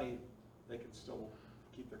have no money, they can still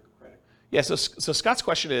keep their credit. Yeah, so Scott's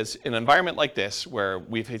question is, in an environment like this, where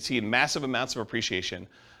we've seen massive amounts of appreciation,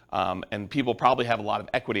 and people probably have a lot of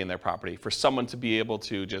equity in their property, for someone to be able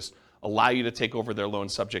to just allow you to take over their loan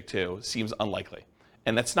subject to seems unlikely.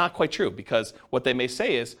 And that's not quite true, because what they may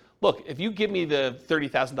say is, look, if you give me the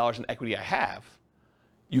 $30,000 in equity I have,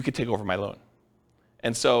 you could take over my loan.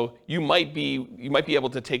 And so you might be able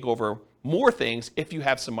to take over more things if you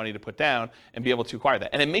have some money to put down and be able to acquire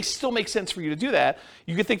that. And it may still make sense for you to do that.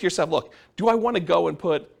 You could think to yourself, look, do I want to go and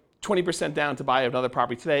put 20% down to buy another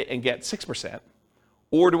property today and get 6%?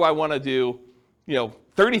 Or do I want to do,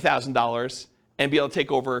 $30,000 and be able to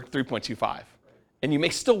take over 3.25? And you may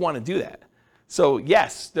still want to do that. So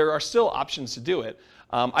yes, there are still options to do it.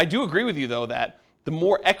 I do agree with you, though, that the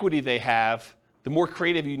more equity they have, the more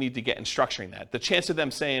creative you need to get in structuring that. The chance of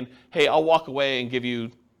them saying, hey, I'll walk away and give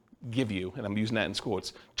you, and I'm using that in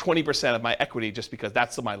quotes, 20% of my equity just because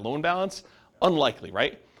that's my loan balance, unlikely,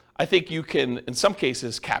 right? I think you can, in some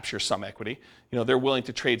cases, capture some equity. They're willing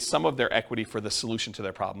to trade some of their equity for the solution to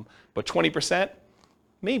their problem. But 20%,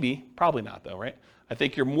 maybe, probably not, though, right? I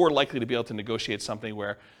think you're more likely to be able to negotiate something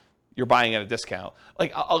where you're buying at a discount.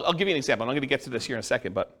 Like, I'll give you an example. I'm going to get to this here in a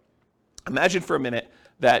second, but imagine for a minute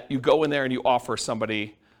that you go in there and you offer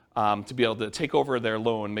somebody to be able to take over their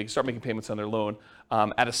loan, start making payments on their loan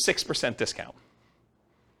at a 6% discount.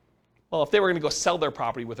 Well, if they were going to go sell their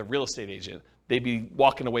property with a real estate agent, they'd be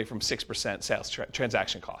walking away from 6% sales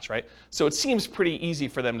transaction costs, right? So it seems pretty easy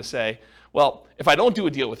for them to say, well, if I don't do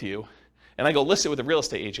a deal with you and I go list it with a real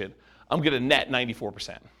estate agent, I'm going to net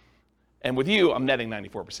 94%. And with you, I'm netting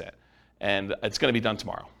 94%. And it's going to be done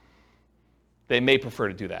tomorrow. They may prefer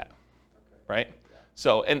to do that, right?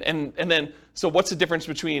 So so what's the difference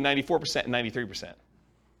between 94% and 93%?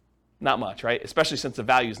 Not much, right? Especially since the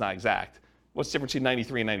value is not exact. What's the difference between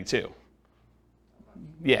 93 and 92?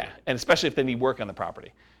 Yeah, and especially if they need work on the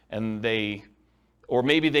property. And or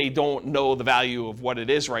maybe they don't know the value of what it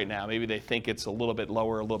is right now. Maybe they think it's a little bit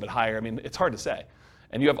lower, a little bit higher. I mean, it's hard to say.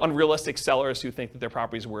 And you have unrealistic sellers who think that their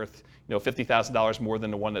property is worth, $50,000 more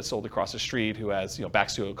than the one that sold across the street, who has,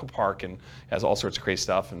 backs to a park and has all sorts of crazy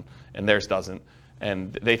stuff, and theirs doesn't.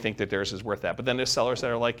 and they think that theirs is worth that. But then there's sellers that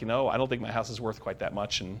are like, I don't think my house is worth quite that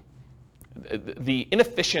much. And the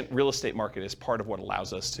inefficient real estate market is part of what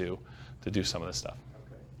allows us to do some of this stuff.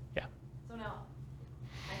 Okay. Yeah. So now,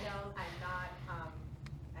 I know I'm not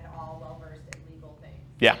at all well-versed in legal things.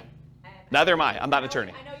 Yeah. And Neither am I. I'm not an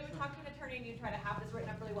attorney. I know you would talk to an attorney and you try to have this written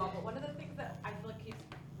up really well, but one of the things that I feel like keeps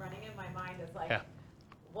running in my mind is like,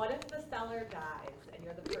 what if the seller dies and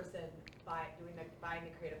you're the person buying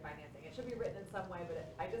the creative financing? It should be written in some way,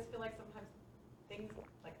 but I just feel like sometimes things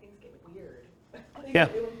get weird. Yeah.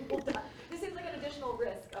 When people die. This seems like an additional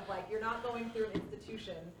risk of like, you're not going through an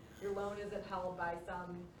institution, your loan isn't held by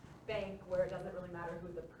some bank where it doesn't really matter who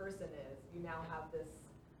the person is. You now have this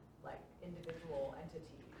like individual entity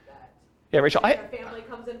that Rachel, their family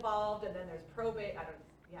comes involved, and then there's probate.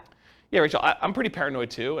 Yeah, Rachel, I'm pretty paranoid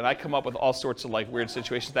too, and I come up with all sorts of like weird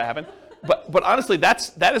situations that happen. But honestly,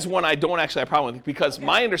 that is one I don't actually have a problem with, because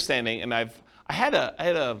my understanding, and I had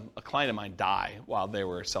a client of mine die while they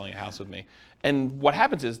were selling a house with me, and what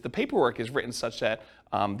happens is the paperwork is written such that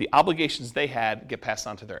the obligations they had get passed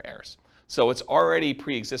on to their heirs. So it's already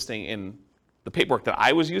pre-existing in the paperwork that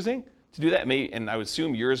I was using to do that, and I would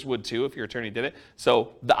assume yours would too if your attorney did it.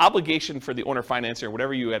 So the obligation for the owner financier,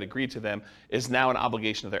 whatever you had agreed to them, is now an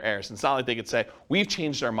obligation of their heirs. And it's not like they could say, we've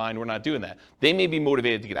changed our mind, we're not doing that. They may be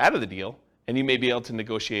motivated to get out of the deal, and you may be able to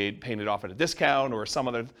negotiate paying it off at a discount or some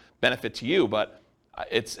other benefit to you, but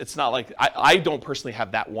it's not like, I don't personally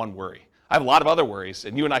have that one worry. I have a lot of other worries,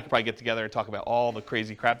 and you and I could probably get together and talk about all the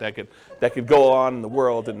crazy crap that could go on in the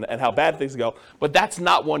world and how bad things go, but that's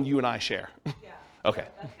not one you and I share. Yeah. Okay.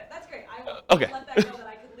 That's great. I will Okay. let that go that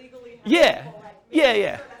I could legally have Yeah. people, like, Yeah, make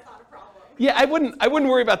yeah. sure that's not a problem. Yeah, I wouldn't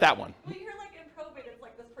worry about that one. Well, you hear like in probate, it's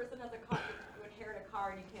like this person has a car, you inherit a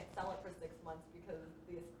car and you can't sell it for 6 months because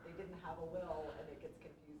they didn't have a will, and it gets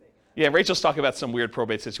confusing. Yeah, Rachel's talking about some weird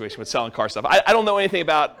probate situation with selling car stuff. I don't know anything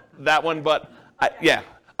about that one, but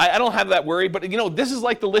I don't have that worry. But this is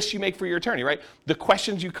like the list you make for your attorney, right? The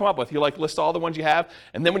questions you come up with, you like list all the ones you have,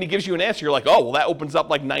 and then when he gives you an answer, you're like, oh, well, that opens up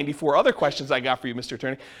like 94 other questions I got for you, Mr.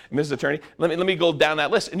 Attorney, Mrs. Attorney. Let me go down that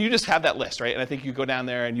list, and you just have that list, right? And I think you go down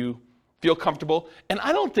there and you feel comfortable. And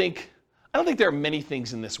I don't think there are many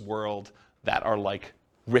things in this world that are like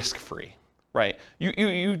risk-free. Right?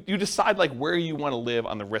 You decide like where you want to live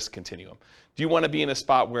on the risk continuum. Do you want to be in a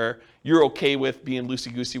spot where you're okay with being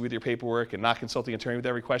loosey-goosey with your paperwork and not consulting an attorney with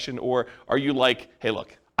every question? Or are you like, hey,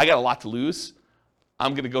 look, I got a lot to lose.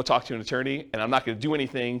 I'm going to go talk to an attorney, and I'm not going to do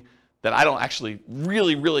anything that I don't actually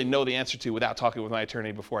really, really know the answer to without talking with my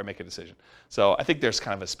attorney before I make a decision. So I think there's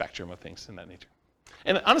kind of a spectrum of things in that nature.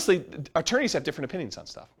 And honestly, attorneys have different opinions on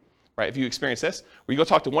stuff. Right? If you experience this, where you go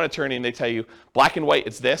talk to one attorney and they tell you, black and white,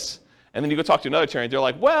 it's this. And then you go talk to another attorney, they're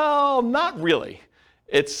like, well, not really.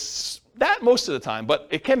 It's that most of the time, but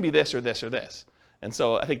it can be this or this or this. And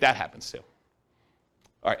so I think that happens too.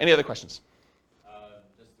 All right, any other questions?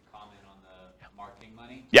 Just a comment on the marketing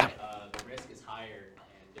money. Yeah. The risk is higher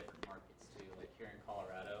in different markets too. Like here in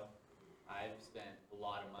Colorado, I've spent a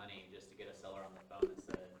lot of money just to get a seller on the phone and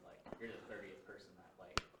said, like, you're the 30th person that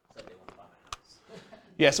said they want to buy my house.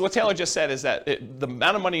 Yeah, so what Taylor just said is that the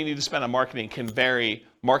amount of money you need to spend on marketing can vary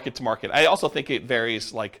market to market. I also think it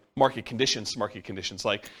varies like market conditions to market conditions.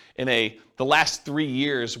 Like in the last 3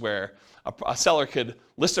 years where a seller could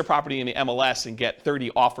list their property in the MLS and get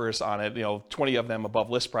 30 offers on it, 20 of them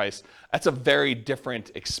above list price, that's a very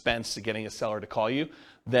different expense to getting a seller to call you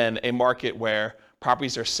than a market where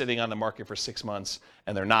properties are sitting on the market for 6 months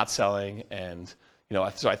and they're not selling. And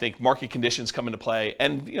so I think market conditions come into play,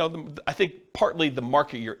 and I think partly the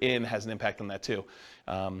market you're in has an impact on that too.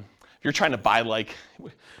 If you're trying to buy, like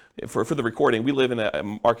for the recording, we live in a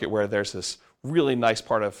market where there's this really nice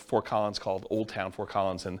part of Fort Collins called Old Town Fort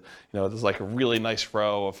Collins, and there's like a really nice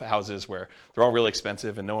row of houses where they're all really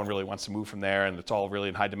expensive and no one really wants to move from there, and it's all really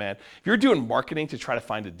in high demand. If you're doing marketing to try to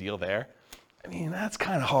find a deal there, I mean, that's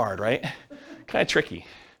kind of hard, right? Kind of tricky.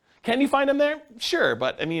 Can you find them there? Sure,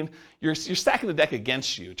 but I mean, you're stacking the deck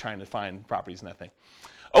against you trying to find properties in that thing.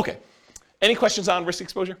 Okay, any questions on risk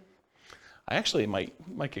exposure? I actually might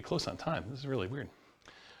get close on time. This is really weird.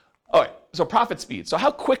 All right, so profit speed. So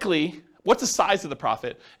how quickly, what's the size of the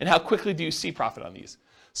profit, and how quickly do you see profit on these?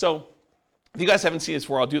 So if you guys haven't seen this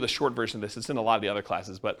before, I'll do the short version of this. It's in a lot of the other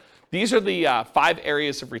classes, but these are the 5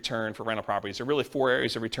 areas of return for rental properties. There are really 4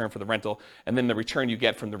 areas of return for the rental, and then the return you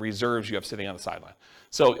get from the reserves you have sitting on the sideline.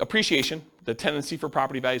 So appreciation, the tendency for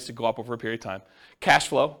property values to go up over a period of time. Cash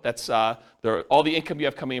flow, that's all the income you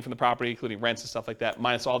have coming in from the property, including rents and stuff like that,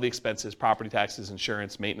 minus all the expenses, property taxes,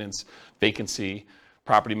 insurance, maintenance, vacancy,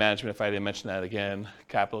 property management, if I didn't mention that again,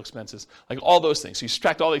 capital expenses, like all those things. So you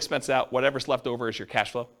subtract all the expenses out, whatever's left over is your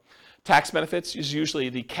cash flow. Tax benefits is usually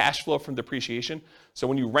the cash flow from depreciation. So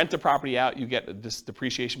when you rent the property out, you get this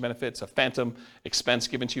depreciation benefit. It's a phantom expense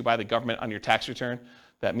given to you by the government on your tax return.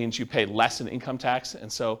 That means you pay less in income tax.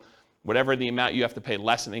 And so whatever the amount you have to pay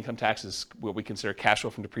less in income tax is what we consider cash flow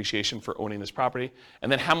from depreciation for owning this property.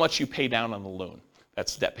 And then how much you pay down on the loan.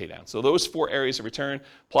 That's debt pay down. So those 4 areas of return,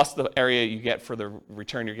 plus the area you get for the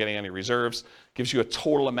return you're getting on your reserves, gives you a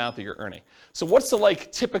total amount that you're earning. So what's the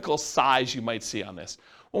typical size you might see on this?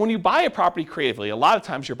 Well, when you buy a property creatively, a lot of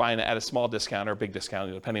times you're buying it at a small discount or a big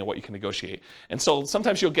discount, depending on what you can negotiate. And so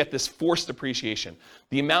sometimes you'll get this forced depreciation,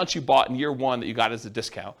 the amount you bought in year 1 that you got as a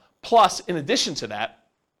discount, plus in addition to that,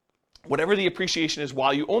 whatever the appreciation is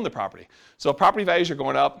while you own the property. So property values are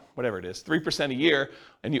going up, whatever it is, 3% a year,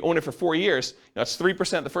 and you own it for 4 years. It's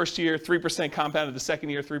 3% the first year, 3% compounded the second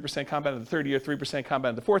year, 3% compounded the third year, 3%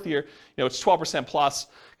 compounded the fourth year. It's 12% plus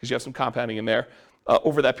because you have some compounding in there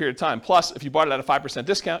over that period of time. Plus, if you bought it at a 5%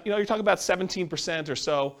 discount, you're talking about 17% or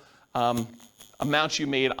so amounts you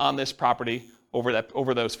made on this property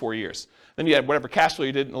over those 4 years. Then you had whatever cash flow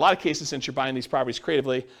you did. In a lot of cases, since you're buying these properties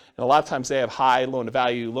creatively, and a lot of times they have high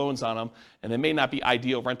loan-to-value loans on them, and they may not be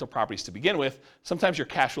ideal rental properties to begin with, sometimes your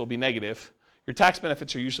cash flow will be negative. Your tax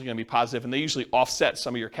benefits are usually going to be positive, and they usually offset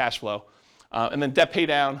some of your cash flow. And then debt pay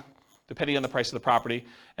down, depending on the price of the property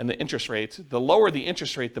and the interest rate. The lower the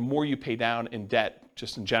interest rate, the more you pay down in debt,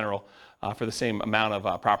 just in general, for the same amount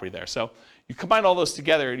of property there. So you combine all those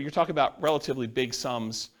together, you're talking about relatively big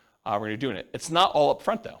sums when you're doing it. It's not all up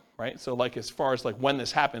front though, right? So as far as when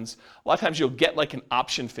this happens, a lot of times you'll get an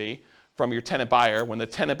option fee from your tenant buyer. When the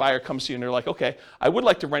tenant buyer comes to you and they're like, okay, I would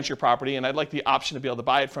like to rent your property and I'd like the option to be able to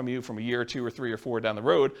buy it from you from a year or 2 or 3 or 4 down the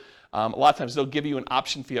road. A lot of times they'll give you an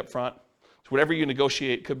option fee up front. So whatever you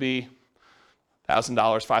negotiate could be $1,000,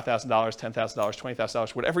 $5,000, $10,000,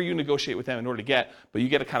 $20,000, whatever you negotiate with them in order to get, but you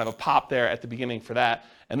get a kind of a pop there at the beginning for that.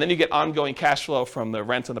 And then you get ongoing cash flow from the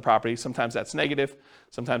rent on the property. Sometimes that's negative,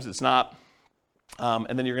 sometimes it's not.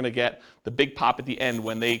 And then you're going to get the big pop at the end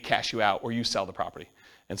when they cash you out or you sell the property.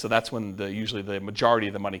 And so that's when usually the majority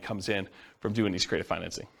of the money comes in from doing these creative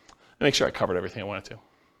financing. Let me make sure I covered everything I wanted to.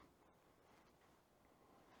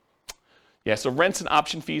 Yeah, so rents and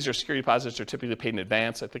option fees or security deposits are typically paid in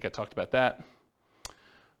advance. I think I talked about that.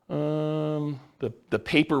 The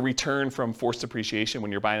paper return from forced depreciation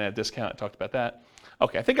when you're buying at a discount, I talked about that.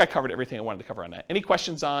 Okay, I think I covered everything I wanted to cover on that. Any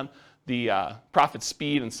questions on the profit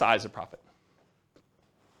speed and size of profit?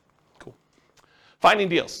 Cool. Finding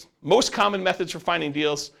deals. Most common methods for finding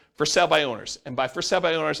deals for sale by owners. And by for sale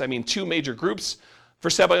by owners, I mean 2 major groups. For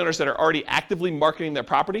sale by owners that are already actively marketing their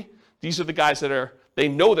property. These are the guys that they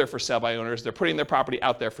know they're for sale by owners, they're putting their property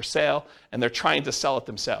out there for sale, and they're trying to sell it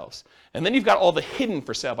themselves. And then you've got all the hidden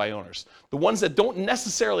for sale by owners, the ones that don't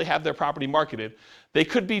necessarily have their property marketed. They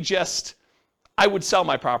could be just, I would sell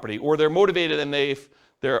my property, or they're motivated and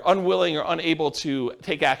they're unwilling or unable to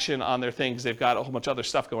take action on their things. They've got a whole bunch of other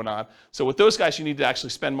stuff going on. So with those guys, you need to actually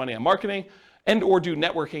spend money on marketing and or do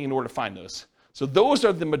networking in order to find those. So those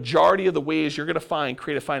are the majority of the ways you're going to find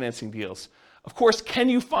creative financing deals. Of course, can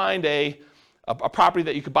you find a property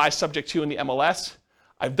that you could buy subject to in the MLS?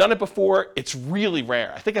 I've done it before. It's really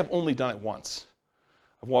rare. I think I've only done it once.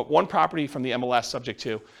 I've bought one property from the MLS subject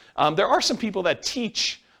to. There are some people that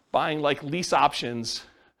teach buying lease options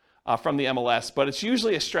from the MLS, but it's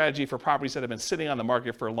usually a strategy for properties that have been sitting on the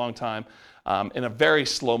market for a long time in a very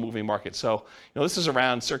slow-moving market. So, this is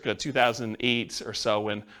around circa 2008 or so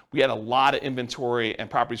when we had a lot of inventory and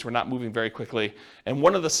properties were not moving very quickly. And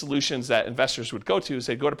one of the solutions that investors would go to is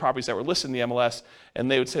they'd go to properties that were listed in the MLS and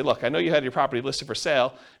they would say, look, I know you had your property listed for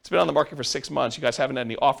sale. It's been on the market for 6 months. You guys haven't had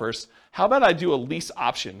any offers. How about I do a lease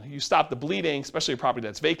option? You stop the bleeding, especially a property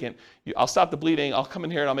that's vacant. I'll stop the bleeding. I'll come in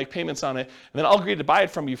here and I'll make payments on it. And then I'll agree to buy it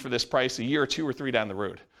from you for this price a year or 2 or 3 down the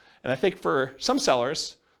road. And I think for some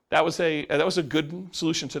sellers, that was a good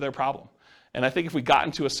solution to their problem. And I think if we got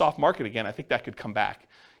into a soft market again, I think that could come back.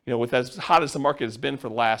 With as hot as the market has been for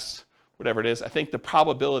the last, whatever it is, I think the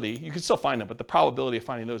probability, you can still find them, but the probability of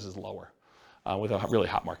finding those is lower with a really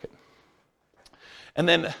hot market. And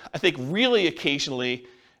then I think really occasionally,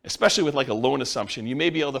 especially with a loan assumption, you may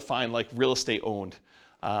be able to find real estate owned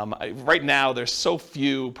Right now, there's so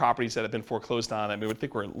few properties that have been foreclosed on. I mean, I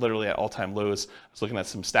think we're literally at all-time lows. I was looking at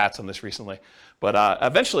some stats on this recently. But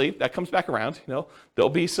eventually, that comes back around. There'll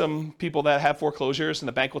be some people that have foreclosures, and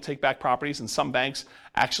the bank will take back properties. And some banks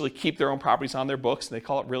actually keep their own properties on their books, and they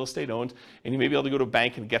call it real estate owned. And you may be able to go to a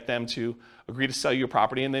bank and get them to agree to sell you a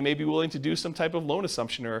property, and they may be willing to do some type of loan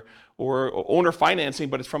assumption or owner financing,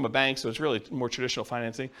 but it's from a bank, so it's really more traditional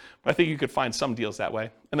financing. But I think you could find some deals that way.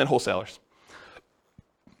 And then wholesalers.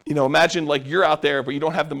 Imagine like you're out there, but you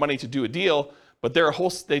don't have the money to do a deal, but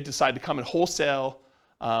they decide to come and wholesale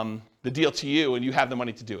the deal to you, and you have the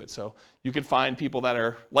money to do it. So you can find people that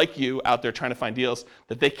are like you out there trying to find deals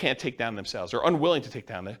that they can't take down themselves or unwilling to take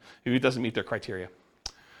down if it doesn't meet their criteria.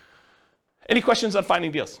 Any questions on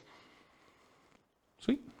finding deals?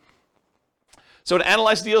 Sweet. So to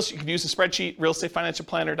analyze deals, you can use the spreadsheet,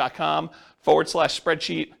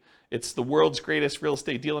 realestatefinancialplanner.com/spreadsheet. It's the world's greatest real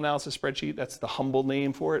estate deal analysis spreadsheet. That's the humble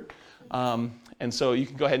name for it. And so you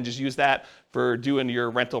can go ahead and just use that for doing your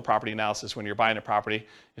rental property analysis when you're buying a property.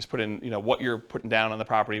 Just put in what you're putting down on the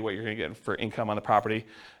property, what you're going to get for income on the property,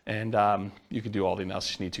 and you can do all the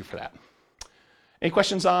analysis you need to for that. Any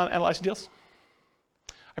questions on analyzing deals?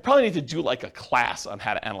 I probably need to do like a class on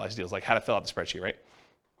how to analyze deals, like how to fill out the spreadsheet, right?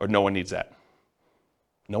 Or no one needs that?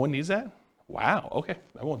 No one needs that? Wow, okay,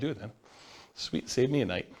 I won't do it then. Sweet, save me a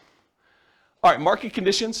night. All right, market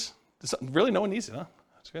conditions. Really, no one needs it, huh?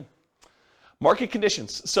 That's good. Market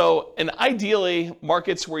conditions. So, and ideally,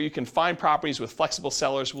 markets where you can find properties with flexible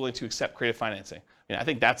sellers willing to accept creative financing. I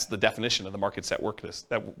think that's the definition of the markets that work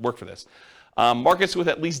for this. Markets with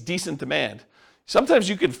at least decent demand. Sometimes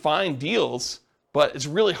you can find deals, but it's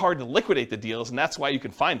really hard to liquidate the deals, and that's why you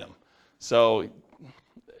can find them. So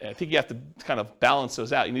I think you have to kind of balance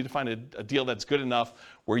those out. You need to find a deal that's good enough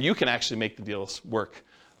where you can actually make the deals work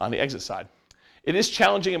on the exit side. It is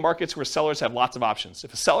challenging in markets where sellers have lots of options.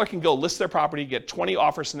 If a seller can go list their property, get 20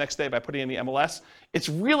 offers the next day by putting in the MLS, it's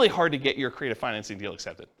really hard to get your creative financing deal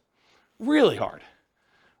accepted. Really hard,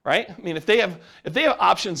 right? I mean, if they have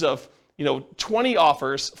options of 20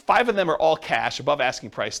 offers, 5 of them are all cash, above asking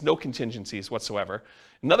price, no contingencies whatsoever.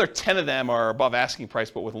 Another 10 of them are above asking price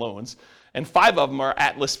but with loans, and 5 of them are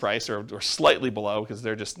at list price or slightly below because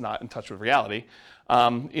they're just not in touch with reality.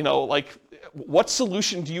 What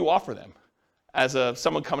solution do you offer them as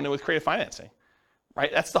someone coming in with creative financing, right?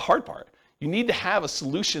 That's the hard part. You need to have a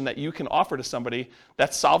solution that you can offer to somebody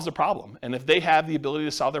that solves the problem. And if they have the ability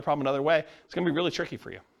to solve their problem another way, it's going to be really tricky for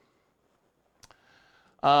you.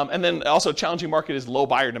 And then also a challenging market is low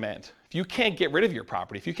buyer demand. If you can't get rid of your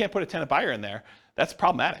property, if you can't put a tenant buyer in there, that's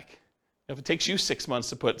problematic. If it takes you 6 months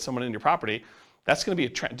to put someone in your property, that's going to be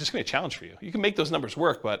just going to be a challenge for you. You can make those numbers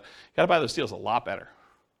work, but you got to buy those deals a lot better.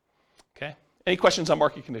 Okay? Any questions on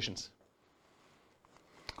market conditions?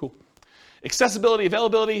 Cool. Accessibility,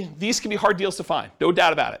 availability, these can be hard deals to find, no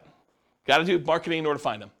doubt about it. Got to do marketing in order to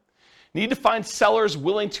find them. Need to find sellers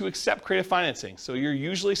willing to accept creative financing, so you're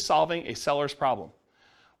usually solving a seller's problem.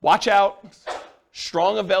 Watch out,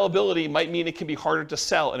 strong availability might mean it can be harder to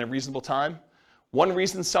sell in a reasonable time. One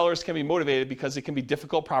reason sellers can be motivated because it can be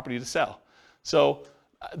difficult property to sell. So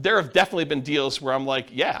there have definitely been deals where I'm like,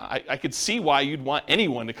 yeah, I could see why you'd want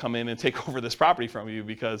anyone to come in and take over this property from you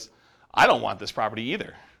because I don't want this property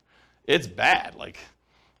either. It's bad.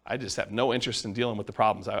 I just have no interest in dealing with the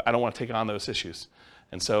problems. I don't want to take on those issues.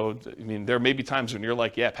 And so, there may be times when you're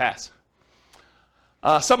like, yeah, pass.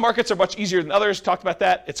 Some markets are much easier than others. Talked about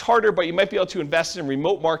that. It's harder, but you might be able to invest in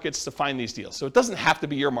remote markets to find these deals. So it doesn't have to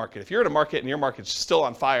be your market. If you're in a market and your market's still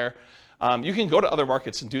on fire, you can go to other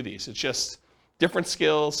markets and do these. It's just different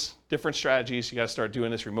skills, different strategies. You got to start doing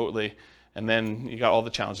this remotely, and then you got all the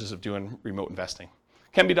challenges of doing remote investing.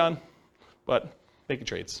 Can be done, but making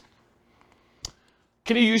trades.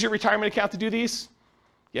 Can you use your retirement account to do these?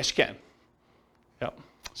 Yes, you can. Yep.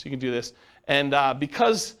 So you can do this. And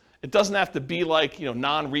because it doesn't have to be like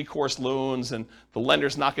non-recourse loans, and the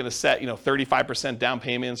lender's not going to set 35% down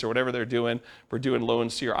payments or whatever they're doing for doing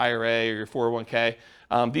loans to your IRA or your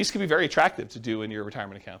 401k. These can be very attractive to do in your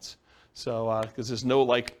retirement accounts. So because there's no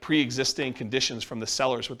pre-existing conditions from the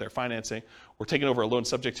sellers with their financing. We're taking over a loan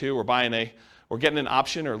subject to, we're getting an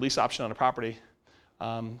option or a lease option on a property.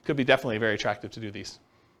 Could be definitely very attractive to do these.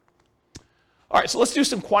 All right, so let's do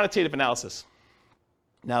some quantitative analysis.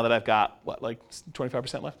 Now that I've got,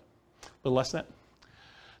 25% left? A little less than that.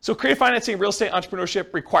 So creative financing and real estate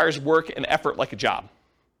entrepreneurship requires work and effort like a job.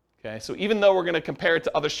 Okay, so even though we're going to compare it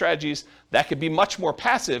to other strategies that could be much more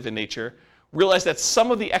passive in nature, realize that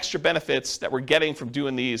some of the extra benefits that we're getting from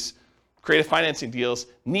doing these creative financing deals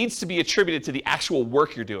needs to be attributed to the actual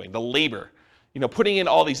work you're doing, the labor. putting in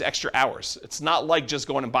all these extra hours. It's not like just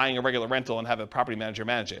going and buying a regular rental and have a property manager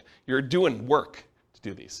manage it. You're doing work to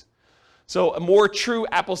do these. So a more true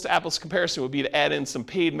apples to apples comparison would be to add in some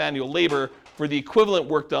paid manual labor for the equivalent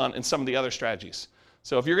work done in some of the other strategies.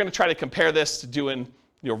 So if you're going to try to compare this to doing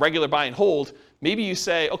regular buy and hold, maybe you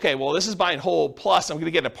say, okay, well, this is buy and hold, plus I'm going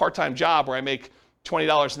to get a part-time job where I make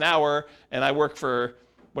 $20 an hour and I work for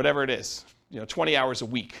whatever it is, 20 hours a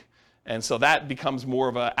week. And so that becomes more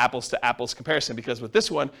of an apples to apples comparison, because with this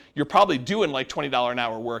one, you're probably doing like $20 an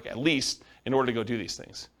hour work at least in order to go do these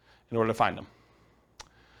things, in order to find them.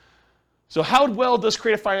 So how well does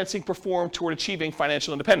creative financing perform toward achieving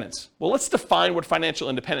financial independence? Well, let's define what financial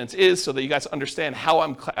independence is so that you guys understand how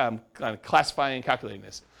I'm classifying and calculating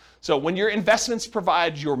this. So when your investments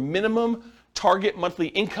provide your minimum target monthly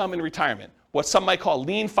income in retirement, what some might call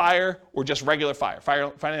lean FIRE or just regular FIRE.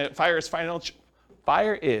 FIRE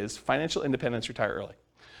is financial independence, retire early.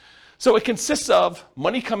 So it consists of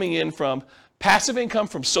money coming in from passive income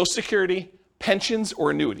from Social Security, pensions,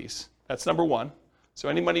 or annuities. That's number one. So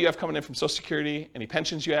any money you have coming in from Social Security, any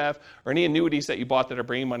pensions you have, or any annuities that you bought that are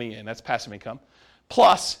bringing money in, that's passive income.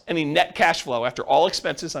 Plus any net cash flow after all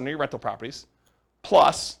expenses under your rental properties.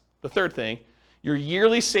 Plus, the third thing, your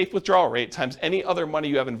yearly safe withdrawal rate times any other money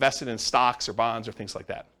you have invested in stocks or bonds or things like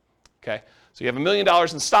that. Okay? So you have $1 million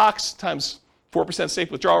in stocks times 4% safe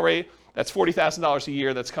withdrawal rate. That's $40,000 a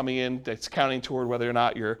year that's coming in, that's counting toward whether or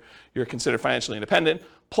not you're considered financially independent.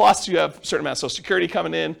 Plus you have a certain amount of Social Security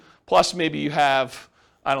coming in. Plus maybe you have,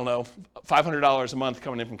 I don't know, $500 a month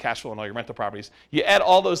coming in from cash flow and all your rental properties. You add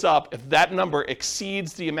all those up. If that number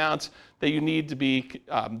exceeds the amount that you need to be,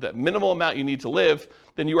 the minimal amount you need to live,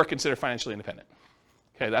 then you are considered financially independent.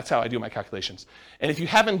 Okay, that's how I do my calculations. And if you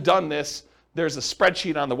haven't done this, there's a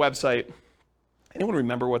spreadsheet on the website. Anyone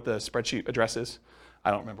remember what the spreadsheet address is?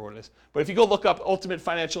 I don't remember what it is. But if you go look up Ultimate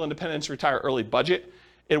Financial Independence Retire Early Budget,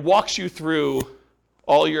 it walks you through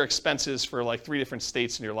all your expenses for like 3 different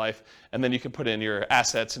states in your life, and then you can put in your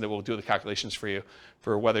assets and it will do the calculations for you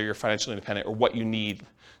for whether you're financially independent or what you need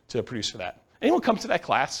to produce for that. Anyone come to that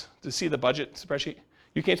class to see the budget spreadsheet?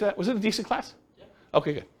 You came to that? Was it a decent class? Yeah.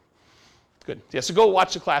 Okay, good. Good. Yeah, so go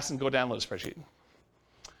watch the class and go download the spreadsheet.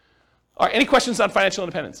 All right, any questions on financial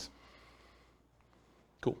independence?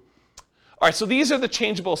 Cool. All right, so these are the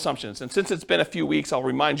changeable assumptions, and since it's been a few weeks, I'll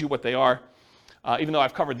remind you what they are. Even though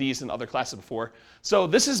I've covered these in other classes before. So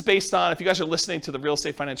this is based on, if you guys are listening to the Real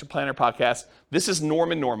Estate Financial Planner podcast, this is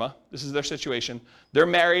Norm and Norma. This is their situation. They're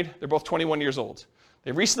married. They're both 21 years old.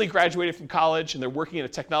 They recently graduated from college, and they're working in a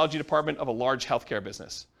technology department of a large healthcare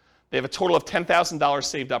business. They have a total of $10,000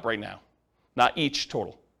 saved up right now, not each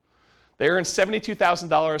total. They earn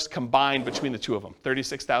 $72,000 combined between the two of them,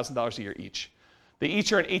 $36,000 a year each. They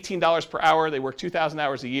each earn $18 per hour. They work 2,000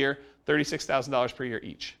 hours a year, $36,000 per year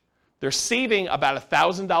each. They're saving about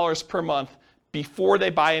 $1,000 per month before they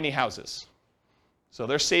buy any houses. So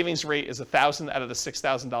their savings rate is $1,000 out of the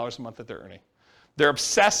 $6,000 a month that they're earning. They're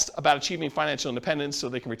obsessed about achieving financial independence so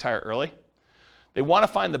they can retire early. They want to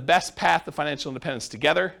find the best path to financial independence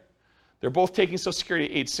together. They're both taking Social Security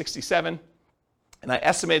at age 67. And I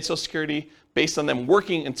estimated Social Security based on them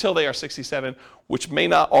working until they are 67, which may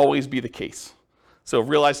not always be the case. So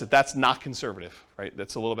realize that that's not conservative, right?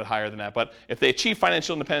 That's a little bit higher than that. But if they achieve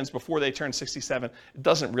financial independence before they turn 67, it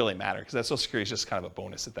doesn't really matter because that Social Security is just kind of a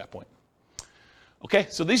bonus at that point. Okay,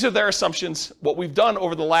 so these are their assumptions. What we've done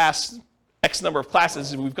over the last X number of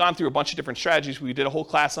classes is we've gone through a bunch of different strategies. We did a whole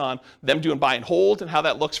class on them doing buy and hold and how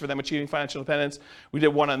that looks for them achieving financial independence. We did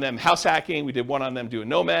one on them house hacking. We did one on them doing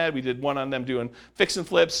nomad. We did one on them doing fix and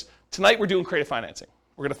flips. Tonight we're doing creative financing.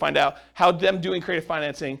 We're going to find out how them doing creative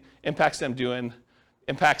financing impacts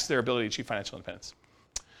their ability to achieve financial independence.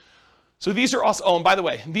 So these are also, oh, and by the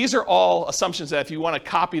way, these are all assumptions that if you want to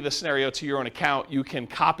copy the scenario to your own account, you can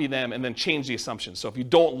copy them and then change the assumptions. So if you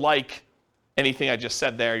don't like anything I just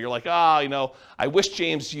said there, you're like, I wish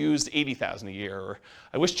James used $80,000 a year, or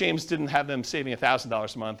I wish James didn't have them saving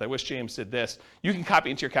 $1,000 a month. I wish James did this. You can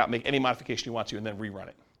copy into your account, make any modification you want to, and then rerun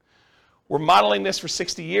it. We're modeling this for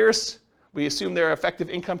 60 years. We assume their effective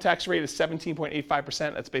income tax rate is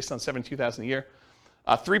 17.85%. That's based on $72,000 a year.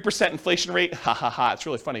 3% inflation rate, it's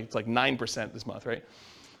really funny. It's like 9% this month, right?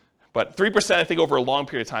 But 3%, I think, over a long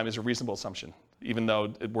period of time is a reasonable assumption, even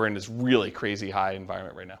though we're in this really crazy high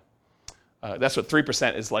environment right now. That's what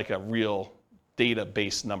 3% is, like a real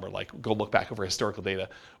data-based number. Like, go look back over historical data.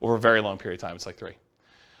 Over a very long period of time, it's like 3.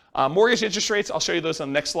 Mortgage interest rates, I'll show you those on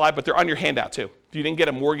the next slide, but they're on your handout too. If you didn't get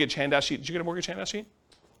a mortgage handout sheet, did you get a mortgage handout sheet?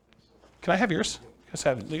 Can I have yours?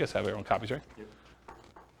 You guys have your own copies, right?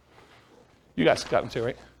 You guys got them too,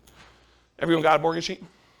 right? Everyone got a mortgage sheet?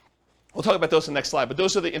 We'll talk about those in the next slide, but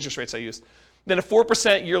those are the interest rates I used. Then a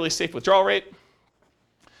 4% yearly safe withdrawal rate.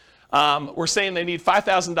 We're saying they need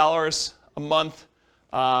 $5,000 a month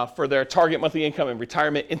for their target monthly income in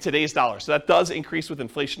retirement in today's dollars. So that does increase with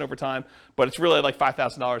inflation over time, but it's really like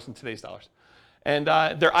 $5,000 in today's dollars. And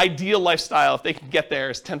their ideal lifestyle, if they can get there,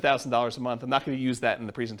 is $10,000 a month. I'm not going to use that in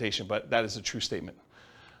the presentation, but that is a true statement.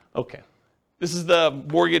 Okay. This is the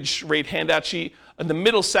mortgage rate handout sheet. In the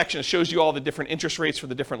middle section, it shows you all the different interest rates for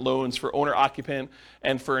the different loans for owner-occupant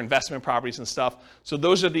and for investment properties and stuff. So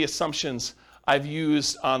those are the assumptions I've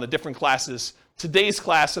used on the different classes. Today's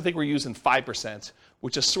class, I think we're using 5%,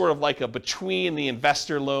 which is sort of like a between the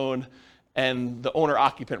investor loan and the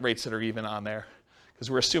owner-occupant rates that are even on there.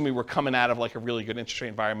 Because we're assuming we're coming out of like a really good interest rate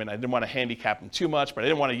environment. I didn't want to handicap them too much, but I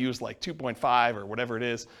didn't want to use like 2.5 or whatever it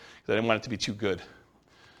is, because I didn't want it to be too good.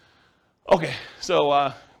 Okay,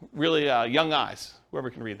 so really young eyes, whoever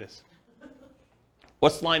can read this.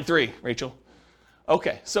 What's line 3, Rachel?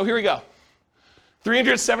 Okay, so here we go.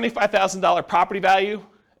 $375,000 property value,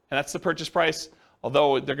 and that's the purchase price,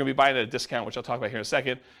 although they're going to be buying at a discount, which I'll talk about here in a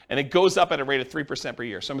second, and it goes up at a rate of 3% per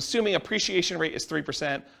year. So I'm assuming appreciation rate is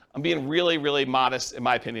 3%. I'm being really, really modest in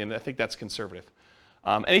my opinion. I think that's conservative.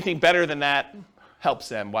 Anything better than that helps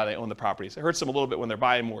them while they own the properties. It hurts them a little bit when they're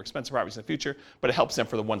buying more expensive properties in the future, but it helps them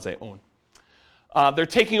for the ones they own. They're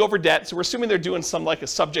taking over debt, so we're assuming they're doing some like a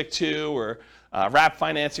subject to or wrap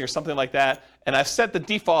financing or something like that. And I've set the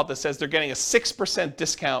default that says they're getting a 6%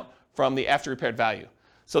 discount from the after repaired value.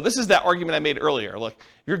 So this is that argument I made earlier. Look,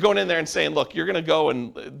 you're going in there and saying, look, you're going to go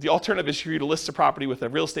and the alternative is for you to list a property with a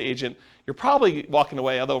real estate agent. You're probably walking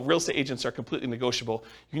away, although real estate agents are completely negotiable.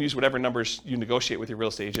 You can use whatever numbers you negotiate with your real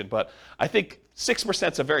estate agent. But I think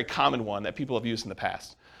 6% is a very common one that people have used in the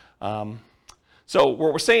past. So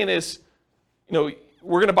what we're saying is, we're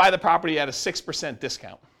going to buy the property at a 6%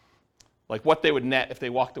 discount. Like what they would net if they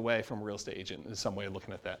walked away from a real estate agent is some way of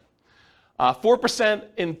looking at that.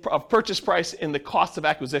 4% of purchase price in the cost of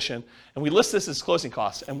acquisition, and we list this as closing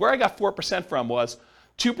costs. And where I got 4% from was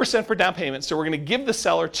 2% for down payment. So we're going to give the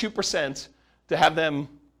seller 2% to have them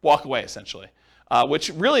walk away, essentially, which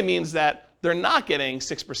really means that they're not getting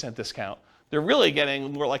 6% discount. They're really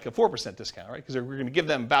getting more like a 4% discount, right? Because we're going to give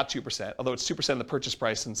them about 2%, although it's 2% of the purchase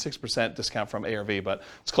price and 6% discount from ARV, but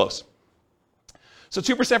it's close. So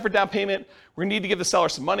 2% for down payment. We're going to need to give the seller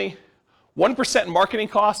some money. 1% in marketing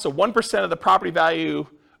costs, so 1% of the property value,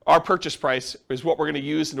 our purchase price, is what we're going to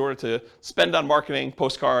use in order to spend on marketing,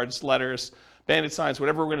 postcards, letters, bandit signs,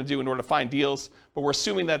 whatever we're going to do in order to find deals. But we're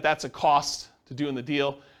assuming that that's a cost to doing the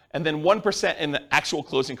deal. And then 1% in the actual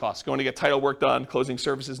closing costs, going to get title work done, closing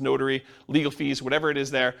services, notary, legal fees, whatever it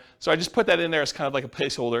is there. So I just put that in there as kind of like a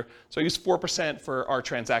placeholder. So I use 4% for our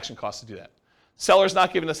transaction costs to do that. Seller's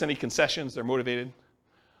not giving us any concessions. They're motivated.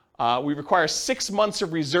 We require 6 months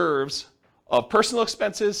of reserves of personal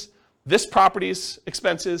expenses, this property's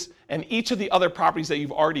expenses, and each of the other properties that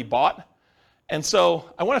you've already bought. And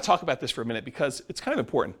so I want to talk about this for a minute because it's kind of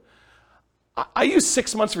important. I use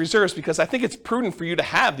 6 months reserves because I think it's prudent for you to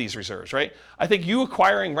have these reserves, right? I think you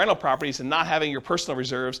acquiring rental properties and not having your personal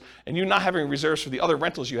reserves and you not having reserves for the other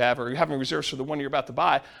rentals you have or you having reserves for the one you're about to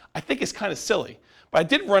buy, I think is kind of silly. But I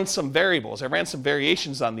did run some variables. I ran some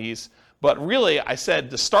variations on these. But really, I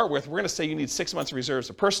said to start with, we're going to say you need 6 months of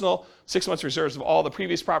reserves of personal, 6 months of reserves of all the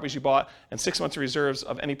previous properties you bought, and 6 months of reserves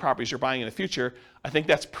of any properties you're buying in the future. I think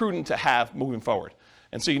that's prudent to have moving forward.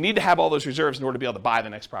 And so you need to have all those reserves in order to be able to buy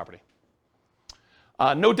the next property.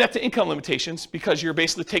 No debt to income limitations because you're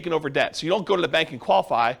basically taking over debt. So you don't go to the bank and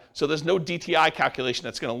qualify, so there's no DTI calculation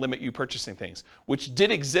that's going to limit you purchasing things, which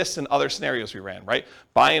did exist in other scenarios we ran, right?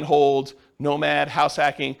 Buy and hold, nomad, house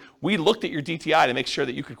hacking. We looked at your DTI to make sure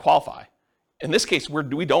that you could qualify. In this case,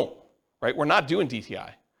 we don't, right? We're not doing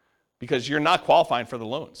DTI because you're not qualifying for the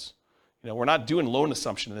loans. We're not doing loan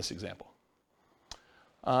assumption in this example.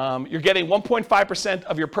 You're getting 1.5%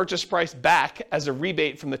 of your purchase price back as a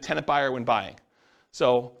rebate from the tenant buyer when buying.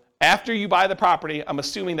 So after you buy the property, I'm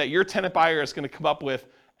assuming that your tenant buyer is going to come up with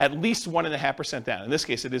at least 1.5% down. In this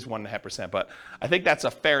case, it is 1.5%, but I think that's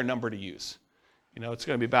a fair number to use. It's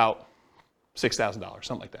going to be about $6,000,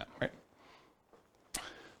 something like that, right?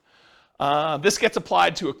 This gets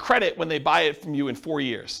applied to a credit when they buy it from you in 4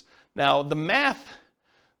 years. Now, the math,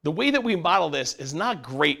 the way that we model this is not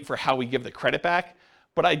great for how we give the credit back,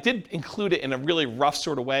 but I did include it in a really rough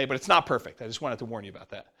sort of way, but it's not perfect. I just wanted to warn you about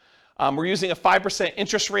that. We're using a 5%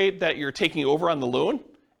 interest rate that you're taking over on the loan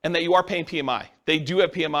and that you are paying PMI. They do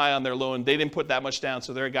have PMI on their loan. They didn't put that much down,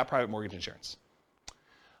 so they got private mortgage insurance.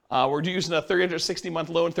 We're using a 360-month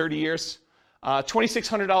loan, 30 years.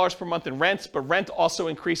 $2,600 per month in rent, but rent also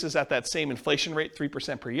increases at that same inflation rate,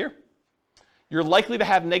 3% per year. you're likely to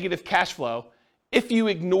have negative cash flow if you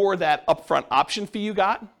ignore that upfront option fee you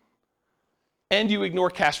got and you ignore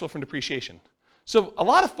cash flow from depreciation. So a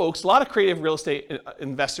lot of folks, a lot of creative real estate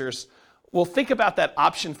investors will think about that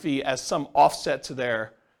option fee as some offset to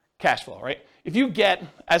their cash flow, right? If you get,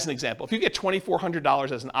 as an example, if you get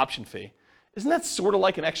 $2,400 as an option fee, isn't that sort of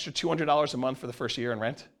like an extra $200 a month for the first year in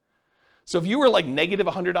rent? So if you were like negative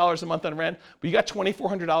 $100 a month on rent, but you got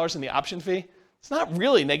 $2,400 in the option fee, it's not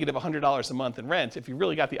really negative $100 a month in rent if you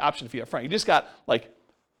really got the option fee up front. You just got like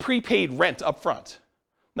prepaid rent up front.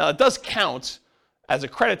 Now it does count as a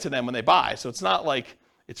credit to them when they buy, so it's not like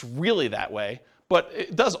it's really that way, but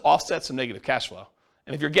it does offset some negative cash flow.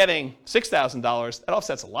 And if you're getting $6,000, that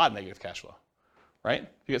offsets a lot of negative cash flow, right?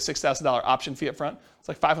 If you get $6,000 option fee up front, it's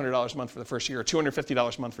like $500 a month for the first year, or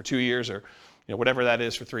 $250 a month for 2 years, or whatever that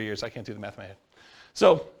is for 3 years. I can't do the math in my head.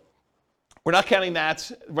 So we're not counting that.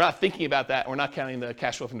 We're not thinking about that. We're not counting the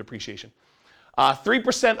cash flow from depreciation.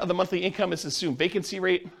 3% of the monthly income is the assumed vacancy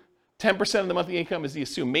rate. 10% of the monthly income is the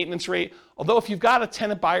assumed maintenance rate. Although if you've got a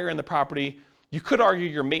tenant buyer in the property, you could argue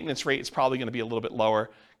your maintenance rate is probably going to be a little bit lower,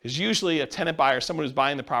 because usually a tenant buyer, someone who's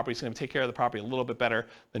buying the property, is going to take care of the property a little bit better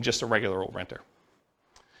than just a regular old renter.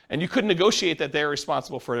 And you could negotiate that they're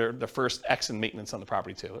responsible for the first X in maintenance on the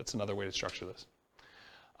property too. That's another way to structure this.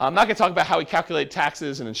 I'm not going to talk about how we calculate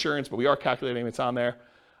taxes and insurance, but we are calculating, it's on there.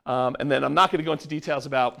 And then I'm not going to go into details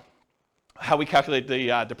about how we calculate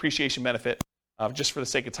the depreciation benefit, just for the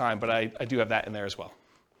sake of time, but I do have that in there as well.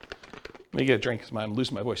 Let me get a drink because I'm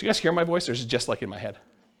losing my voice. You guys hear my voice, or is it just like in my head?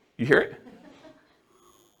 You hear it?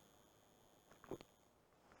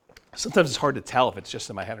 Sometimes it's hard to tell if it's just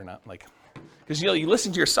in my head or not. Because you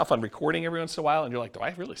listen to yourself on recording every once in a while, and you're like, do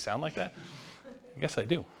I really sound like that? I guess I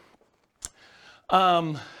do.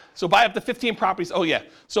 So buy up to 15 properties. Oh yeah.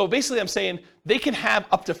 So basically I'm saying they can have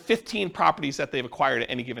up to 15 properties that they've acquired at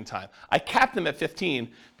any given time. I cap them at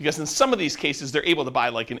 15 because in some of these cases they're able to buy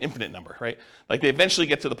like an infinite number, right? Like they eventually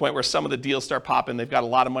get to the point where some of the deals start popping, they've got a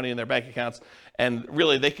lot of money in their bank accounts, and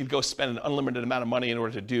really they could go spend an unlimited amount of money in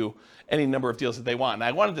order to do any number of deals that they want. And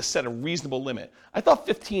I wanted to set a reasonable limit. I thought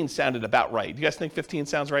 15 sounded about right. Do you guys think 15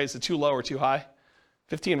 sounds right? Is it too low or too high?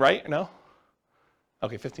 15 right or no?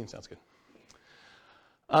 Okay, 15 sounds good.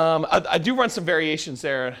 I do run some variations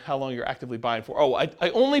there, how long you're actively buying for. Oh, I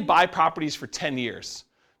only buy properties for 10 years.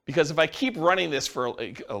 Because if I keep running this for,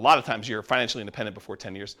 a lot of times you're financially independent before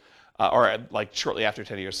 10 years, or like shortly after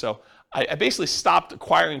 10 years. So I basically stopped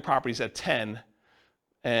acquiring properties at 10,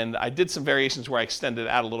 and I did some variations where I extended it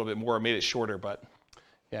out a little bit more, made it shorter, but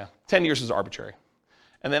yeah, 10 years is arbitrary.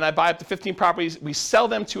 And then I buy up to 15 properties. We sell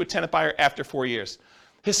them to a tenant buyer after 4 years.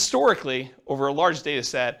 Historically, over a large data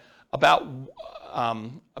set,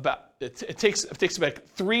 it takes about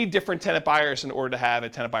 3 different tenant buyers in order to have a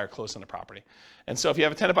tenant buyer close on the property. And so if you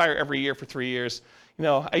have a tenant buyer every year for 3 years,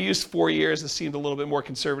 I used 4 years. This seemed a little bit more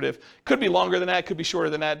conservative. Could be longer than that, could be shorter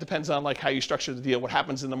than that. Depends on like how you structure the deal, what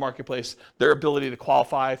happens in the marketplace, their ability to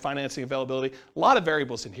qualify, financing availability, a lot of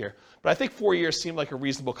variables in here. But I think 4 years seemed like a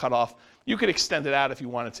reasonable cutoff. You could extend it out if you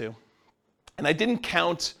wanted to. And I didn't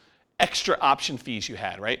count extra option fees you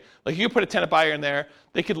had, right? Like you put a tenant buyer in there,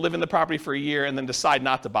 they could live in the property for a year and then decide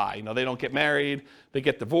not to buy. They don't get married, they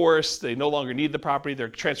get divorced, they no longer need the property, they're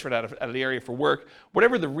transferred out of the area for work,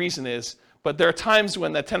 whatever the reason is. But there are times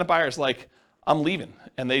when that tenant buyer is like, I'm leaving,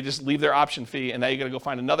 and they just leave their option fee, and now you got to go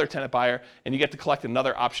find another tenant buyer, and you get to collect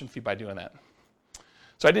another option fee by doing that.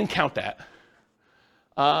 So I didn't count that.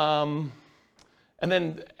 And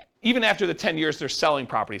then even after the 10 years, they're selling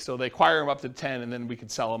property. So they acquire them up to 10, and then we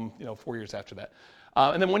could sell them 4 years after that.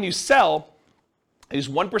 And then when you sell, use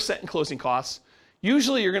 1% in closing costs.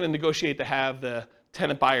 Usually you're going to negotiate to have the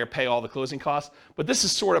tenant buyer pay all the closing costs, but this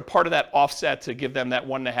is sort of part of that offset to give them that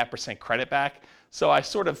 1.5% credit back. So I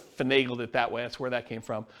sort of finagled it that way. That's where that came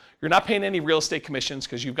from. You're not paying any real estate commissions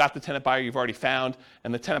because you've got the tenant buyer you've already found,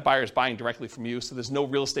 and the tenant buyer is buying directly from you, so there's no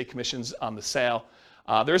real estate commissions on the sale.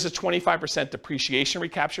 There's a 25% depreciation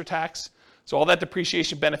recapture tax. So all that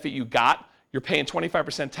depreciation benefit you got, you're paying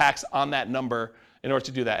 25% tax on that number in order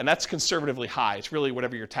to do that. And that's conservatively high. It's really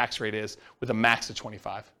whatever your tax rate is with a max of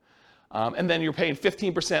 25. And then you're paying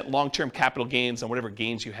 15% long-term capital gains on whatever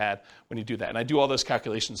gains you had when you do that. And I do all those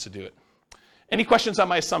calculations to do it. Any questions on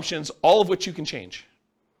my assumptions, all of which you can change?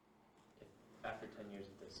 After 10 years,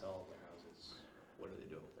 if they sell all their houses, what do they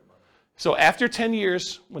do with their money? So after 10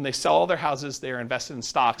 years, when they sell all their houses, they are invested in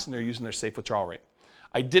stocks and they're using their safe withdrawal rate.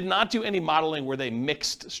 I did not do any modeling where they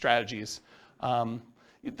mixed strategies.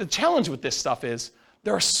 The challenge with this stuff is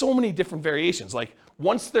there are so many different variations. Like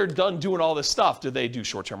once they're done doing all this stuff, do they do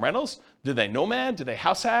short-term rentals? Do they nomad? Do they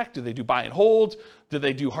house hack? Do they do buy and hold? Do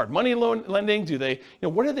they do hard money loan lending? Do they,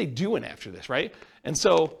 what are they doing after this, right? And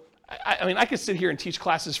so, I mean, I could sit here and teach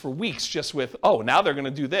classes for weeks just with, oh, now they're going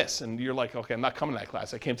to do this. And you're like, okay, I'm not coming to that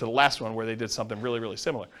class. I came to the last one where they did something really, really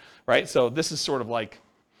similar, right? So this is sort of like,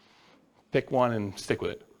 pick one and stick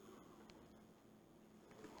with it.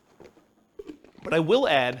 But I will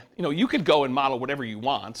add, you could go and model whatever you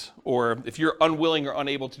want, or if you're unwilling or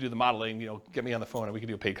unable to do the modeling, get me on the phone and we can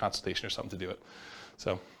do a paid consultation or something to do it.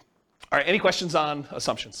 So, all right, any questions on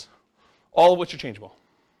assumptions? All of which are changeable.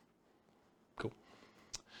 Cool.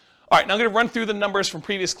 All right, now I'm going to run through the numbers from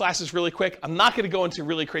previous classes really quick. I'm not going to go into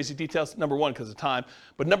really crazy details, number one, because of time,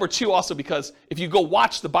 but number two also because if you go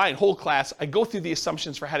watch the buy and hold class, I go through the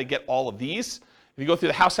assumptions for how to get all of these. If you go through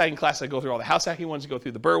the house hacking class, I go through all the house hacking ones. You go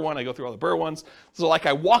through the Burr one, I go through all the Burr ones. So like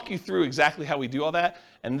I walk you through exactly how we do all that.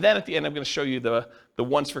 And then at the end, I'm going to show you the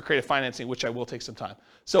ones for creative financing, which I will take some time.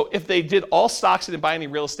 So if they did all stocks and didn't buy any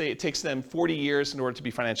real estate, it takes them 40 years in order to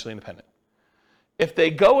be financially independent. If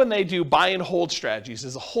they go and they do buy and hold strategies,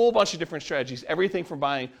 there's a whole bunch of different strategies. Everything from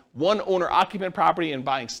buying one owner occupant property and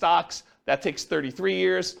buying stocks, that takes 33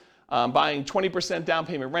 years. Buying 20% down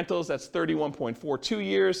payment rentals, that's 31.42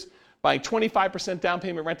 years. Buying 25% down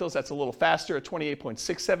payment rentals, that's a little faster at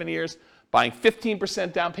 28.67 years. Buying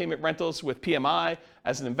 15% down payment rentals with PMI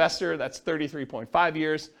as an investor, that's 33.5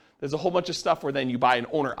 years. There's a whole bunch of stuff where then you buy an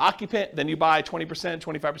owner occupant, then you buy 20%,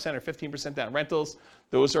 25%, or 15% down rentals.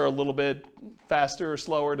 Those are a little bit faster or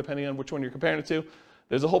slower depending on which one you're comparing it to.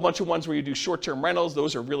 There's a whole bunch of ones where you do short-term rentals.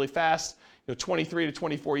 Those are really fast, 23 to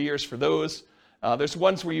 24 years for those. There's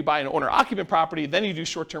ones where you buy an owner-occupant property, then you do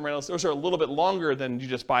short-term rentals. Those are a little bit longer than you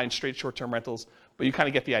just buying straight short-term rentals, but you kind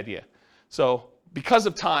of get the idea. So because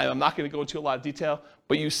of time, I'm not going to go into a lot of detail,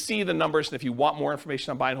 but you see the numbers, and if you want more information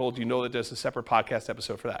on buy and hold, you know that there's a separate podcast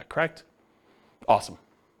episode for that, correct? Awesome.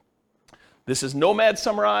 This is Nomad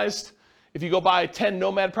summarized. If you go buy 10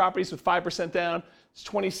 Nomad properties with 5% down, it's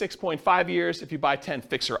 26.5 years. If you buy 10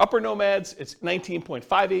 fixer-upper Nomads, it's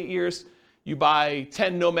 19.58 years. You buy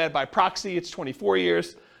 10 Nomad by proxy, it's 24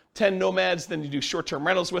 years. 10 Nomads, then you do short-term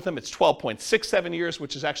rentals with them, it's 12.67 years,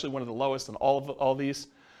 which is actually one of the lowest in all these.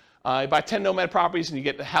 You buy 10 Nomad properties and you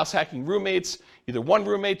get the house hacking roommates, either one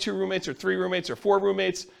roommate, two roommates, or three roommates, or four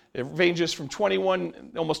roommates. It ranges from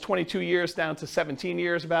 21, almost 22 years down to 17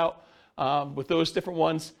 years about with those different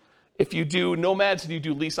ones. If you do Nomads and you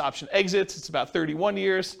do lease option exits, it's about 31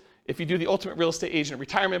 years. If you do the ultimate real estate agent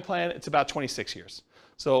retirement plan, it's about 26 years.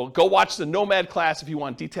 So go watch the Nomad class if you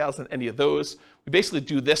want details on any of those. We basically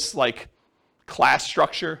do this like class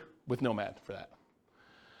structure with Nomad for that.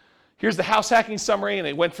 Here's the house hacking summary, and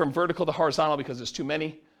it went from vertical to horizontal because there's too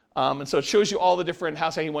many. And so it shows you all the different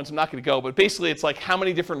house hacking ones. I'm not going to go, but basically it's like how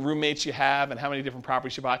many different roommates you have and how many different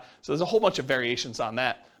properties you buy. So there's a whole bunch of variations on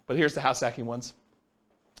that, but here's the house hacking ones.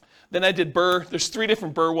 Then I did Burr. There's 3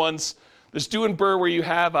 different Burr ones. There's doing Burr where you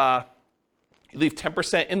have, you leave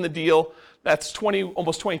 10% in the deal. That's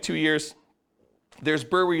almost 22 years. There's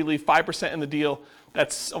Burr where you leave 5% in the deal.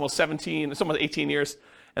 That's almost 17, it's almost 18 years.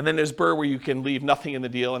 And then there's Burr where you can leave nothing in the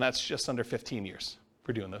deal, and that's just under 15 years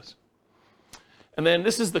for doing those. And then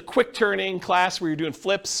this is the quick turning class where you're doing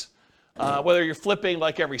flips, whether you're flipping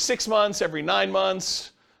like every 6 months, every 9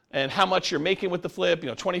 months, and how much you're making with the flip,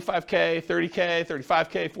 25K, 30K,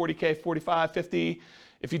 35K, 40K, 45, 50.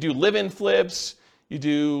 If you do live-in flips, you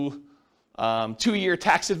do 2-year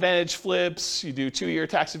tax advantage flips, you do 2-year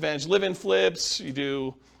tax advantage live-in flips, you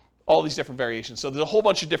do all these different variations. So there's a whole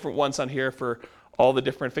bunch of different ones on here for all the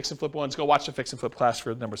different fix and flip ones. Go watch the fix and flip class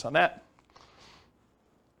for the numbers on that.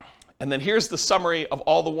 And then here's the summary of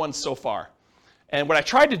all the ones so far. And what I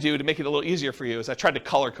tried to do to make it a little easier for you is I tried to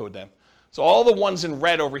color code them. So all the ones in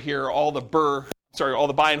red over here are all the all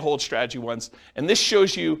the buy and hold strategy ones. And this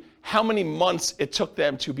shows you how many months it took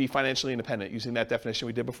them to be financially independent using that definition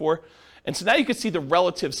we did before. And so now you can see the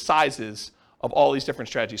relative sizes of all these different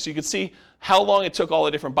strategies. So you can see how long it took all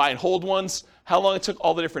the different buy and hold ones, how long it took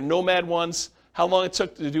all the different Nomad ones, how long it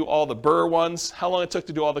took to do all the Burr ones, how long it took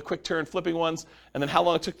to do all the quick turn flipping ones, and then how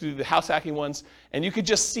long it took to do the house hacking ones. And you could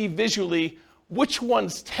just see visually which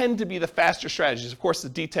ones tend to be the faster strategies. Of course, the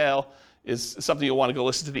detail is something you'll want to go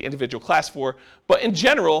listen to the individual class for. But in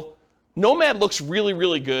general, Nomad looks really,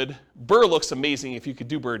 really good. Burr looks amazing if you could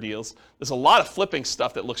do Burr deals. There's a lot of flipping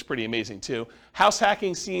stuff that looks pretty amazing too. House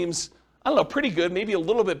hacking seems, I don't know, pretty good, maybe a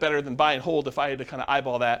little bit better than buy and hold if I had to kind of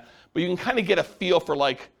eyeball that. But you can kind of get a feel for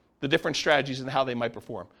like the different strategies and how they might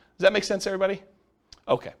perform. Does that make sense, everybody?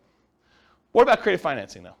 Okay. What about creative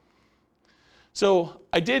financing though? So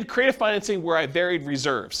I did creative financing where I varied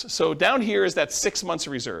reserves. So down here is that 6 months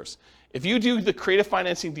of reserves. If you do the creative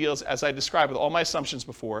financing deals as I described with all my assumptions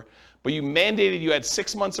before, but you mandated you had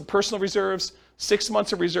 6 months of personal reserves, 6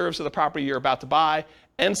 months of reserves of the property you're about to buy,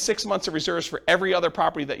 and 6 months of reserves for every other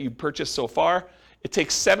property that you purchased so far, it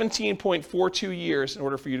takes 17.42 years in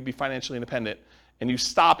order for you to be financially independent, and you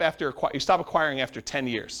stop acquiring after 10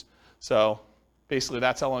 years. So basically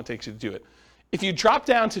that's how long it takes you to do it. If you drop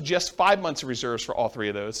down to just 5 months of reserves for all three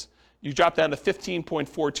of those, you drop down to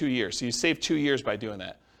 15.42 years. So you save 2 years by doing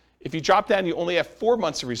that. If you drop down, you only have 4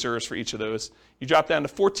 months of reserves for each of those. You drop down to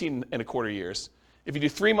 14.25 years. If you do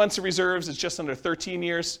 3 months of reserves, it's just under 13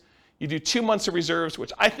 years. You do 2 months of reserves,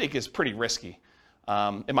 which I think is pretty risky,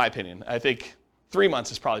 in my opinion. I think 3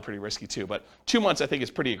 months is probably pretty risky too, but 2 months I think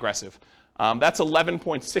is pretty aggressive. That's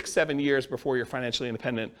 11.67 years before you're financially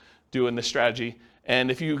independent doing this strategy.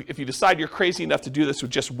 And if you decide you're crazy enough to do this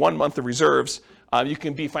with just 1 month of reserves, you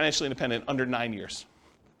can be financially independent under 9 years.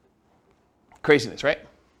 Craziness, right?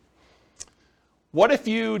 What if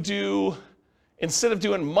you do, instead of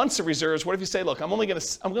doing months of reserves, what if you say, look, I'm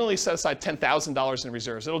only set aside $10,000 in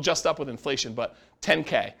reserves. It'll adjust up with inflation, but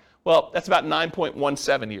 10K. Well, that's about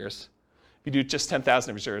 9.17 years. If you do just 10,000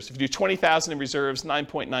 in reserves. If you do 20,000 in reserves,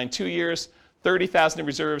 9.92 years. 30,000 in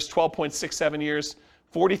reserves, 12.67 years.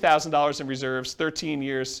 $40,000 in reserves, 13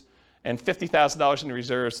 years. And $50,000 in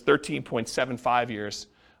reserves, 13.75 years.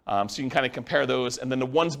 So you can kind of compare those, and then the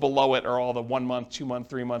ones below it are all the 1 month, 2 month,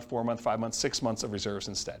 3 month, 4 month, 5 month, 6 months of reserves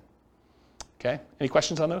instead. Okay, any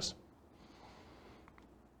questions on those?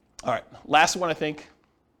 All right, last one I think.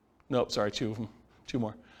 Nope, sorry, 2 of them, 2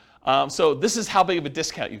 more. So this is how big of a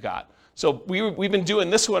discount you got. So we've been doing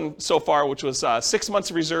this one so far, which was 6 months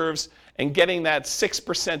of reserves and getting that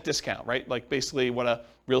 6% discount, right? Like basically what a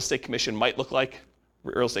real estate commission might look like.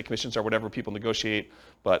 Real estate commissions are whatever people negotiate,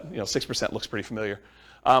 but 6% looks pretty familiar.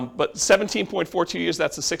 But 17.42 years,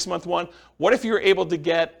 that's the 6 month one. What if you were able to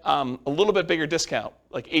get a little bit bigger discount,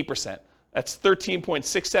 like 8%? That's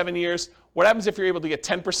 13.67 years. What happens if you're able to get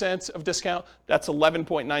 10% of discount? That's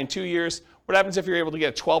 11.92 years. What happens if you're able to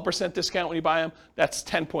get a 12% discount when you buy them? That's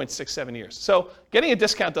 10.67 years. So getting a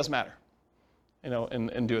discount does matter,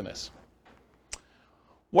 in doing this.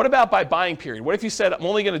 What about by buying period? What if you said, I'm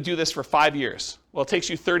only going to do this for 5 years? Well, it takes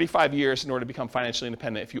you 35 years in order to become financially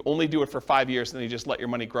independent. If you only do it for 5 years, then you just let your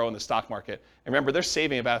money grow in the stock market. And remember, they're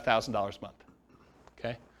saving about $1,000 a month.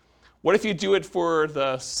 Okay? What if you do it for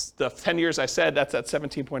the 10 years I said? That's that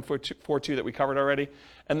 17.42 that we covered already.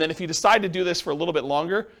 And then if you decide to do this for a little bit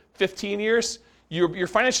longer, 15 years, you're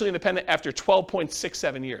financially independent after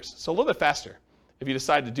 12.67 years. So a little bit faster if you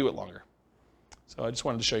decide to do it longer. So I just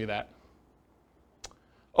wanted to show you that.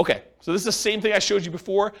 Okay, so this is the same thing I showed you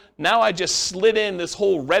before. Now I just slid in this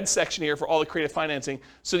whole red section here for all the creative financing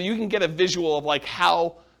so that you can get a visual of like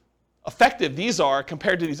how effective these are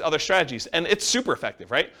compared to these other strategies. And it's super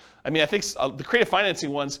effective, right? I mean, I think the creative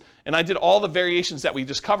financing ones, and I did all the variations that we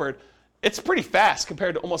just covered, it's pretty fast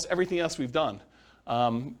compared to almost everything else we've done.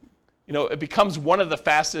 It becomes one of the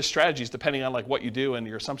fastest strategies depending on like what you do and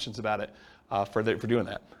your assumptions about it for doing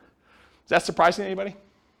that. Is that surprising to anybody?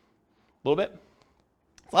 A little bit?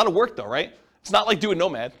 A lot of work though, right? It's not like doing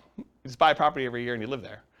Nomad. You just buy a property every year and you live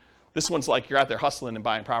there. This one's like you're out there hustling and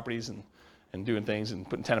buying properties and doing things and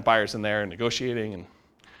putting tenant buyers in there and negotiating and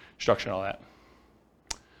structuring all that.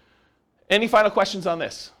 Any final questions on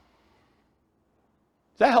this?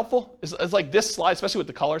 Is that helpful? It's like this slide, especially with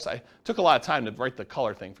the colors. I took a lot of time to write the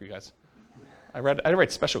color thing for you guys. I had to write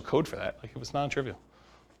special code for that. Like it was non-trivial.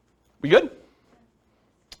 We good?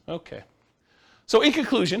 Okay. So in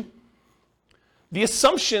conclusion, the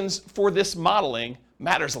assumptions for this modeling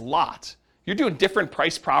matters a lot. You're doing different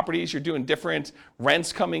price properties, you're doing different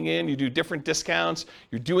rents coming in, you do different discounts,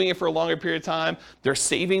 you're doing it for a longer period of time, they're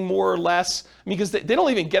saving more or less, because they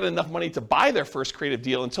don't even get enough money to buy their first creative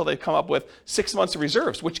deal until they come up with 6 months of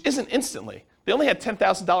reserves, which isn't instantly. They only had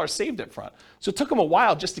 $10,000 saved up front. So it took them a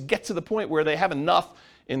while just to get to the point where they have enough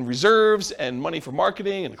in reserves and money for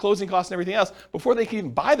marketing and closing costs and everything else before they can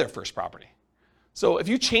even buy their first property. So if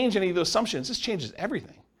you change any of those assumptions, this changes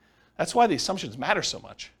everything. That's why the assumptions matter so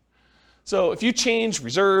much. So if you change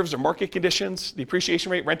reserves or market conditions, the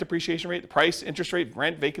appreciation rate, rent appreciation rate, the price, interest rate,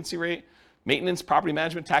 rent, vacancy rate, maintenance, property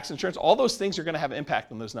management, tax insurance, all those things are going to have an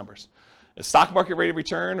impact on those numbers. The stock market rate of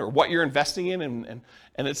return or what you're investing in, and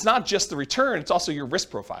it's not just the return, it's also your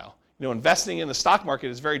risk profile. Investing in the stock market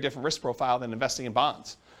is a very different risk profile than investing in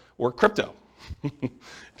bonds or crypto,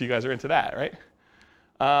 if you guys are into that, right?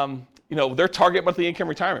 Their target monthly income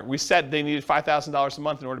retirement. We said they needed $5,000 a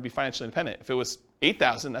month in order to be financially independent. If it was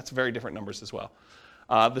 $8,000, that's very different numbers as well.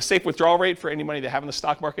 The safe withdrawal rate for any money they have in the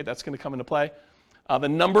stock market, that's going to come into play. The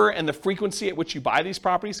number and the frequency at which you buy these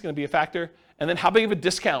properties is going to be a factor. And then how big of a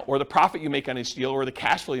discount or the profit you make on each deal or the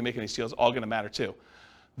cash flow you make on each deal is all going to matter too.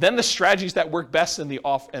 Then the strategies that work best in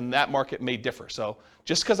that market may differ. So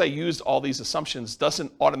just because I used all these assumptions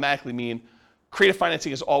doesn't automatically mean creative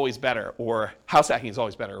financing is always better, or house hacking is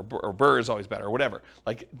always better, or BRRRR is always better, or whatever.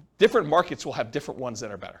 Like, different markets will have different ones that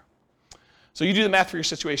are better. So you do the math for your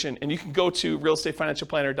situation, and you can go to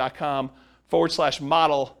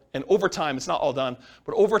realestatefinancialplanner.com/model, and over time, it's not all done,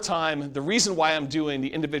 but over time, the reason why I'm doing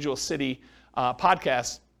the individual city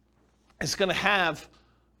podcast is going to have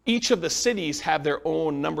each of the cities have their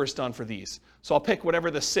own numbers done for these. So I'll pick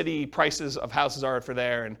whatever the city prices of houses are for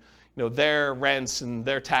there, and their rents and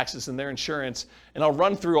their taxes and their insurance, and I'll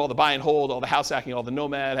run through all the buy and hold, all the house hacking, all the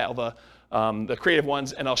nomad, all the creative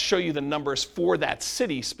ones, and I'll show you the numbers for that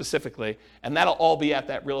city specifically, and that'll all be at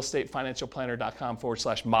that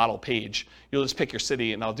realestatefinancialplanner.com/model page. You'll just pick your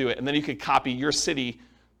city, and I'll do it, and then you can copy your city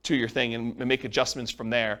to your thing and make adjustments from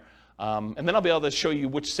there, and then I'll be able to show you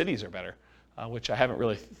which cities are better, which I haven't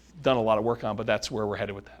really done a lot of work on, but that's where we're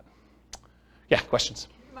headed with that. Yeah, questions?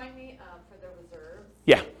 Can you remind me for the reserves?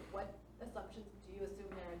 Yeah.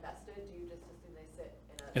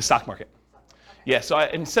 In the stock market. Yeah, so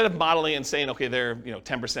instead of modeling and saying, okay, they're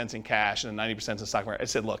 10% in cash and 90% in the stock market, I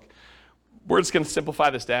said, look, we're just going to simplify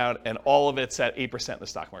this down, and all of it's at 8% in the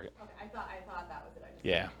stock market. Okay, I thought that was it.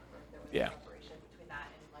 Yeah. There was Yeah. a separation between that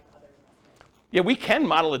and like other investments. Yeah, we can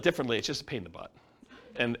model it differently. It's just a pain in the butt.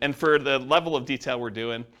 And for the level of detail we're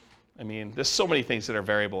doing, I mean, there's so many things that are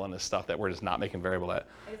variable in this stuff that we're just not making variable at.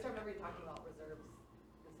 I just remember you talking about reserves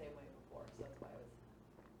the same way before, so that's why I was.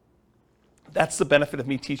 That's the benefit of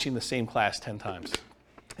me teaching the same class 10 times,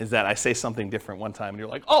 is that I say something different one time, and you're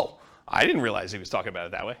like, oh, I didn't realize he was talking about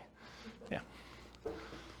it that way. Yeah.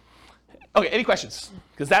 Okay, any questions?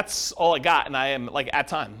 Because that's all I got, and I am like at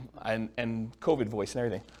time, and COVID voice and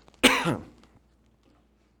everything. Is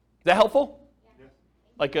that helpful? Yeah.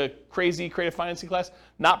 Like a crazy creative financing class?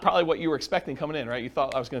 Not probably what you were expecting coming in, right? You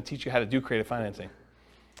thought I was going to teach you how to do creative financing.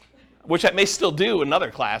 Which I may still do another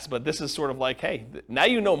class, but this is sort of like, hey, now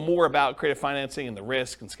you know more about creative financing and the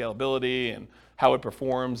risk and scalability and how it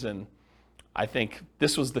performs, and I think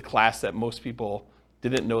this was the class that most people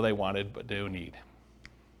didn't know they wanted but do need.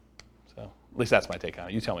 So at least that's my take on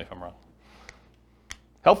it. You tell me if I'm wrong.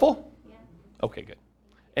 Helpful? Yeah. Okay, good.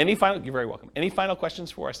 You're very welcome. Any final questions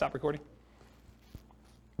before I stop recording?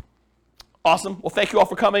 Awesome. Well, thank you all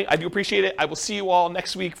for coming. I do appreciate it. I will see you all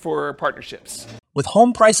next week for partnerships. With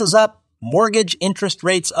home prices up, mortgage interest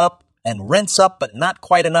rates up, and rents up but not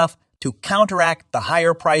quite enough to counteract the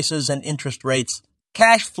higher prices and interest rates,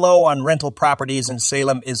 cash flow on rental properties in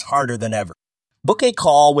Salem is harder than ever. Book a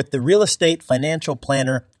call with the Real Estate Financial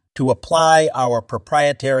Planner to apply our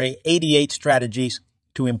proprietary 88 strategies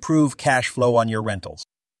to improve cash flow on your rentals.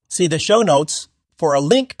 See the show notes for a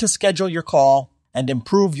link to schedule your call and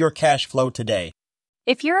improve your cash flow today.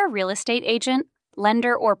 If you're a real estate agent,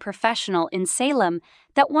 lender, or professional in Salem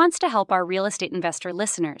that wants to help our real estate investor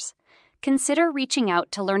listeners, consider reaching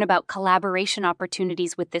out to learn about collaboration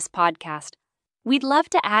opportunities with this podcast. We'd love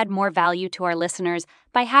to add more value to our listeners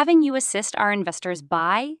by having you assist our investors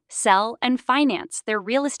buy, sell, and finance their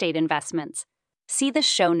real estate investments. See the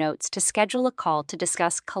show notes to schedule a call to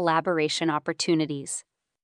discuss collaboration opportunities.